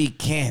 must be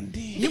Candy.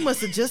 You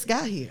must have just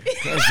got here.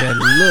 Cause that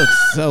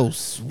looks so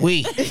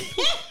sweet.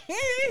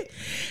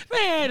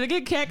 Man, to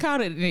get cat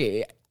caught it.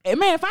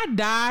 Man, if I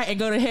die and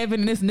go to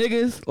heaven and this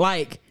niggas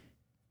like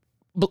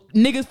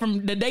niggas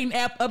from the dating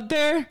app up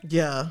there,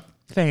 Yeah.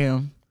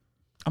 fam,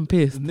 I'm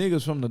pissed.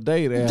 Niggas from the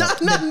date app.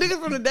 Not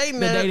niggas from the dating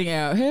The app. dating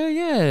app, hell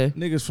yeah.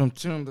 Niggas from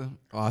Tinder.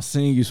 Oh, I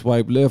seen you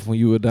swipe left when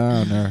you were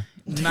down there.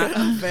 Not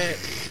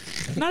fact.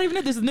 Not even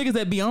that. This is niggas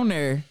that be on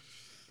there.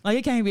 Like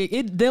it can't be.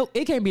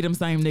 It can't be them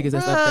same niggas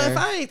that's up Bruh, there. if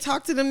I ain't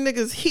talk to them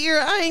niggas here,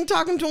 I ain't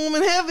talking to them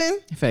in heaven.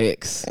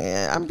 Facts.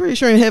 Yeah, I'm pretty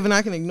sure in heaven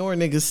I can ignore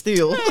niggas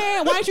still. Man,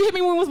 why didn't you hit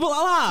me when we was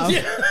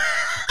alive?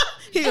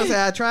 He gonna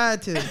say I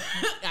tried to.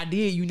 I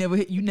did. You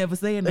never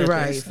said nothing.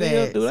 Right.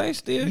 Facts. Do they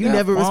still You got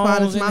never responded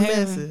phones to my in heaven?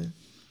 message.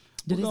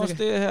 We Did gonna this nigga-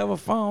 still have a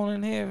phone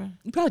in heaven?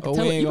 You probably Or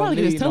could we ain't you gonna probably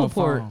could just need no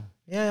teleport. phone?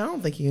 Yeah, I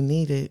don't think you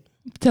need it.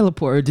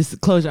 Teleport or just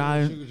close your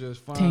eyes. You could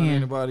just find 10.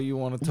 anybody you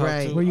want to talk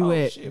Right. to. Where you Oh,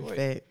 at? shit, wait.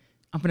 Fact.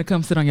 I'm gonna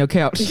come sit on your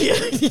couch.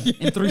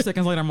 And 3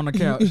 seconds later, I'm on the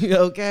couch. You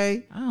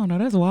okay? I don't know.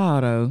 That's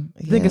wild though.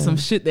 Think of Yeah. some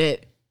shit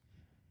that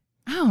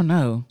I don't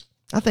know.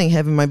 I think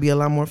heaven might be a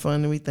lot more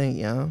fun than we think,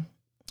 y'all.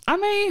 I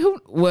mean,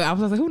 I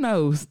was like, who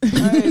knows?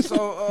 Hey, so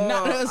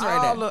Not us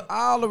right now.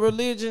 all the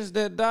religions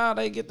that die,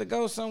 they get to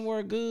go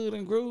somewhere good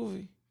and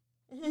groovy.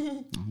 I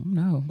don't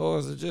know. Or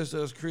is it just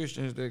us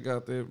Christians that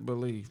got that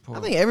belief part?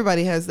 I think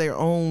everybody has their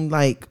own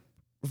like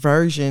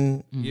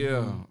version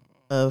Yeah.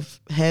 of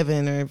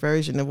heaven or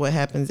version of what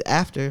happens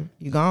after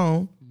you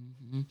gone.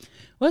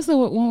 What's the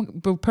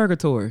one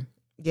purgatory?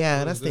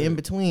 Yeah, that's the in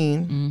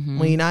between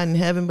when you're not in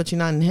heaven but you're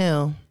not in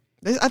hell.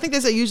 I think they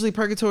say usually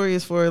purgatory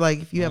is for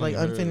like if you have like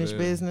unfinished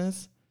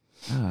business.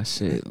 Oh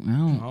shit! I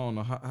don't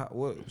know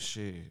what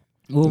shit.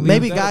 Well,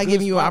 Maybe Is that a God good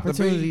giving you an spot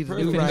to be? opportunity to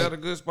do Is right. that a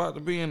good spot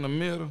to be in the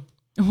middle?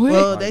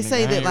 Well, Like, they nigga,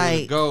 say I that ain't ready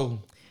to like go.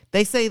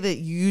 they say that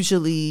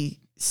usually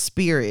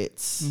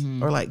spirits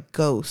or like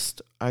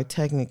ghosts are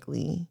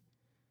technically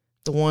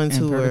the ones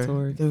In who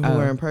purgatory?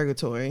 are in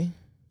purgatory.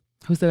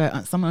 who said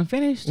that? Some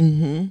unfinished?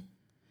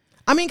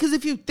 I mean, because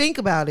if you think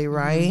about it,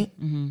 right,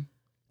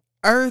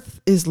 Earth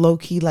is low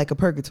key like a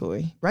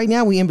purgatory. Right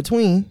now, we in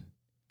between.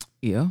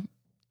 Yeah,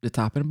 the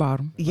top and the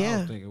bottom. I Yeah.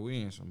 was thinking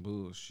we in some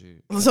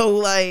bullshit. So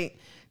like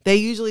they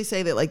usually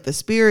say that like the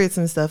spirits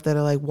and stuff that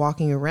are like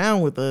walking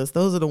around with us,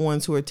 those are the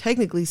ones who are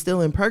technically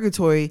still in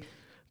purgatory.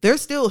 They're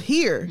still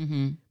here,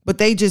 but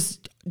they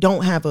just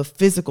don't have a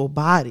physical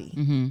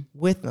body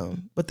with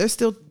them. But they're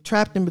still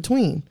trapped in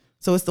between.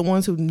 So it's the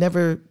ones who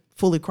never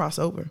fully cross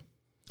over.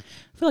 I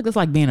feel like it's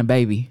like being a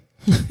baby.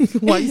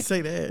 Why you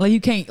say that? Like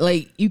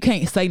you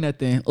can't say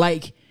nothing.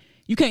 Like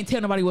you can't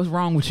tell nobody what's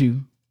wrong with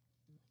you.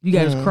 You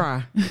gotta just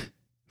cry.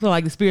 So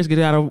like the spirits get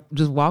out of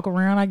just walk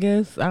around. I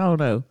guess I don't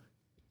know.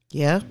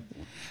 Yeah.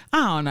 I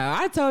don't know.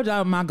 I told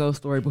y'all my ghost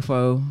story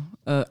before.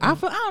 I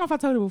don't know if I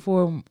told it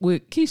before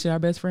with Keisha, our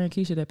best friend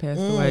Keisha that passed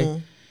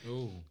away.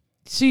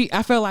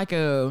 I felt like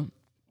it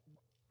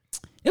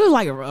was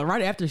like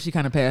right after she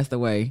kind of passed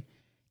away,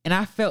 and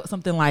I felt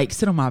something like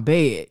sit on my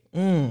bed,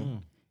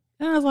 and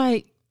I was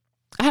like,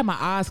 I had my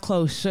eyes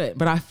closed shut,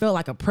 but I felt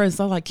like a presence.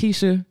 I was like,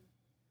 Keisha,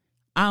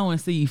 I don't want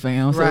to see you,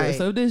 fam. Right.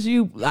 So this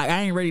you, like,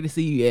 I ain't ready to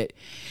see you yet.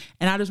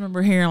 And I just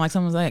remember hearing like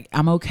someone's like,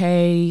 I'm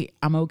okay,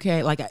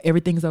 like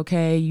everything's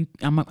okay.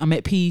 I'm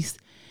at peace.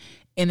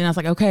 And then I was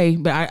like, okay,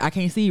 but I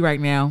can't see you right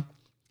now,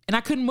 and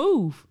I couldn't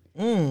move.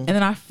 And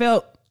then I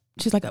felt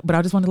she's like, but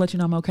I just wanted to let you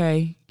know I'm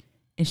okay.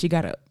 And she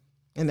got up,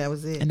 And that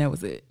was it. and that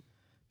was it.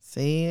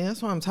 See,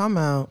 that's what I'm talking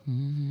about.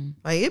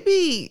 Like it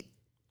be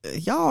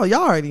y'all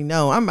already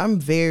know. I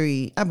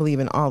believe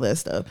in all that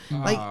stuff.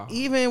 Like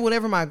even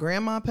whenever my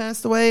grandma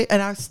passed away,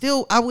 and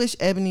I wish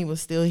Ebony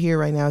was still here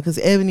right now because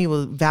Ebony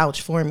would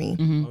vouch for me.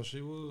 Oh,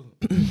 she would.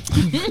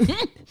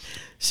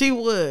 She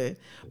would.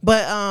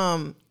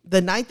 But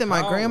the night that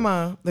my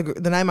grandma,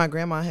 the night my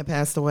grandma had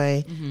passed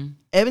away,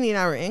 Ebony and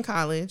I were in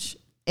college,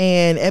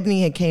 and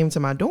Ebony had came to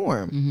my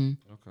dorm.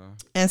 Okay.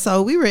 And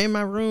so we were in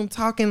my room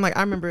talking, like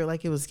I remember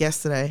like it was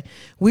yesterday.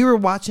 We were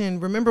watching,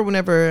 remember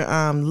whenever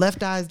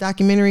Left Eye's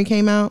documentary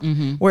came out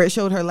where it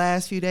showed her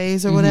last few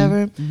days or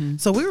whatever?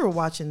 So we were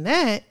watching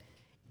that,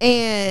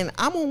 and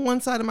I'm on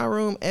one side of my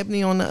room,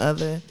 Ebony on the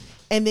other.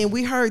 And then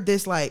we heard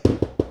this like,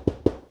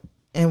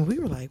 and we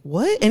were like,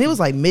 what? And it was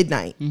like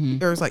midnight.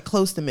 Or it was like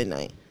close to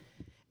midnight.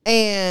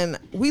 And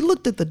we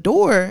looked at the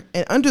door,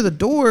 and under the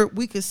door,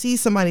 we could see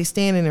somebody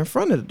standing in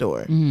front of the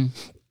door.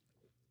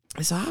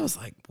 And so I was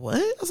like, what?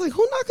 I was like,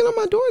 who knocking on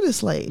my door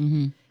this late?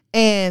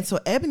 And so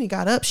Ebony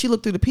got up. She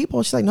looked through the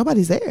peephole. She's like,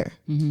 nobody's there.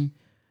 And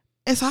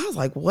so I was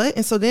like, what?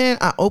 And so then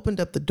I opened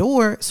up the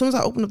door. As soon as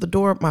I opened up the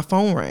door, my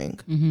phone rang.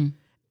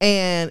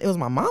 And it was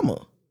my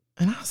mama.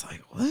 And I was like,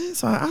 what?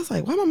 So I was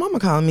like, why my mama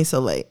calling me so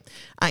late?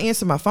 I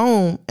answered my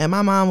phone, and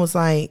my mom was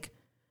like,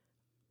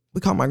 we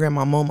called my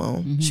grandma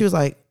Momo. She was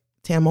like,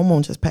 Tam,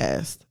 Momo just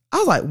passed. I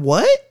was like,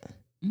 what?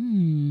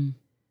 And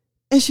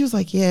she was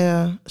like,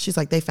 yeah. She's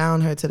like, they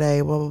found her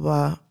today, blah, blah,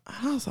 blah.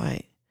 And I was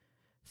like,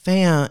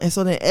 fam. And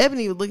so then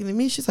Ebony was looking at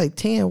me. She's like,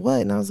 Tam,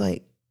 what? And I was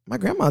like, my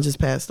grandma just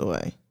passed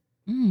away.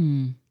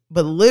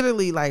 But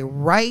literally, like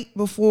right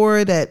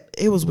before that,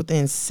 it was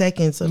within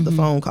seconds of the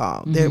phone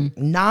call. There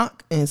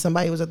knock, and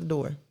somebody was at the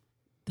door.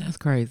 That's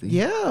crazy.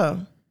 Yeah.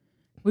 What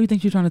do you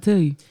think she's trying to tell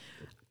you?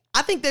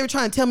 I think they were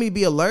trying to tell me to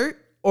be alert,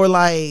 or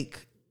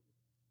like,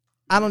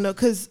 I don't know,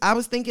 because I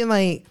was thinking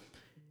like,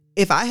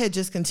 if I had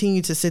just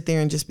continued to sit there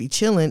and just be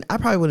chilling, I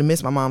probably would have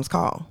missed my mom's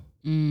call.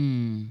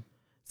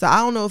 So I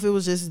don't know if it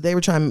was just they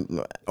were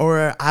trying,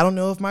 or I don't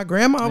know if my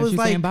grandma was She's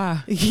like, saying bye.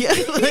 yeah,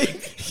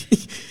 like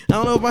I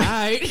don't know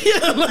if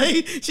yeah,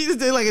 like she just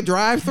did like a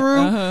drive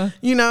through,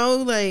 you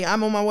know, like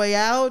I'm on my way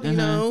out, you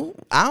know,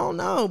 I don't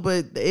know,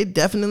 but it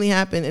definitely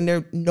happened,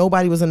 and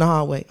nobody was in the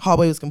hallway.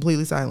 Hallway was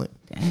completely silent.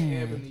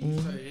 Ebony, you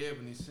say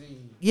Ebony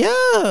seen you.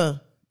 Yeah.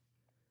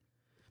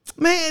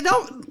 Man,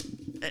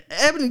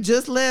 Ebony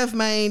just left,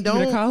 man.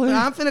 Don't. finna call her?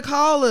 I'm finna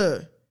call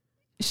her.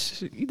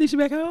 You think she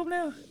back home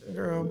now?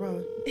 Girl,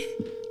 bro.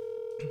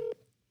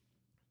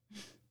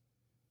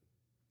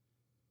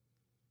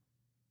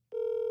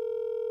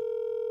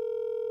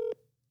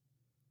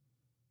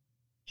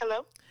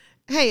 Hello?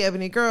 Hey,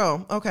 Ebony,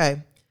 girl.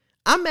 Okay.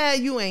 I'm mad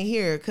you ain't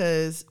here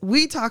because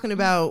we talking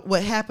about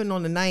what happened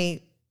on the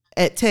night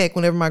at Tech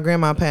whenever my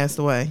grandma passed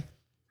away.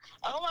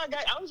 Oh my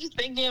God, I was just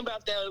thinking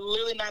about that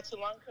literally not too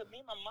long because me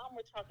and my mom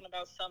were talking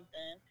about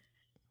something.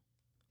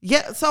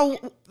 Yeah, so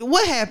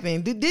what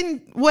happened?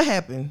 What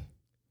happened?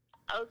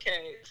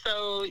 Okay,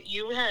 so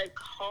you had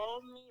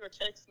called me or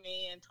texted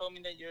me and told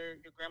me that your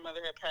grandmother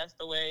had passed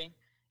away,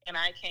 and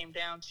I came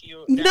down to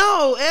you.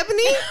 No,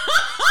 Ebony.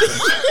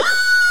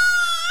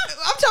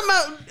 I'm talking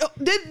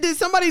about. Did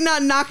somebody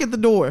not knock at the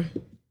door?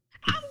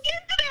 I'm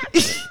getting to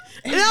that.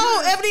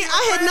 No, Ebony.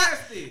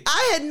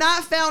 I had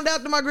not found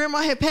out that my grandma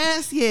had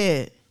passed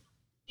yet.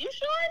 You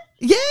sure?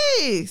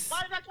 Yes.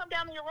 Why did I come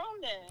down in your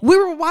room then? We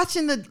were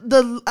watching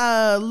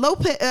the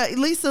Lopez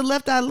Lisa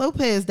Left Eye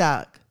Lopez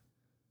doc.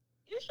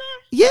 You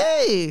sure?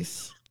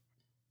 Yes.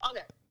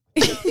 Okay.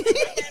 So I came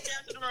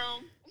down to the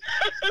room,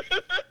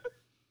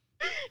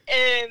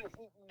 and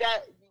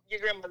that your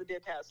grandmother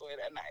did pass away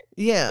that night.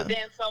 Yeah. But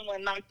then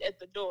someone knocked at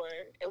the door,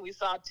 and we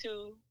saw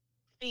 2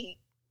 feet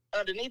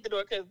underneath the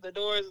door because the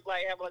doors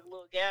like have like a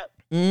little gap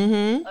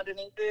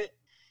underneath it,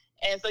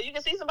 and so you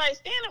can see somebody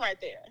standing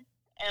right there.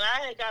 And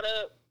I had got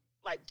up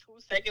like 2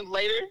 seconds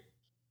later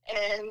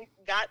and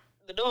got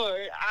the door.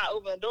 I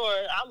opened the door.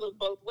 I looked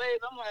both ways.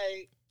 I'm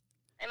like,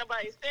 ain't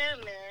nobody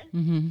standing there.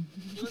 Mm-hmm.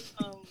 There was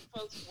some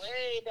folks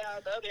way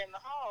down the other in the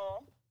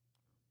hall.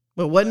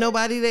 But wasn't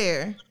nobody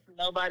there.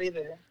 Nobody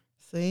there.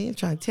 See, I'm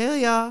trying to tell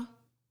y'all.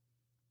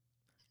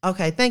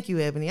 Okay, thank you,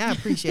 Ebony. I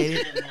appreciate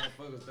it.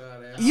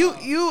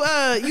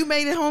 You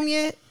made it home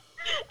yet?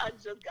 I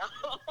just got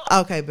home.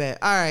 Okay, bet.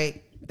 All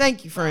right.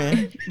 Thank you,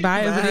 friend.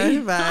 Bye, Ebony.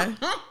 Bye.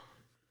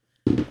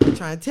 I'm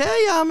trying to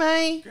tell y'all,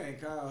 man.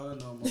 Can't call her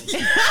no more.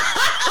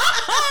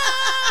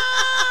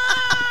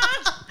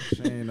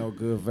 She ain't no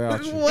good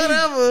voucher.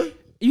 Whatever.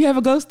 You have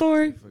a ghost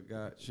story?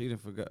 She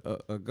didn't forget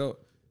a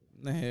goat.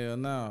 Hell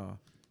no.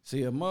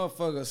 See, a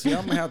motherfucker. See,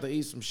 I'm gonna have to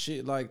eat some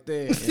shit like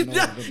that. In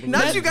order to Now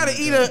believe you gotta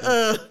in eat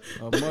a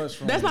a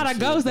mushroom. That's not a and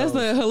ghost. shit, That's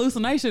though. a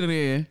hallucination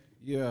there.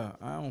 Yeah,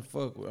 I don't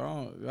fuck with.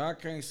 I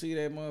can't see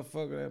that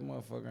motherfucker. That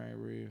motherfucker ain't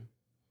real.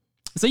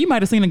 So you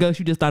might have seen a ghost.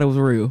 You just thought it was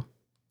real,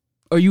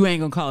 or you ain't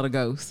gonna call it a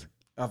ghost.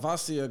 If I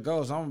see a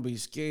ghost, I'm gonna be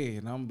scared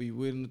and I'm gonna be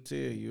willing to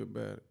tell you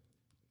about it.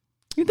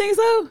 You think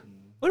so?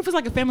 What if it's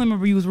like a family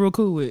member you was real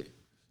cool with?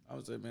 I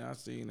would say, man, I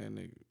seen that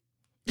nigga.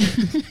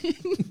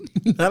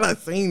 I done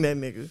seen that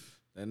nigga.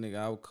 That nigga,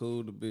 I was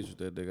cool the bitch with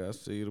that nigga. I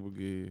see him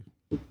again.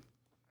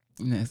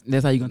 And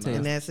that's how you gonna tell.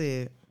 And that's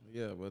it.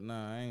 Yeah, but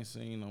nah, I ain't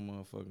seen no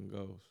motherfucking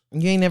ghost.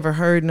 You ain't never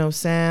heard no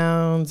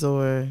sounds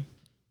or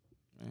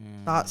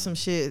Man. thought some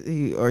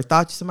shit or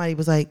thought somebody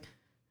was like,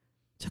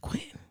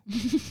 Jaquin.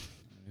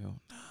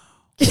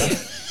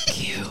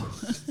 Q.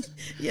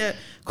 Yeah.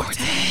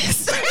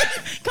 Cortez.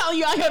 Calling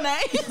you out your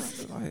name.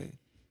 Like,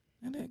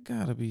 man, that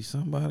gotta be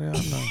somebody I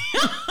know.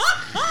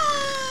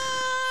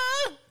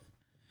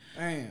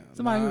 Damn.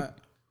 Somebody nah,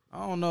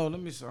 I don't know. Let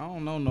me see. I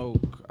don't know. No,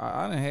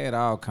 I done had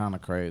all kind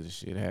of crazy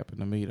shit happen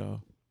to me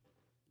though.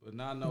 But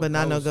not no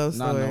ghost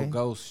Not story. no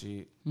ghost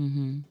shit.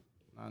 Mm-hmm.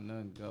 Not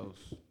nothing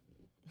ghost.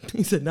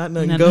 He said not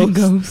nothing Not ghost.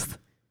 ghost.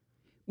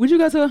 Would you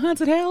go to a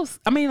haunted house?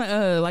 I mean,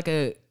 like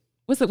a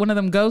what's it? One of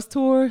them ghost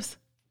tours?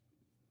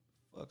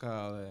 Fuck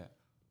all that.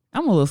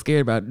 I'm a little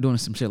scared about doing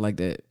some shit like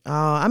that. Oh,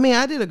 I mean,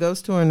 I did a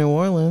ghost tour in New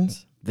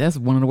Orleans. That's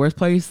one of the worst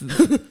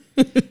places.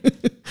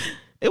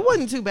 It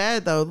wasn't too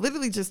bad though.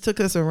 Literally just took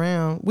us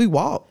around. We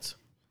walked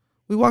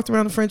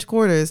around the French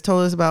Quarters,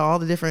 told us about all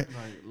the different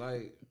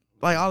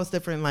like all this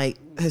different like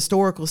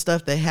historical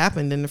stuff that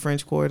happened in the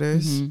French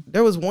Quarters. Mm-hmm.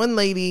 There was one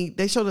lady,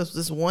 they showed us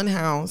this one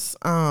house.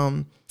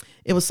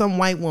 It was some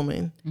white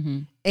woman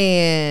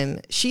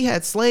and she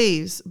had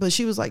slaves, but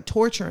she was like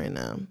torturing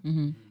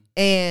them.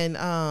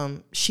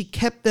 And she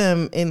kept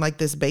them in like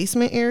this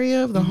basement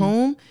area of the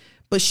home,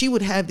 but she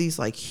would have these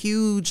like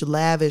huge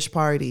lavish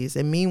parties.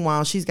 And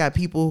meanwhile, she's got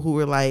people who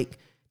were like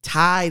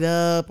tied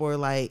up or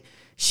like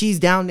she's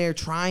down there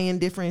trying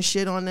different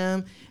shit on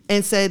them,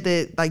 and said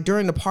that like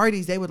during the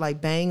parties, they would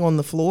like bang on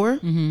the floor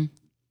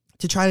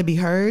to try to be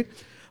heard.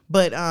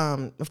 But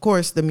of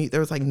course, there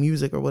was like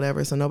music or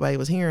whatever, so nobody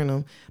was hearing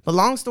them. But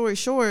long story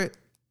short,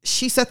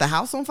 she set the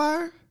house on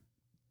fire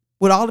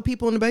with all the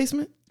people in the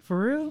basement. For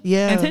real?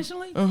 Yeah.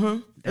 Intentionally?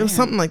 It was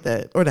something like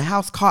that. Or the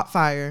house caught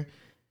fire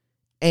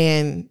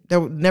and they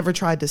never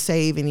tried to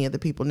save any of the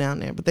people down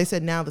there. But they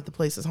said now that the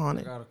place is I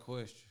haunted. got a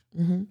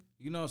question.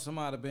 You know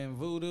somebody been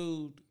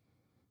voodooed?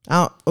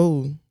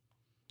 Oh.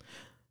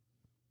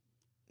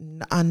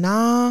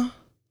 Nah.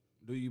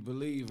 Do you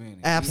believe in it?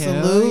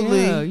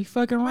 Absolutely. Hell yeah, you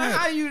fucking Man, right.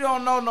 how you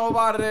don't know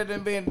nobody that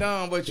done been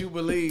done, but you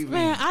believe in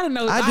Man, it? I don't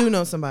know. I do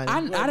know somebody.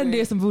 I done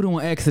did some voodoo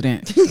on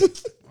accident.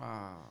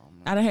 Wow,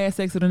 man. I done had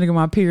sex with a nigga on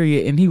my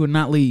period and he would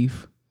not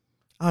leave.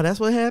 Oh, that's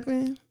what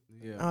happened?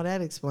 Yeah. Oh,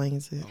 that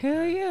explains it.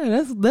 Hell yeah,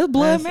 that's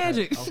blood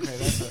magic. Okay,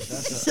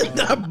 that's a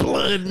Not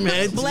blood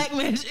magic. Black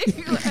magic.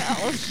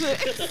 Oh shit.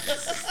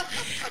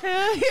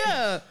 Hell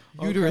yeah.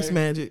 Uterus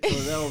magic. So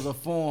that was a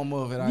form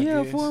of it, I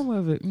Yeah, guess. form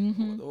of it.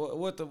 Mm-hmm.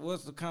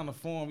 What's the kind of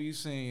form you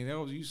seen?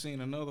 You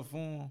seen another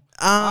form?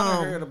 I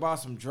done heard about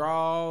some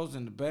draws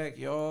in the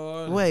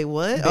backyard. Wait,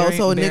 what?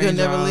 So a nigga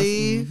never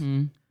leave?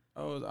 Mm-hmm.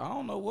 Oh, I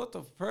don't know what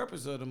the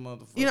purpose of the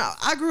motherfucker. You know,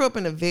 I grew up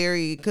in a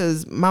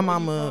because my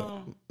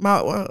mama,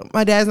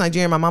 my dad's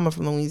Nigerian, my mama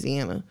from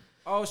Louisiana.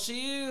 Oh,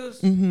 she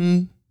is.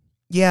 Mm-hmm.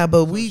 Yeah,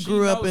 but So we she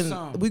grew up knows in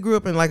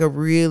something. like a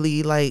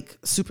really like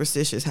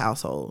superstitious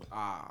household.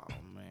 Oh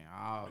man,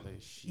 all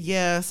that shit.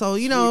 Yeah, so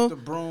you Sweep know, the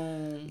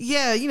broom.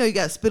 yeah, you know, you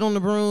got to spit on the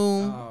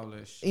broom. All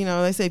that shit. You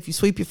know, they say if you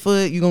sweep your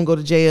foot, you're gonna go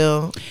to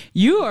jail. But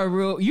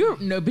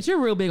you're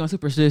real big on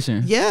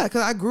superstition. Yeah,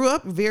 because I grew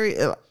up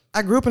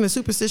in a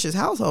superstitious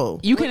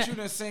household. You What can. you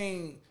done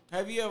seen?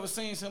 Have you ever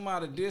seen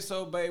somebody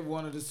disobey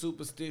one of the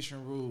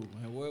superstition rules?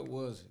 And what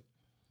was it?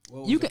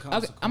 What was You the can. Okay,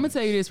 I'm gonna consequence?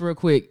 tell you this real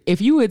quick. If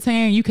you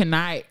attend, you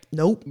cannot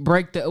Nope,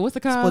 break the what's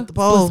it called? Split the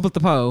pole. Split the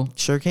pole.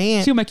 sure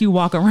can. She'll make you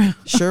walk around.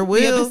 Sure the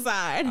will. other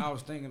side. I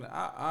was thinking.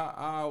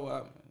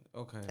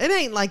 Okay. It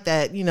ain't like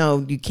that, you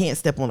know, you can't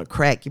step on a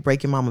crack, you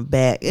break your mama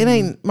back. It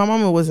ain't, my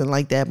mama wasn't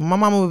like that. But my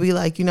mama would be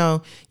like, you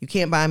know, you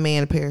can't buy a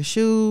man a pair of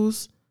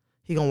shoes.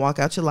 He gonna walk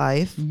out your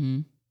life.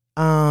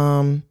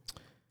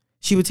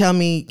 She would tell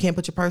me, can't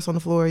put your purse on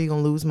the floor, you're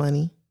gonna lose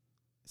money.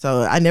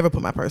 So I never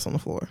put my purse on the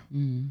floor.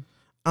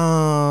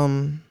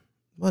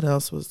 What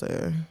else was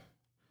there?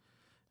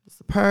 It's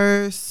the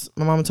purse.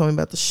 My mama told me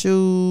about the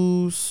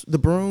shoes, the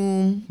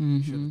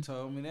broom. Should have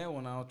told me that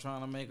when I was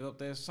trying to make up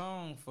that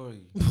song for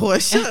you. Boy,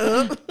 shut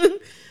up.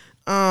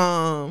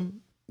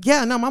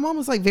 Yeah, no, my mom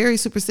was like very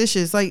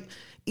superstitious. Like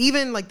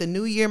even like the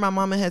New Year, my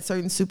mama had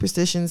certain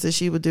superstitions that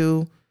she would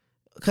do.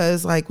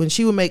 Cause like when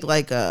she would make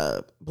like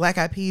black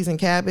eyed peas and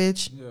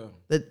cabbage,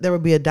 there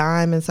would be a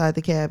dime inside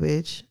the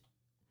cabbage.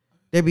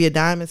 There'd be a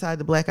dime inside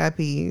the black eyed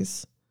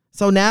peas.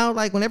 So now,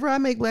 like whenever I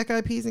make black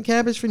eyed peas and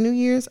cabbage for New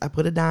Year's, I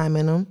put a dime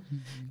in them.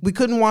 We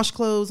couldn't wash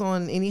clothes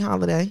on any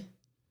holiday,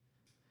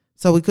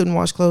 so we couldn't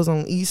wash clothes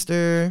on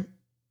Easter.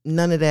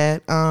 None of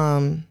that.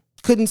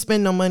 Couldn't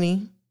spend no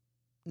money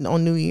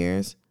on New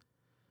Year's.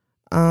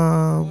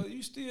 Well,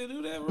 you still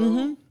do that,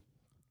 bro?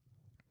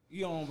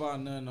 You don't buy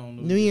nothing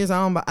on New Year's.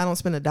 I don't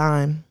spend a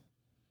dime.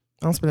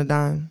 I don't spend a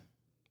dime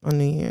on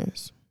New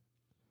Year's.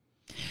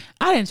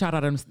 I didn't try out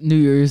them New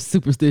Year's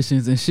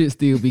superstitions and shit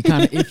still be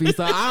kind of iffy.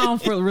 So I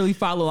don't really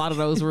follow a lot of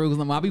those rules.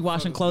 I be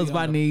washing clothes if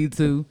I need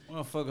to.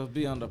 Motherfuckers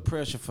be under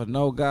pressure for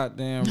no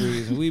goddamn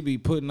reason. We be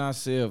putting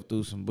ourselves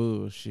through some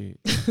bullshit.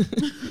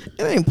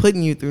 It ain't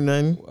putting you through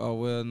nothing. Oh,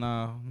 well,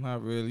 no,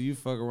 not really. You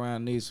fuck around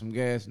and need some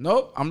gas.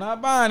 Nope, I'm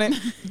not buying it.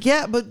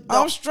 Yeah, but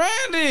I'm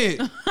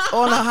stranded.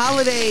 on a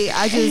holiday,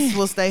 I just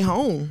will stay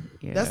home.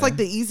 Yeah. That's like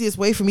the easiest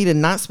way for me to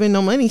not spend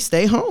no money.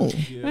 Stay home.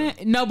 Man,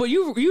 no, but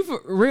you for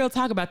real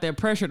talk about that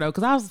pressure though,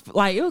 because I was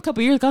like, it was a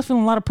couple years ago, I was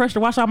feeling a lot of pressure to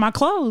wash out my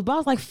clothes, but I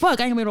was like,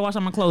 fuck, I ain't gonna be able to wash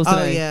out my clothes Oh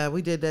today. yeah,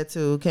 we did that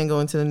too. Can't go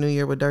into the New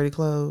Year with dirty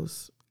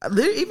clothes.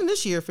 Even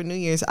this year for New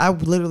Year's, I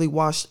literally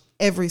washed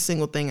every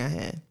single thing I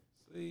had.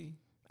 See?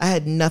 I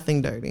had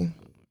nothing dirty.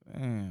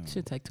 Damn.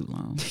 Should take too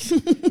long.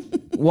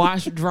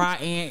 Wash, dry,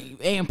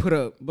 and put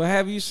up. But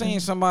have you seen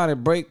somebody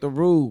break the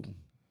rule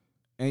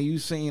and you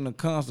seen the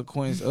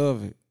consequence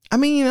of it? I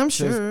mean, I'm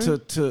sure.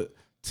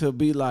 To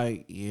be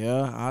like,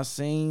 yeah, I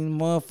seen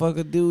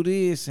motherfucker do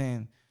this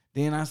and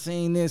then I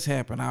seen this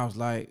happen. I was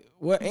like,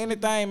 what?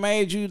 Anything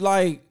made you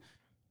like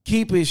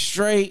keep it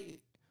straight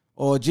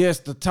or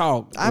just the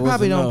talk? I was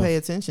probably don't enough? pay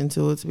attention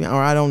to it,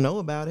 or I don't know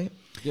about it.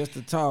 Just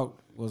the talk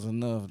was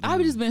enough.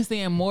 I've just been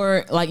seeing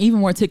more, like even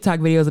more TikTok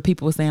videos of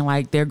people saying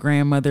like their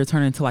grandmother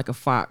turned into like a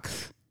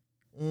fox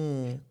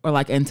or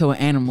like into an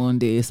animal and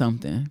did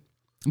something.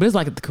 But it's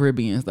like the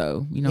Caribbeans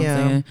though, you know what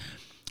I'm saying?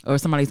 Or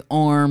somebody's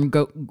arm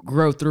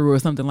grow through or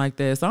something like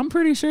that. So I'm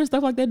pretty sure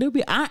stuff like that do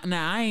be. I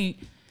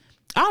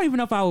don't even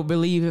know if I would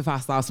believe if I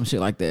saw some shit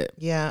like that.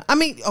 Yeah, I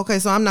mean, okay,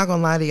 so I'm not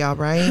gonna lie to y'all,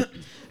 right?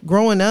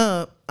 Growing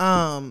up,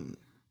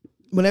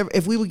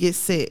 if we would get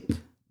sick,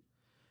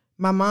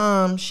 my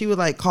mom, she would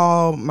like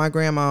call my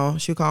grandma.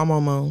 She would call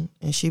Momo,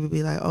 and she would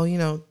be like, "Oh, you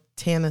know,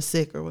 Tana's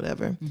sick or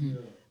whatever."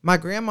 My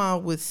grandma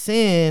would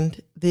send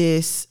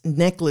this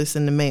necklace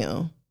in the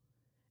mail,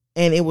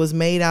 and it was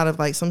made out of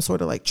like some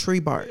sort of like tree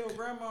bark. Where your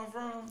grandma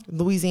from?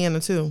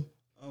 Louisiana too.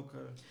 Okay.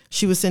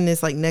 She would send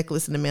this like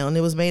necklace in the mail, and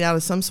it was made out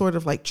of some sort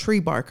of like tree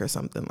bark or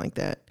something like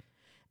that.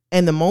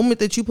 And the moment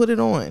that you put it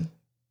on,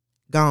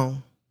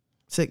 gone,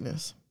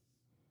 sickness.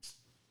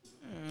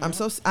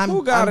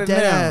 Who got I'm it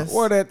dead now? ass.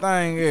 Where that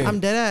thing is?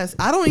 I'm dead ass.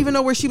 I don't even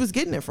know where she was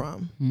getting it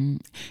from.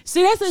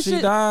 See, that's the She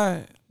shit.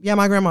 died. Yeah,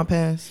 my grandma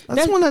passed. I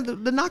just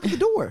wanted the knock at the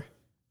door.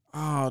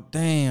 Oh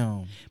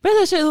damn. But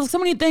that shit, so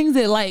many things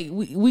that like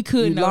we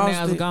could You know lost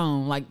now is it?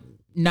 gone, like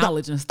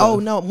knowledge and stuff. Oh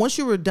no! Once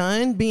you were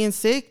done being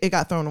sick, it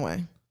got thrown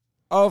away.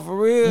 Oh, for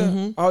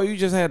real? Oh, you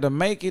just had to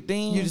make it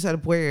then? You just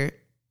had to wear it.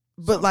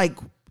 But like,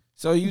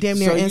 so you damn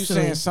near so you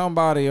instantly. saying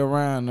somebody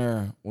around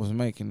there was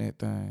making that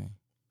thing?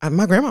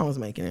 my grandma was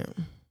making it.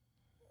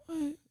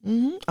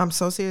 I'm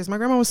so serious. My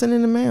grandma was sending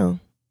in the mail.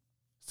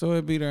 So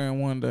it'd be there in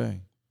one day.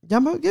 Yeah,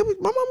 my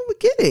mama would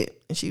get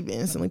it, and she'd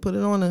instantly put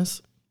it on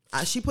us.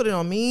 She put it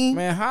on me.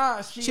 Man,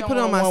 how she put it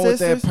on my one with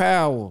sisters. that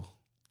power?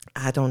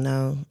 I don't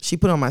know. She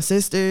put it on my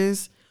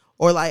sisters,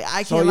 or like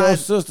I So can't your lie.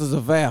 sisters a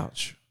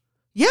vouch.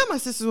 Yeah, my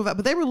sisters were,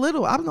 but they were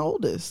little. I'm the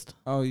oldest.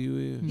 Oh, you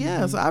is?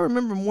 Yeah, so I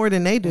remember more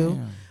than they do.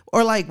 Damn.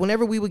 Or like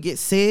whenever we would get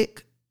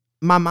sick,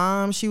 my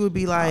mom, she would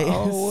be like,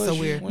 Oh, so what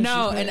weird. When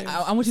No, she and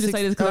passed? I want you to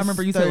say this because I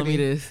remember you telling me 30.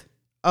 this.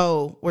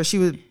 Oh, where she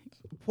would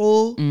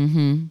pull.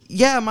 Mm-hmm.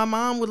 Yeah, my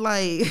mom would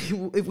like,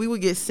 if we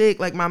would get sick,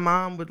 like my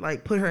mom would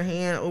like put her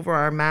hand over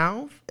our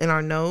mouth and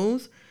our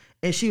nose,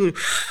 and she would.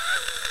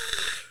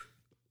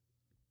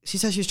 She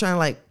said she was trying to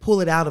like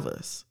pull it out of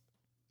us.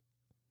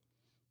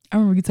 I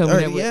remember you told me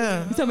Or, that.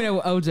 yeah. You told me that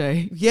with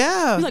OJ.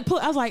 Yeah, He's like,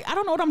 I was like, I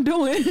don't know what I'm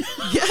doing.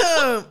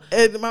 yeah.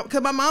 And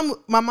because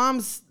my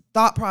mom's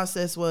thought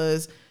process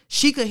was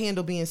she could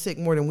handle being sick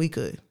more than we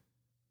could.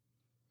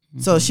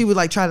 So she would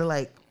like try to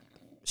like,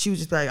 she would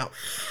just be like, oh.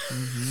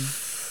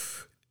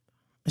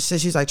 She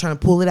said she's like trying to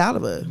pull it out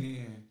of her.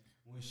 Man,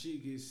 when she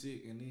gets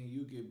sick and then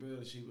you get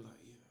better, she was like,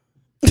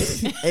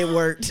 It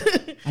worked.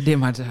 I did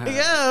my job.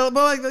 Yeah,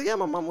 but like, yeah,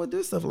 my mom would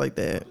do stuff like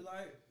that. Like,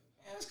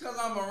 man, it's because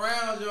I'm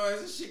around your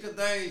ass. This shit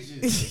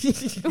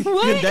contagious.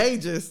 What?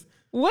 Contagious.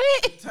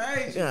 What?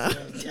 Contagious. Yeah.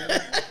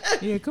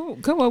 Yeah,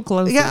 come up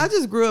close. Yeah, I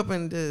just grew up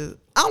in the.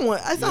 I don't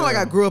want. It's not like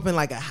I grew up in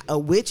like a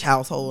witch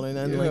household or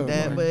nothing like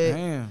that, man. but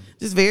Damn.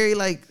 just very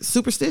like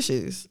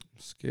superstitious.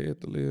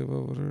 Scared to live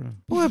over there.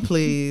 Boy,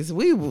 please,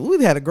 we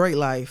had a great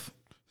life.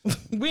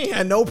 We ain't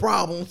had no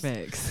problems.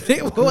 Facts.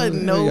 It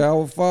wasn't no. I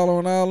was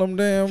following all them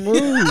damn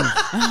rules.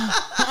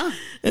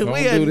 And Don't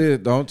we had, do this.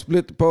 Don't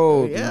split the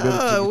pole. You yeah,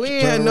 better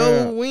we turn had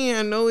around. we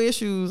had no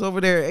issues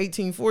over there.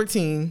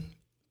 1814,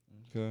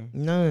 Okay.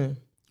 none.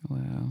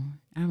 Wow.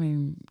 I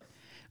mean, I'm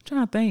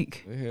trying to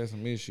think. They had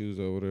some issues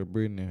over there,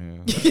 Brittany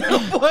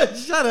house. Boy,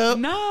 shut up.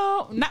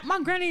 No, not my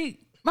granny.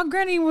 My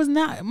granny was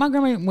not. My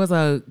grandma was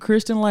a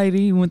Christian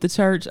lady who went to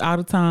church all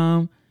the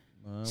time.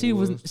 She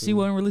wasn't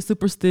really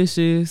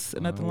superstitious or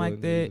nothing like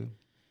that.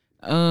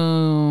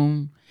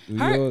 Do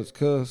her- yours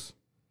cuss?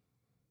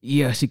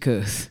 Yeah, she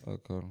cuss.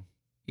 Okay.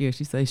 Yeah,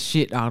 she say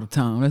shit all the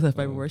time. That's her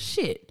favorite word.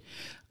 Shit.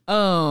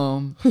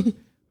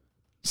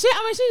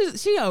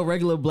 She a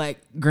regular black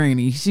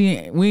granny. She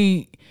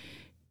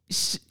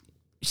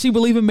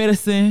believe in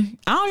medicine.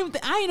 I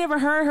ain't never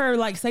heard her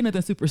like say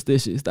nothing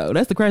superstitious though.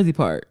 That's the crazy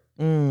part.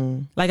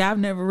 Like I've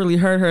never really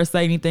heard her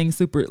say anything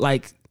super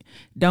like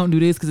don't do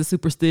this because it's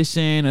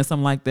superstition or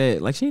something like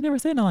that. Like she ain't never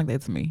said nothing like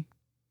that to me.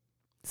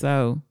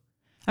 So,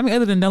 I mean,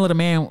 other than don't let a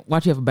man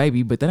watch you have a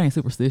baby, but that ain't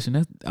superstition.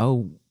 That's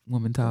old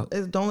woman talk.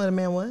 Don't let a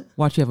man what?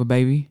 Watch you have a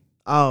baby.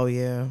 Oh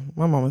yeah,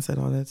 my mama said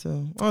all that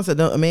too. My mama said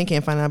a man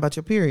can't find out about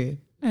your period.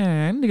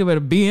 Man, nigga better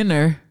be in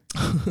there.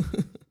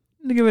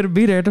 Nigga better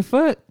be there. The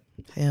fuck?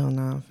 Hell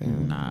nah,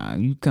 fam. Nah,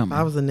 you coming. If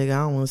I was a nigga, I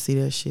don't want to see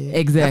that shit.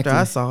 Exactly.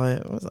 After I saw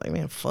it, I was like,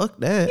 man, fuck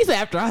that. He said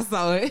after I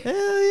saw it.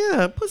 Hell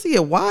yeah, pussy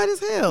get wide as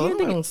hell. I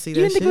don't see You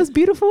that didn't think shit. it was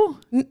beautiful?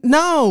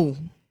 No.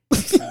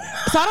 So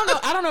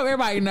I don't know if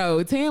everybody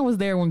know. Tan was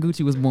there when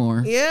Gucci was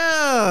born.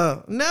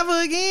 Yeah,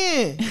 never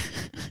again.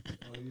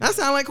 That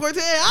sound like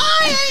Cortez.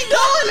 I ain't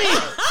doing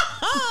it.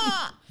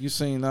 You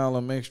seen all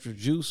them extra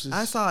juices?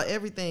 I saw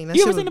everything. That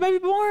You shit ever seen the baby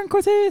born,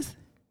 Cortez?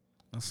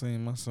 I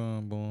seen my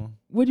son born.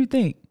 What'd you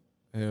think?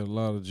 Had a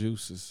lot of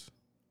juices.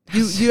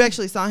 You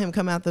actually saw him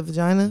come out the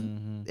vagina,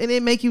 and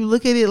it make you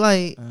look at it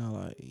like, I'm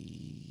like,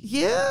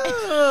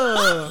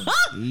 yeah.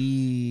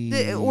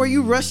 Were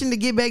you rushing to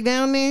get back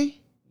down there?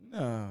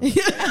 nah. You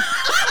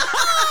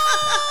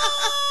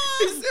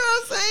see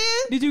what I'm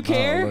saying? Did you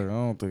care? I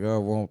don't think I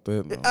want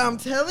that. No. I'm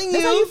telling you.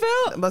 That's how you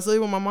felt? But so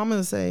what my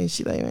mama say,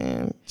 she's like,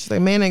 man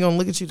ain't gonna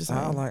look at you the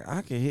I same. like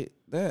I can hit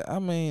that. I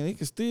mean, it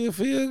can still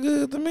feel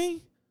good to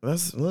me.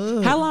 That's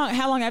love. How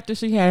long after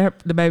she had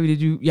the baby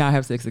did y'all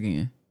have sex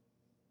again?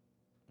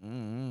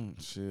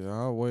 Shit,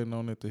 I was waiting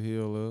on it to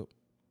heal up.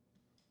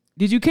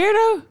 Did you care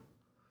though?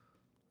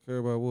 Care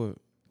about what?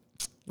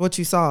 What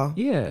you saw?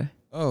 Yeah.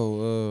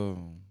 Oh,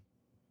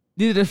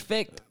 Did it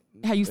affect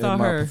how you saw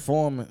my her?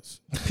 performance.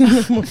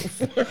 What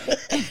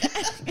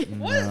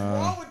is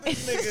wrong with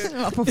this nigga?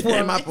 My performance.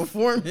 And my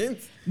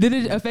performance. Did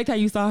it affect how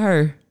you saw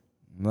her?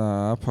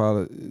 Nah, I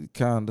probably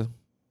kinda.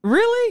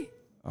 Really?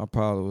 I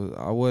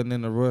wasn't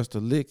in the rush to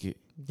lick it.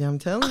 Yeah, I'm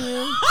telling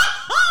you.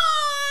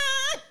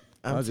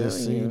 I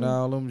just seen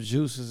all them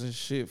juices and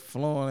shit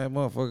flowing. That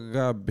motherfucker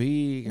got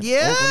big. And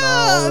Yeah, opened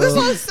all that's up.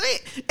 what I'm saying.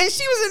 And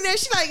she was in there.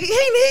 She like, he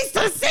needs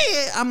to see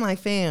it. I'm like,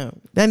 fam,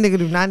 that nigga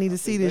do not need to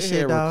see this They shit,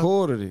 had dog.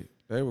 recorded it.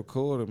 They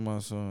recorded my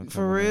son. For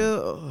coming real?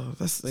 out. Oh,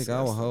 that's I think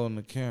I was holding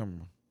the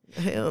camera.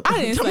 hell.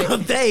 I didn't say-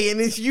 they,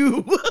 and it's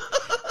you.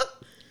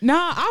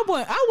 Nah, I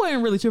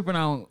wasn't really tripping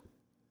on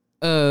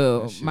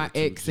shit my too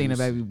ex seeing a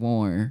juicy. baby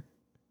born.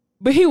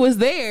 But he was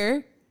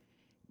there.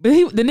 But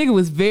the nigga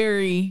was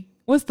very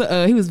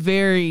he was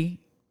very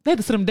they had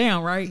to sit him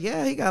down, right?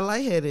 Yeah, he got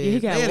lightheaded. Yeah, he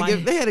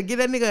got they had to get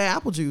that nigga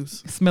apple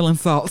juice. Smelling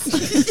salts.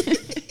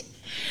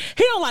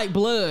 He don't like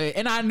blood.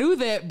 And I knew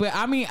that, but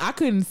I mean I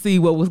couldn't see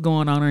what was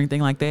going on or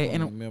anything like that. I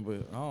And remember,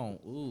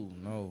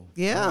 no.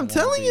 Yeah, I don't I'm wanna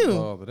telling be you.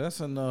 bothered. That's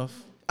enough.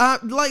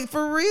 Like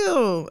for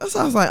real. That's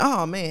why I was like,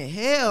 oh man,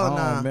 hell I don't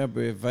nah.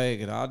 remember it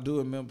vague. I do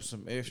remember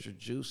some extra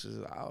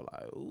juices. I was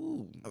like,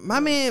 ooh. My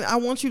man, I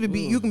want you to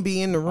be. You can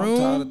be in the room. I'm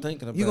tired of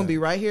thinking about You gonna it. be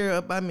right here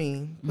up by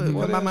me, put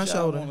What by my else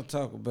y'all shoulder. want to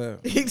talk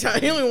about? He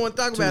don't even want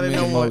to talk about it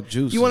many no more more.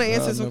 juices. You want to I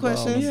answer some remember all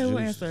questions? them Yeah, we'll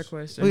juices. answer that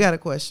question. We got a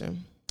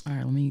question. All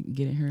right, let me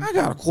get in here. I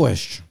got a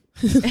question.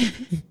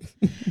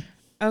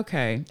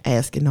 Okay.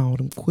 Asking all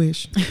them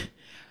questions.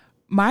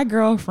 My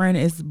girlfriend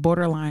is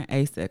borderline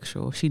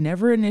asexual. She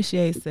never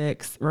initiates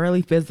sex,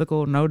 rarely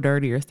physical, no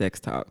dirty or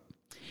sex talk.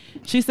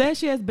 She says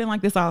she has been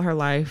like this all her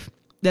life,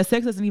 that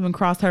sex doesn't even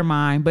cross her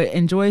mind, but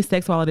enjoys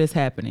sex while it is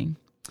happening.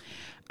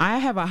 I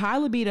have a high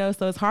libido,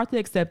 so it's hard to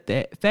accept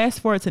that.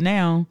 Fast forward to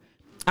now,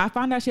 I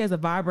found out she has a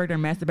vibrator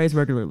and masturbates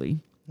regularly.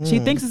 She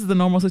thinks this is a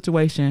normal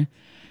situation.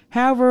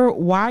 However,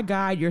 why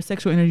guide your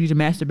sexual energy to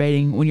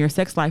masturbating when your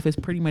sex life is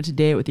pretty much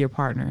dead with your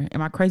partner?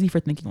 Am I crazy for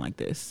thinking like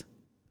this?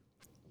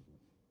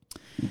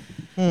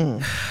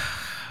 I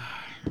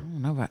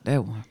don't know about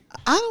that one.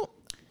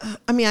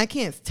 I mean, I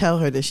can't tell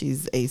her that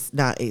she's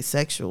not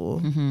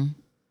asexual.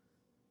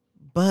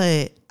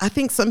 But I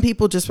think some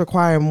people just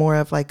require more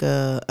of like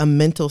a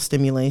mental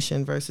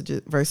stimulation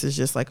versus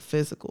just like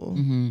physical.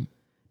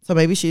 So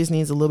maybe she just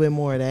needs a little bit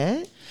more of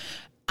that.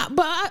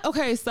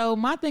 Okay, so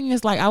my thing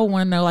is like I would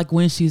want to know like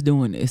when she's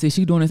doing this. Is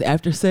she doing this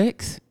after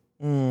sex?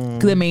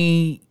 Because I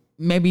mean,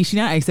 maybe she's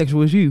not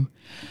asexual as you,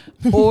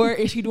 or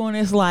is she doing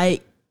this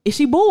like is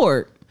she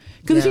bored?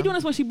 Because if she's doing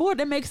this when she's bored,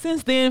 that makes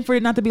sense then for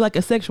it not to be like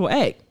a sexual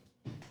act.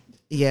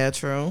 Yeah,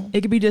 true.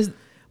 It could be just.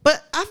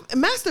 But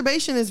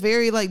masturbation is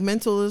very like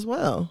mental as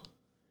well.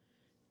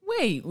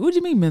 Wait, what do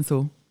you mean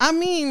mental? I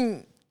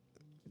mean,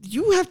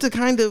 you have to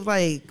kind of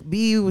like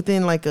be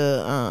within like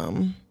a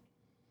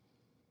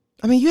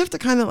I mean, you have to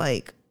kind of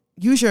like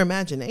use your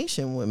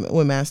imagination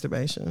with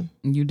masturbation.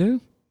 You do?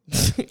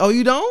 Oh,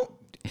 you don't?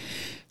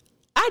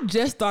 I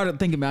just started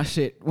thinking about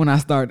shit when I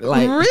started.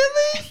 Like,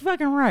 really?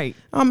 Fucking right.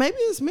 Oh, maybe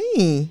it's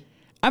me.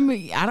 I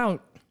mean, I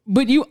don't.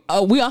 But you,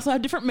 we also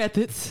have different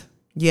methods.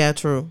 Yeah,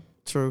 true.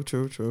 So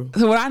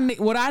what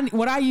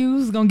I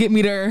use is gonna get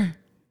me there.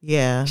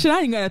 Yeah. Shit,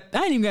 I ain't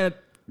even gotta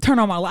turn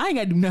on my light. I ain't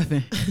gotta do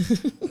nothing.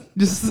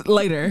 Just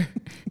later.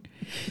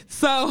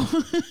 So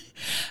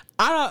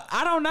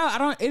I don't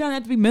know. It don't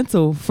have to be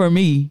mental for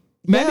me.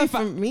 Maybe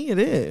for me it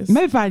is.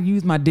 Maybe if I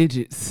use my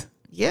digits.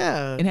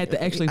 Yeah. And had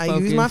to actually focus. I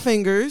use my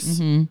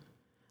fingers.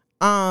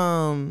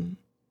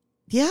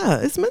 Yeah,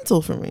 it's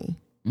mental for me.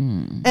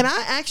 And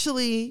I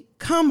actually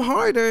come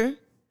harder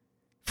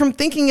from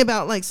thinking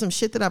about like some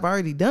shit that I've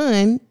already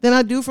done than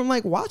I do from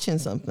like watching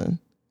something.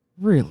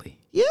 Really?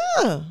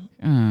 Yeah.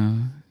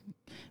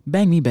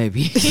 Bang me,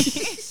 baby.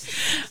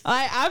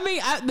 Like, I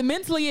mean, the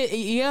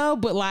mentally, yeah,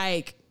 but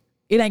like,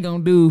 it ain't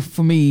gonna do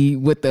for me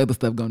what the other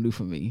stuff gonna do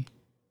for me.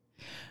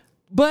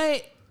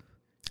 But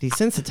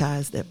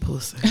desensitize that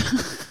pussy.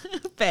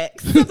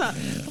 Facts.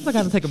 Sometimes I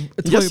gotta take a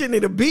Your shit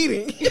need a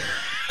beating.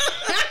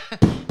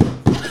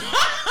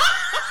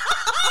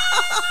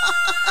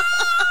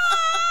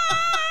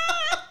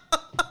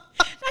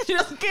 She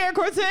doesn't care,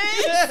 Cortez.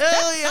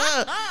 Hell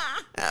yeah.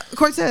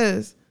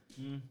 Cortez,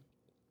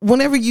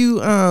 whenever you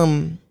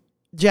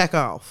jack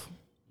off,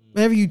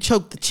 whenever you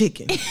choke the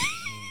chicken,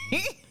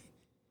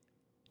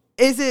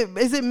 is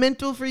it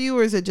mental for you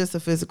or is it just a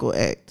physical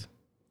act?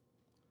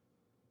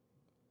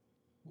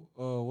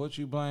 What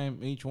you blame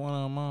each one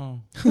of them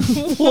on?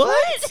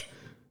 What?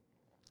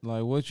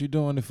 Like what you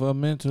doing it for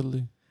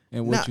mentally?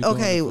 And what you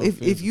okay, doing it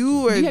for if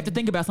you were, you have to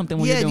think about something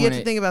when you're doing it. you have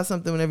to think about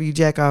something whenever you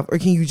jack off, or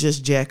can you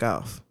just jack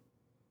off?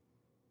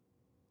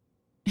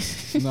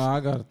 No, I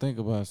gotta think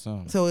about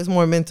something. So it's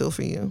more mental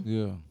for you.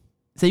 Yeah.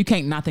 So you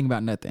can't not think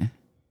about nothing.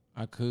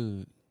 I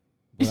could,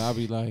 but I'll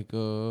be like,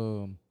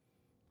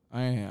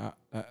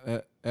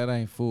 that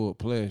ain't full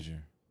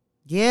pleasure.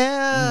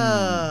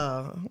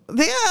 Yeah,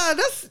 yeah.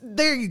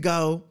 There you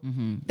go.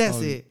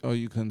 That's it. Oh,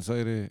 you couldn't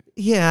say that.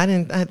 Yeah, I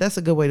didn't. That's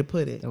a good way to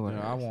put it. Yeah,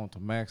 I want the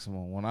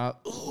maximum when I.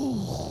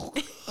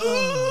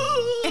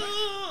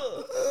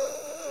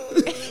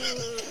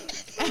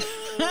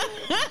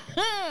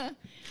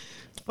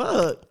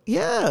 Fuck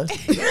yeah,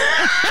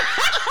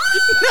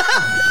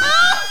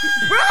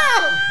 bro,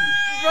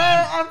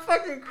 I'm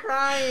fucking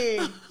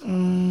crying.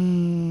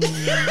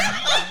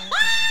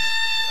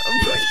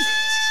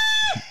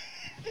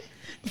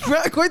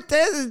 Bro,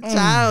 Cortez is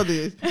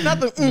childish. Not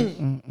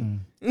the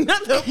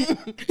not the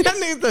that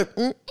nigga's the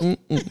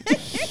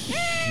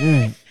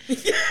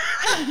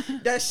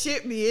that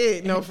shit be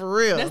it. No, for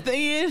real. That's the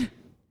end.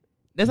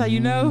 That's how you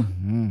know.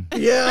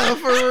 Yeah,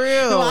 for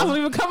real. The eyes don't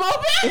even come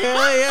open.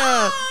 Hell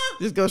yeah.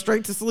 Just go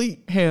straight to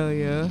sleep. Hell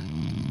yeah.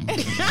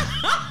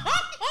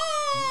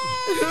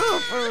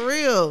 For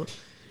real.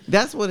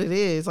 That's what it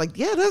is. Like,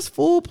 yeah, that's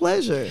full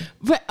pleasure.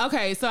 But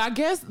okay, so I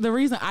guess the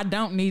reason I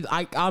don't need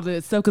like all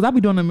this stuff because I be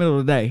doing it in the middle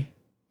of the day.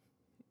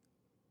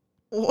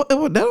 What,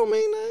 that don't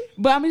mean nothing.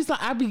 But I'm just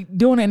like I be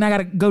doing it and I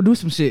gotta go do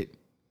some shit.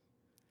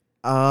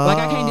 Like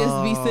I can't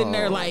just be sitting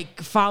there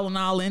like falling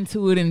all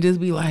into it and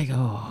just be like,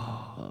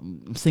 oh,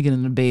 I'm sinking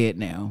in the bed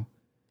now.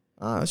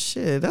 Oh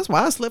shit! That's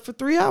why I slept for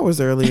 3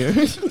 hours earlier.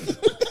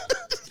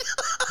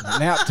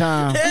 Nap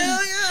time.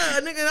 Hell yeah,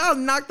 nigga! I was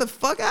knocked the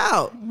fuck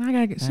out. I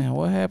gotta get shit. Man,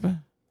 what happened?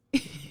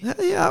 Hell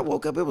yeah! I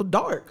woke up. It was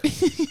dark.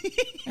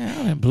 Man,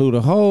 I done blew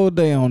the whole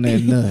day on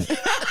that nut.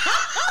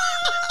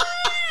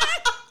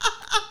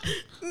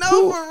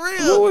 No, for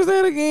real. Who was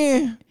that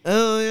again?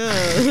 Oh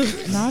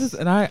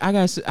yeah. No, I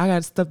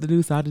got stuff to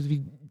do, so I just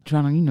be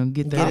trying to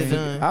get that. Get it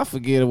done. I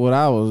forget what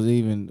I was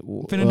even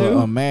Finna do?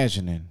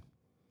 imagining.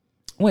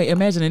 Wait,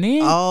 imagine it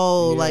in.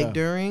 Oh, Yeah. like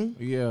during.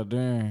 Yeah,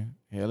 during.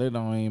 Hell, it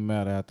don't even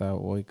matter after I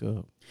wake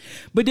up.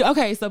 But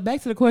okay, so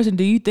back to the question: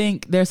 do you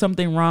think there's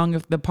something wrong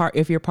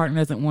if your partner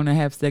doesn't want to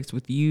have sex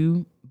with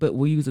you, but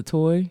will use a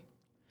toy?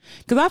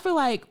 Because I feel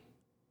like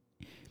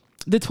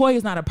the toy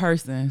is not a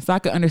person, so I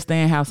could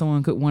understand how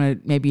someone could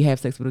want to maybe have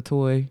sex with a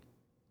toy.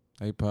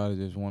 They probably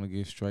just want to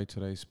get straight to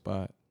their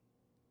spot.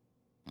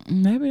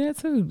 Maybe that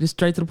too, just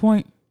straight to the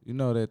point. You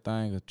know that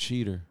thing, a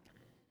cheater.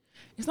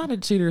 It's not a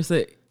cheater. It's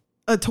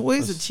A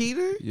toy's a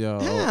cheater?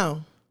 Yeah.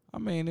 How? I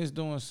mean, it's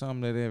doing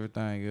something that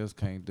everything else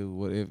can't do.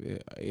 What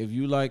if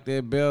you like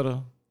that better?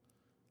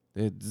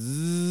 That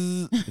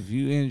zzz, if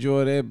you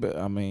enjoy that,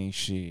 I mean,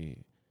 shit,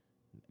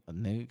 a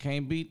nigga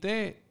can't beat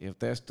that if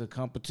that's the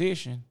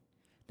competition.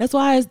 that's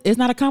why it's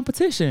not a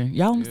competition.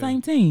 Y'all on the Yeah.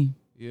 same team.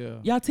 Yeah,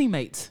 Y'all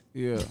teammates.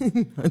 yeah.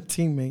 A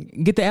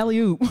teammate. Get the alley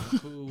oop.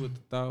 Cool with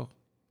the thought.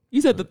 You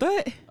said the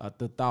thought.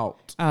 The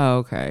thought. Oh,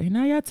 okay.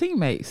 Now y'all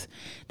teammates.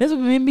 That's what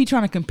made me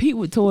trying to compete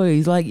with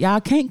toys. Like y'all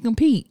can't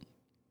compete.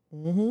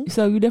 Mm-hmm.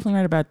 So you're definitely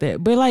right about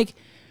that. But like,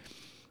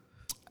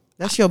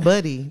 That's your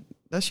buddy.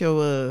 That's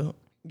your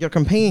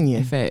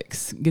companion.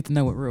 facts. Get to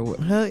know it real well.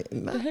 Hell,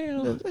 The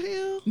hell? the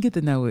hell? Get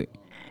to know it.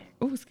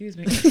 Oh, excuse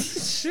me.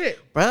 Shit.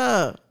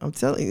 Bruh, I'm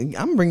telling you,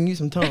 I'm bringing you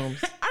some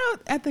Tums.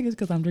 I think it's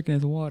because I'm drinking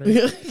this water.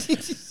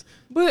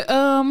 But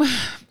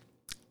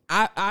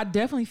I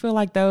definitely feel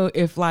like though,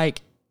 if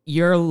like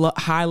your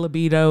high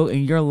libido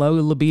and your low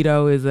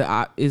libido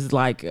is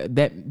like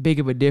that big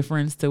of a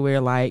difference to where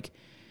like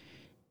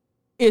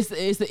it's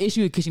the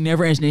issue because she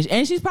never initiated,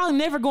 and she's probably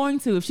never going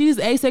to. If she's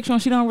asexual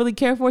and she don't really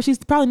care for it, she's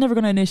probably never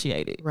going to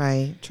initiate it.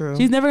 Right, true.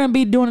 She's never going to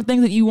be doing the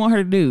things that you want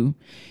her to do.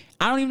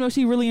 I don't even know if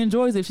she really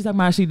enjoys it. If she's talking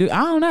about she do, I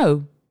don't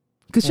know.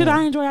 Cause should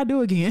I enjoy, I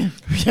do again.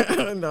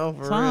 No,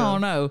 for So real. I don't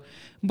know,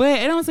 but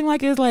it don't seem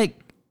like it's like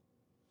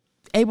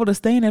able to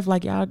stand if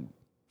like y'all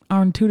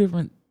are in two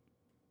different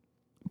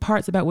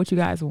parts about what you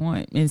guys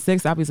want. And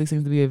sex obviously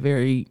seems to be a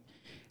very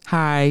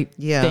high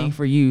thing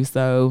for you.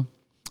 So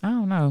I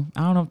don't know.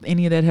 I don't know if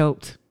any of that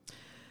helped.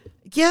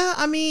 Yeah,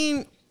 I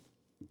mean,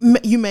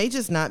 you may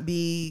just not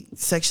be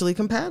sexually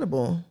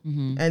compatible,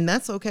 and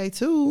that's okay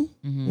too.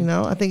 You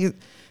know, I think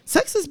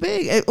sex is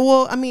big.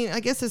 Well, I mean,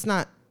 I guess it's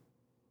not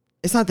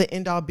the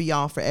end all be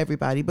all for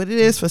everybody, but it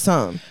is for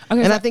some.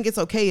 Okay, and so I think it's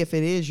okay if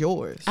it is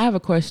yours. I have a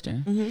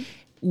question.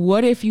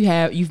 What if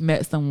you've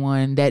met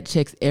someone that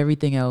checks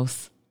everything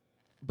else,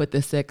 but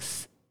the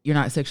sex, you're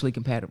not sexually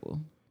compatible?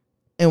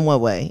 In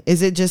what way?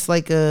 Is it just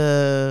like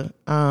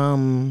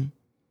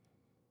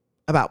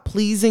about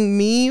pleasing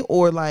me,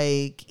 or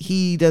like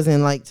he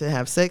doesn't like to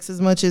have sex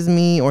as much as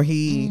me, or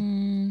he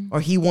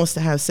wants to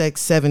have sex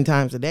 7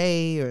 times a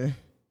day, or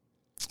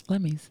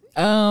let me see.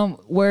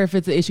 Where if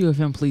it's an issue of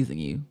him pleasing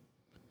you?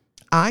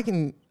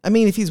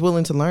 if he's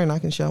willing to learn, I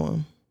can show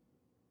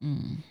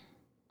him.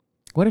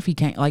 What if he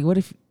can't? Like, what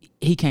if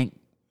he can't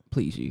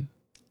please you?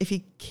 If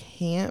he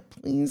can't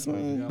please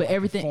me, But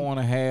everything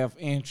 4.5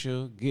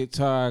 incher, get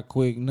tired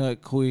quick,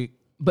 nut quick.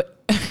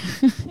 But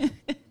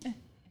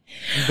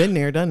been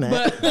there, done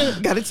that.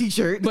 Got a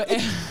t-shirt. But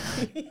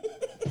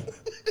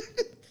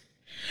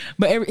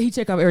he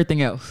check off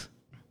everything else.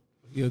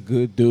 You're a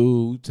good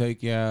dude.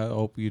 Take you out,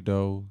 open your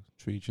door,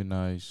 treat you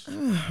nice.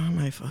 I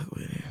might fuck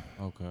with it.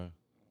 Okay.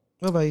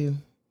 What about you?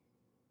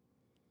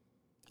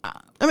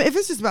 I mean, if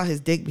it's just about his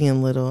dick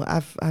being little,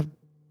 I've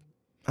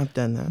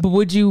done that. But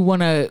would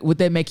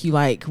that make you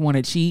like want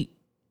to cheat?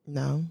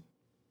 No.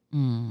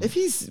 If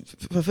he's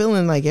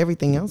fulfilling like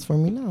everything else for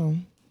me, no,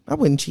 I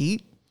wouldn't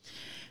cheat.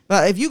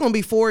 But if you're gonna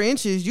be 4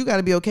 inches, you got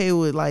to be okay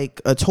with like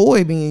a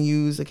toy being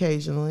used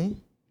occasionally.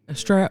 A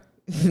strap?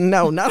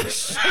 No, not a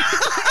strap.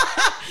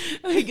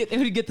 He get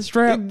the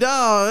strap? No,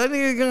 that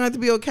nigga gonna have to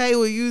be okay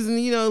with using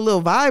a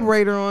little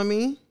vibrator on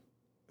me.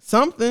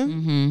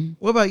 Something.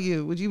 What about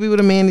you? Would you be with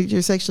a man that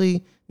you're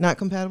sexually not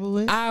compatible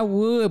with? I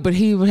would, but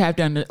he would have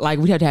to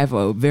we'd have to have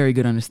a very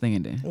good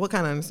understanding What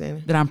kind of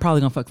understanding? that I'm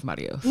probably gonna fuck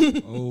somebody else.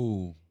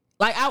 Oh.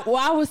 Like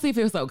I would see if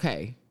it was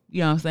okay.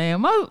 You know what I'm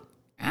saying?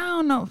 I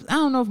don't know.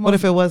 If What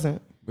if it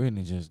wasn't?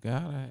 Brittany just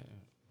gotta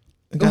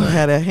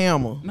Have a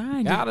hammer. Nah, I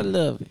ain't gotta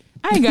love it.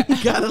 I ain't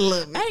got. Gotta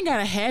love it. I ain't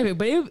gotta have it,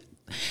 but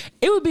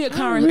it would be a I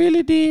conversation.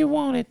 really did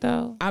want it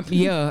though. I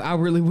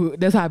really would.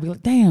 That's how I'd be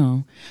like,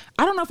 damn.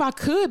 I don't know if I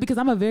could because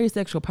I'm a very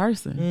sexual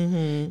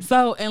person.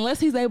 So unless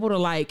he's able to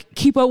like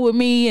keep up with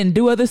me and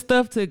do other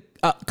stuff to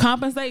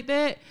compensate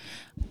that,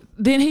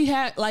 then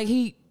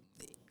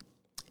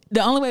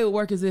the only way it would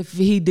work is if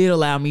he did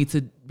allow me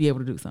to be able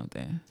to do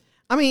something.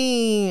 I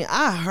mean,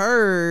 I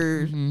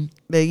heard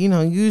that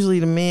usually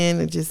the man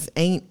that just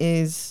ain't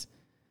as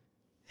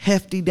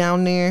hefty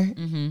down there,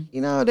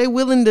 you know, they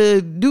willing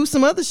to do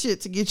some other shit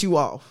to get you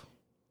off.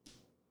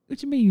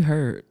 What you mean you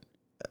heard?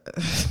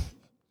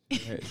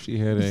 She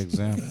had an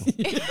example.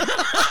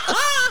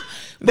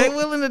 They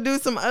willing to do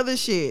some other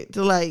shit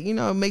to, like, you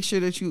know, make sure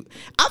that you.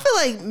 I feel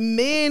like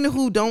men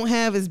who don't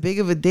have as big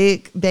of a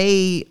dick,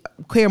 they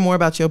care more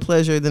about your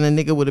pleasure than a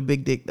nigga with a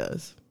big dick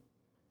does.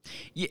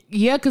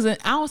 Yeah, because I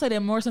don't say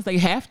that more since they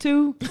have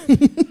to,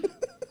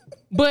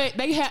 but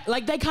they have,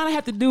 like, they kind of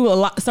have to do a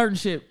lot certain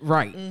shit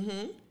right.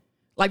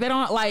 Like, they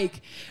don't,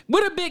 like,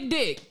 with a big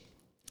dick.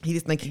 He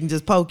just think he can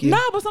just poke you.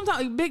 No, but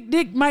sometimes a big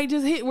dick might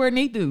just hit where it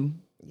need to.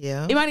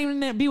 Yeah, it might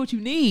even be what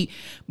you need.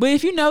 But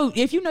if you know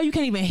you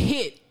can't even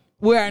hit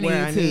where I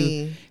need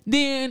to,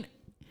 then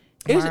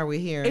why are we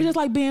here? It's just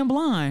like being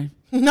blind.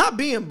 Not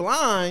being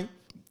blind.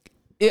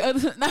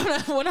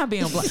 We're not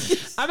being blind.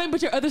 I mean,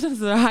 but your other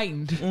senses are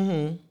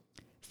heightened.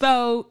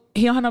 So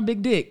he don't have no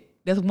big dick.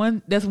 That's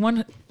one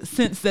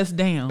sense that's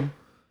down.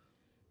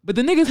 But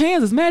the nigga's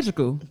hands is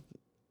magical.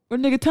 Or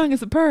nigga tongue is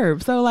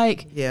superb. So,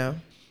 like, yeah,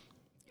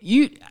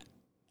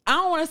 I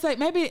don't want to say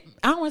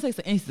it's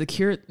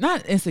insecure,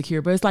 not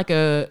insecure, but it's like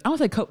I don't want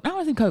to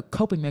say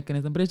coping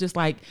mechanism, but it's just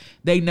like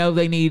they know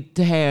they need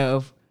to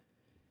have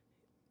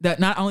that,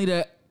 not only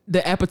the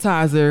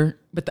appetizer,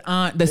 but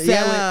the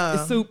salad,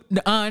 the soup,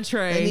 the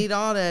entree. They need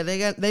all that.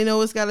 They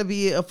know it's got to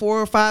be a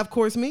 4 or 5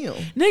 course meal.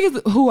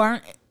 Niggas who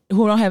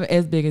don't have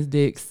as big as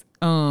dicks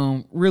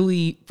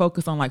really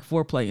focus on like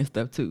foreplay and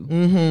stuff too.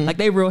 Like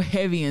they real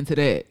heavy into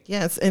that.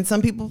 Yes, and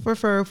some people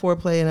prefer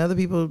foreplay and other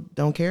people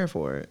don't care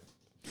for it.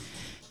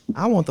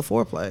 I want the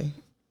foreplay.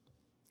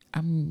 I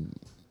can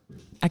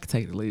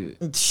take it or leave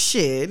it.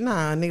 Shit,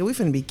 nah, nigga, we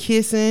finna be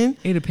kissing.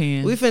 It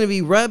depends. We finna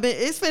be rubbing.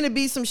 It's finna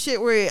be some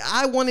shit where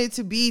I want it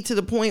to be to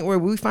the point where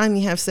we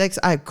finally have sex.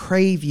 I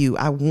crave you.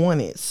 I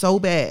want it so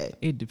bad.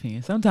 It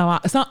depends.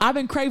 Sometimes I've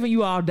been craving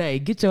you all day.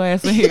 Get your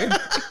ass in here.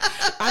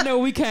 I know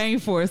we came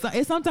for it.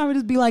 Sometimes it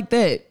just be like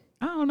that.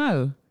 I don't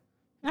know.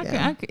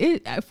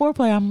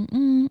 Foreplay.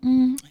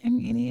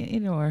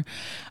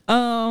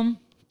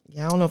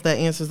 Yeah, I don't know if that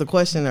answers the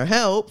question or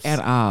helps at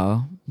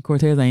all.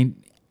 Cortez, when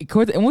we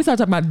start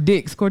talking about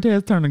dicks,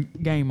 Cortez turned the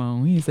game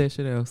on. He ain't said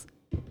shit else.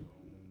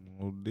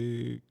 Oh,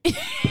 dick.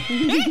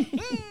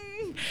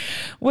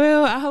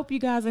 Well, I hope you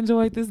guys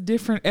enjoyed this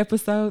different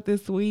episode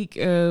this week.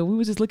 We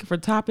were just looking for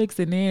topics,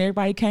 and then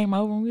everybody came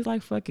over, and we was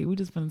like, "Fuck it, we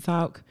just gonna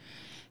talk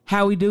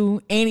how we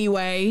do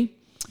anyway."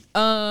 We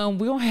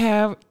don't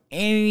have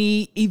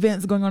any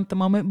events going on at the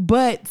moment,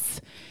 but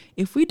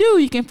if we do,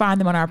 you can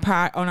find them on our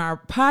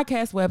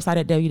podcast website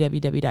at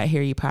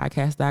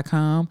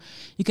www.hearyupodcast.com.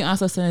 You can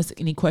also send us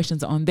any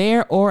questions on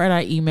there or at our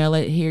email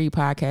at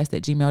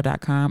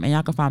hearyupodcast@gmail.com. And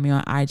y'all can find me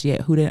on IG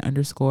at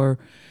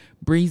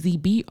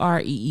 @Hooda_Breezy,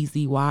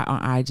 BREEZY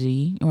on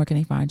IG. And where can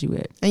they find you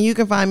at? And you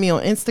can find me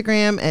on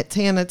Instagram at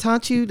Tana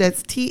Tachu.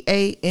 That's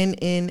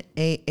TANNAH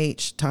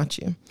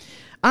Tachu.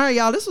 All right,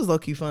 y'all. This was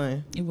low-key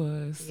fun. It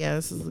was. Yeah,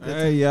 this is a good time.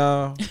 Hey,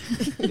 y'all.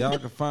 Y'all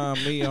can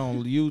find me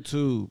on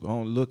YouTube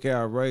on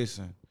Lookout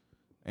Racing.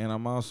 And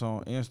I'm also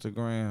on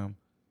Instagram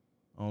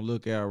on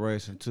Lookout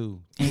Racing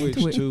too. And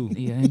Twitch too.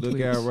 Yeah,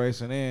 Lookout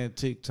Racing and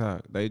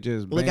TikTok. They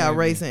just Lookout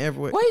Racing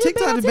everywhere. Why you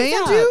TikTok been on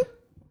banned you?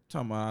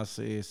 Talking about I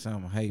said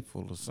something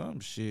hateful or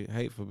some shit.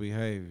 Hateful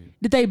behavior.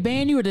 Did they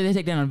ban you or did they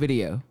take down a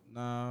video?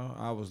 No,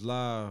 I was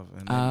live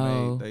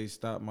and they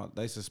stopped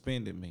they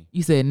suspended me.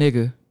 You said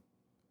nigga.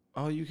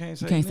 Oh, you can't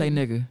say say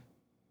nigga.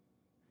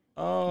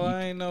 Oh,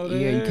 I ain't know that.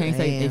 Yeah, you can't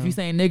say. If you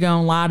say nigga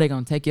on live, they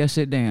gonna take your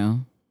shit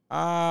down. Look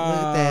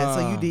at that.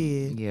 So you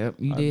did. Yep,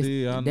 you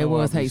did. I There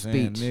was hate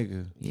saying speech.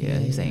 Nigga. Yeah,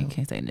 you saying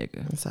can't say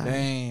nigga. I'm sorry.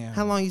 Damn.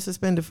 How long you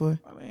suspended for?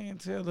 I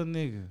didn't tell the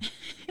nigga.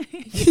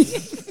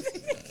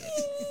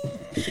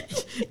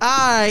 All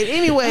right.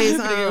 Anyways,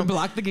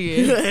 blocked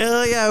again.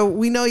 hell yeah.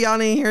 We know y'all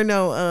didn't hear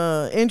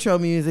no intro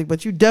music,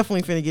 but you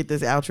definitely finna get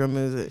this outro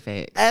music.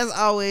 Facts. As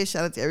always,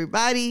 shout out to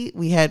everybody.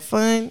 We had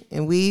fun,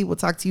 and we will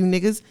talk to you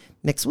niggas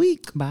next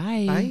week.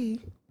 Bye. Bye. You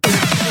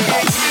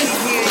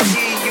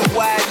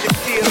wide to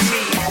feel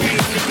me.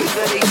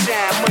 Niggas of they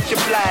shine, much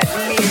obliged to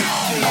me.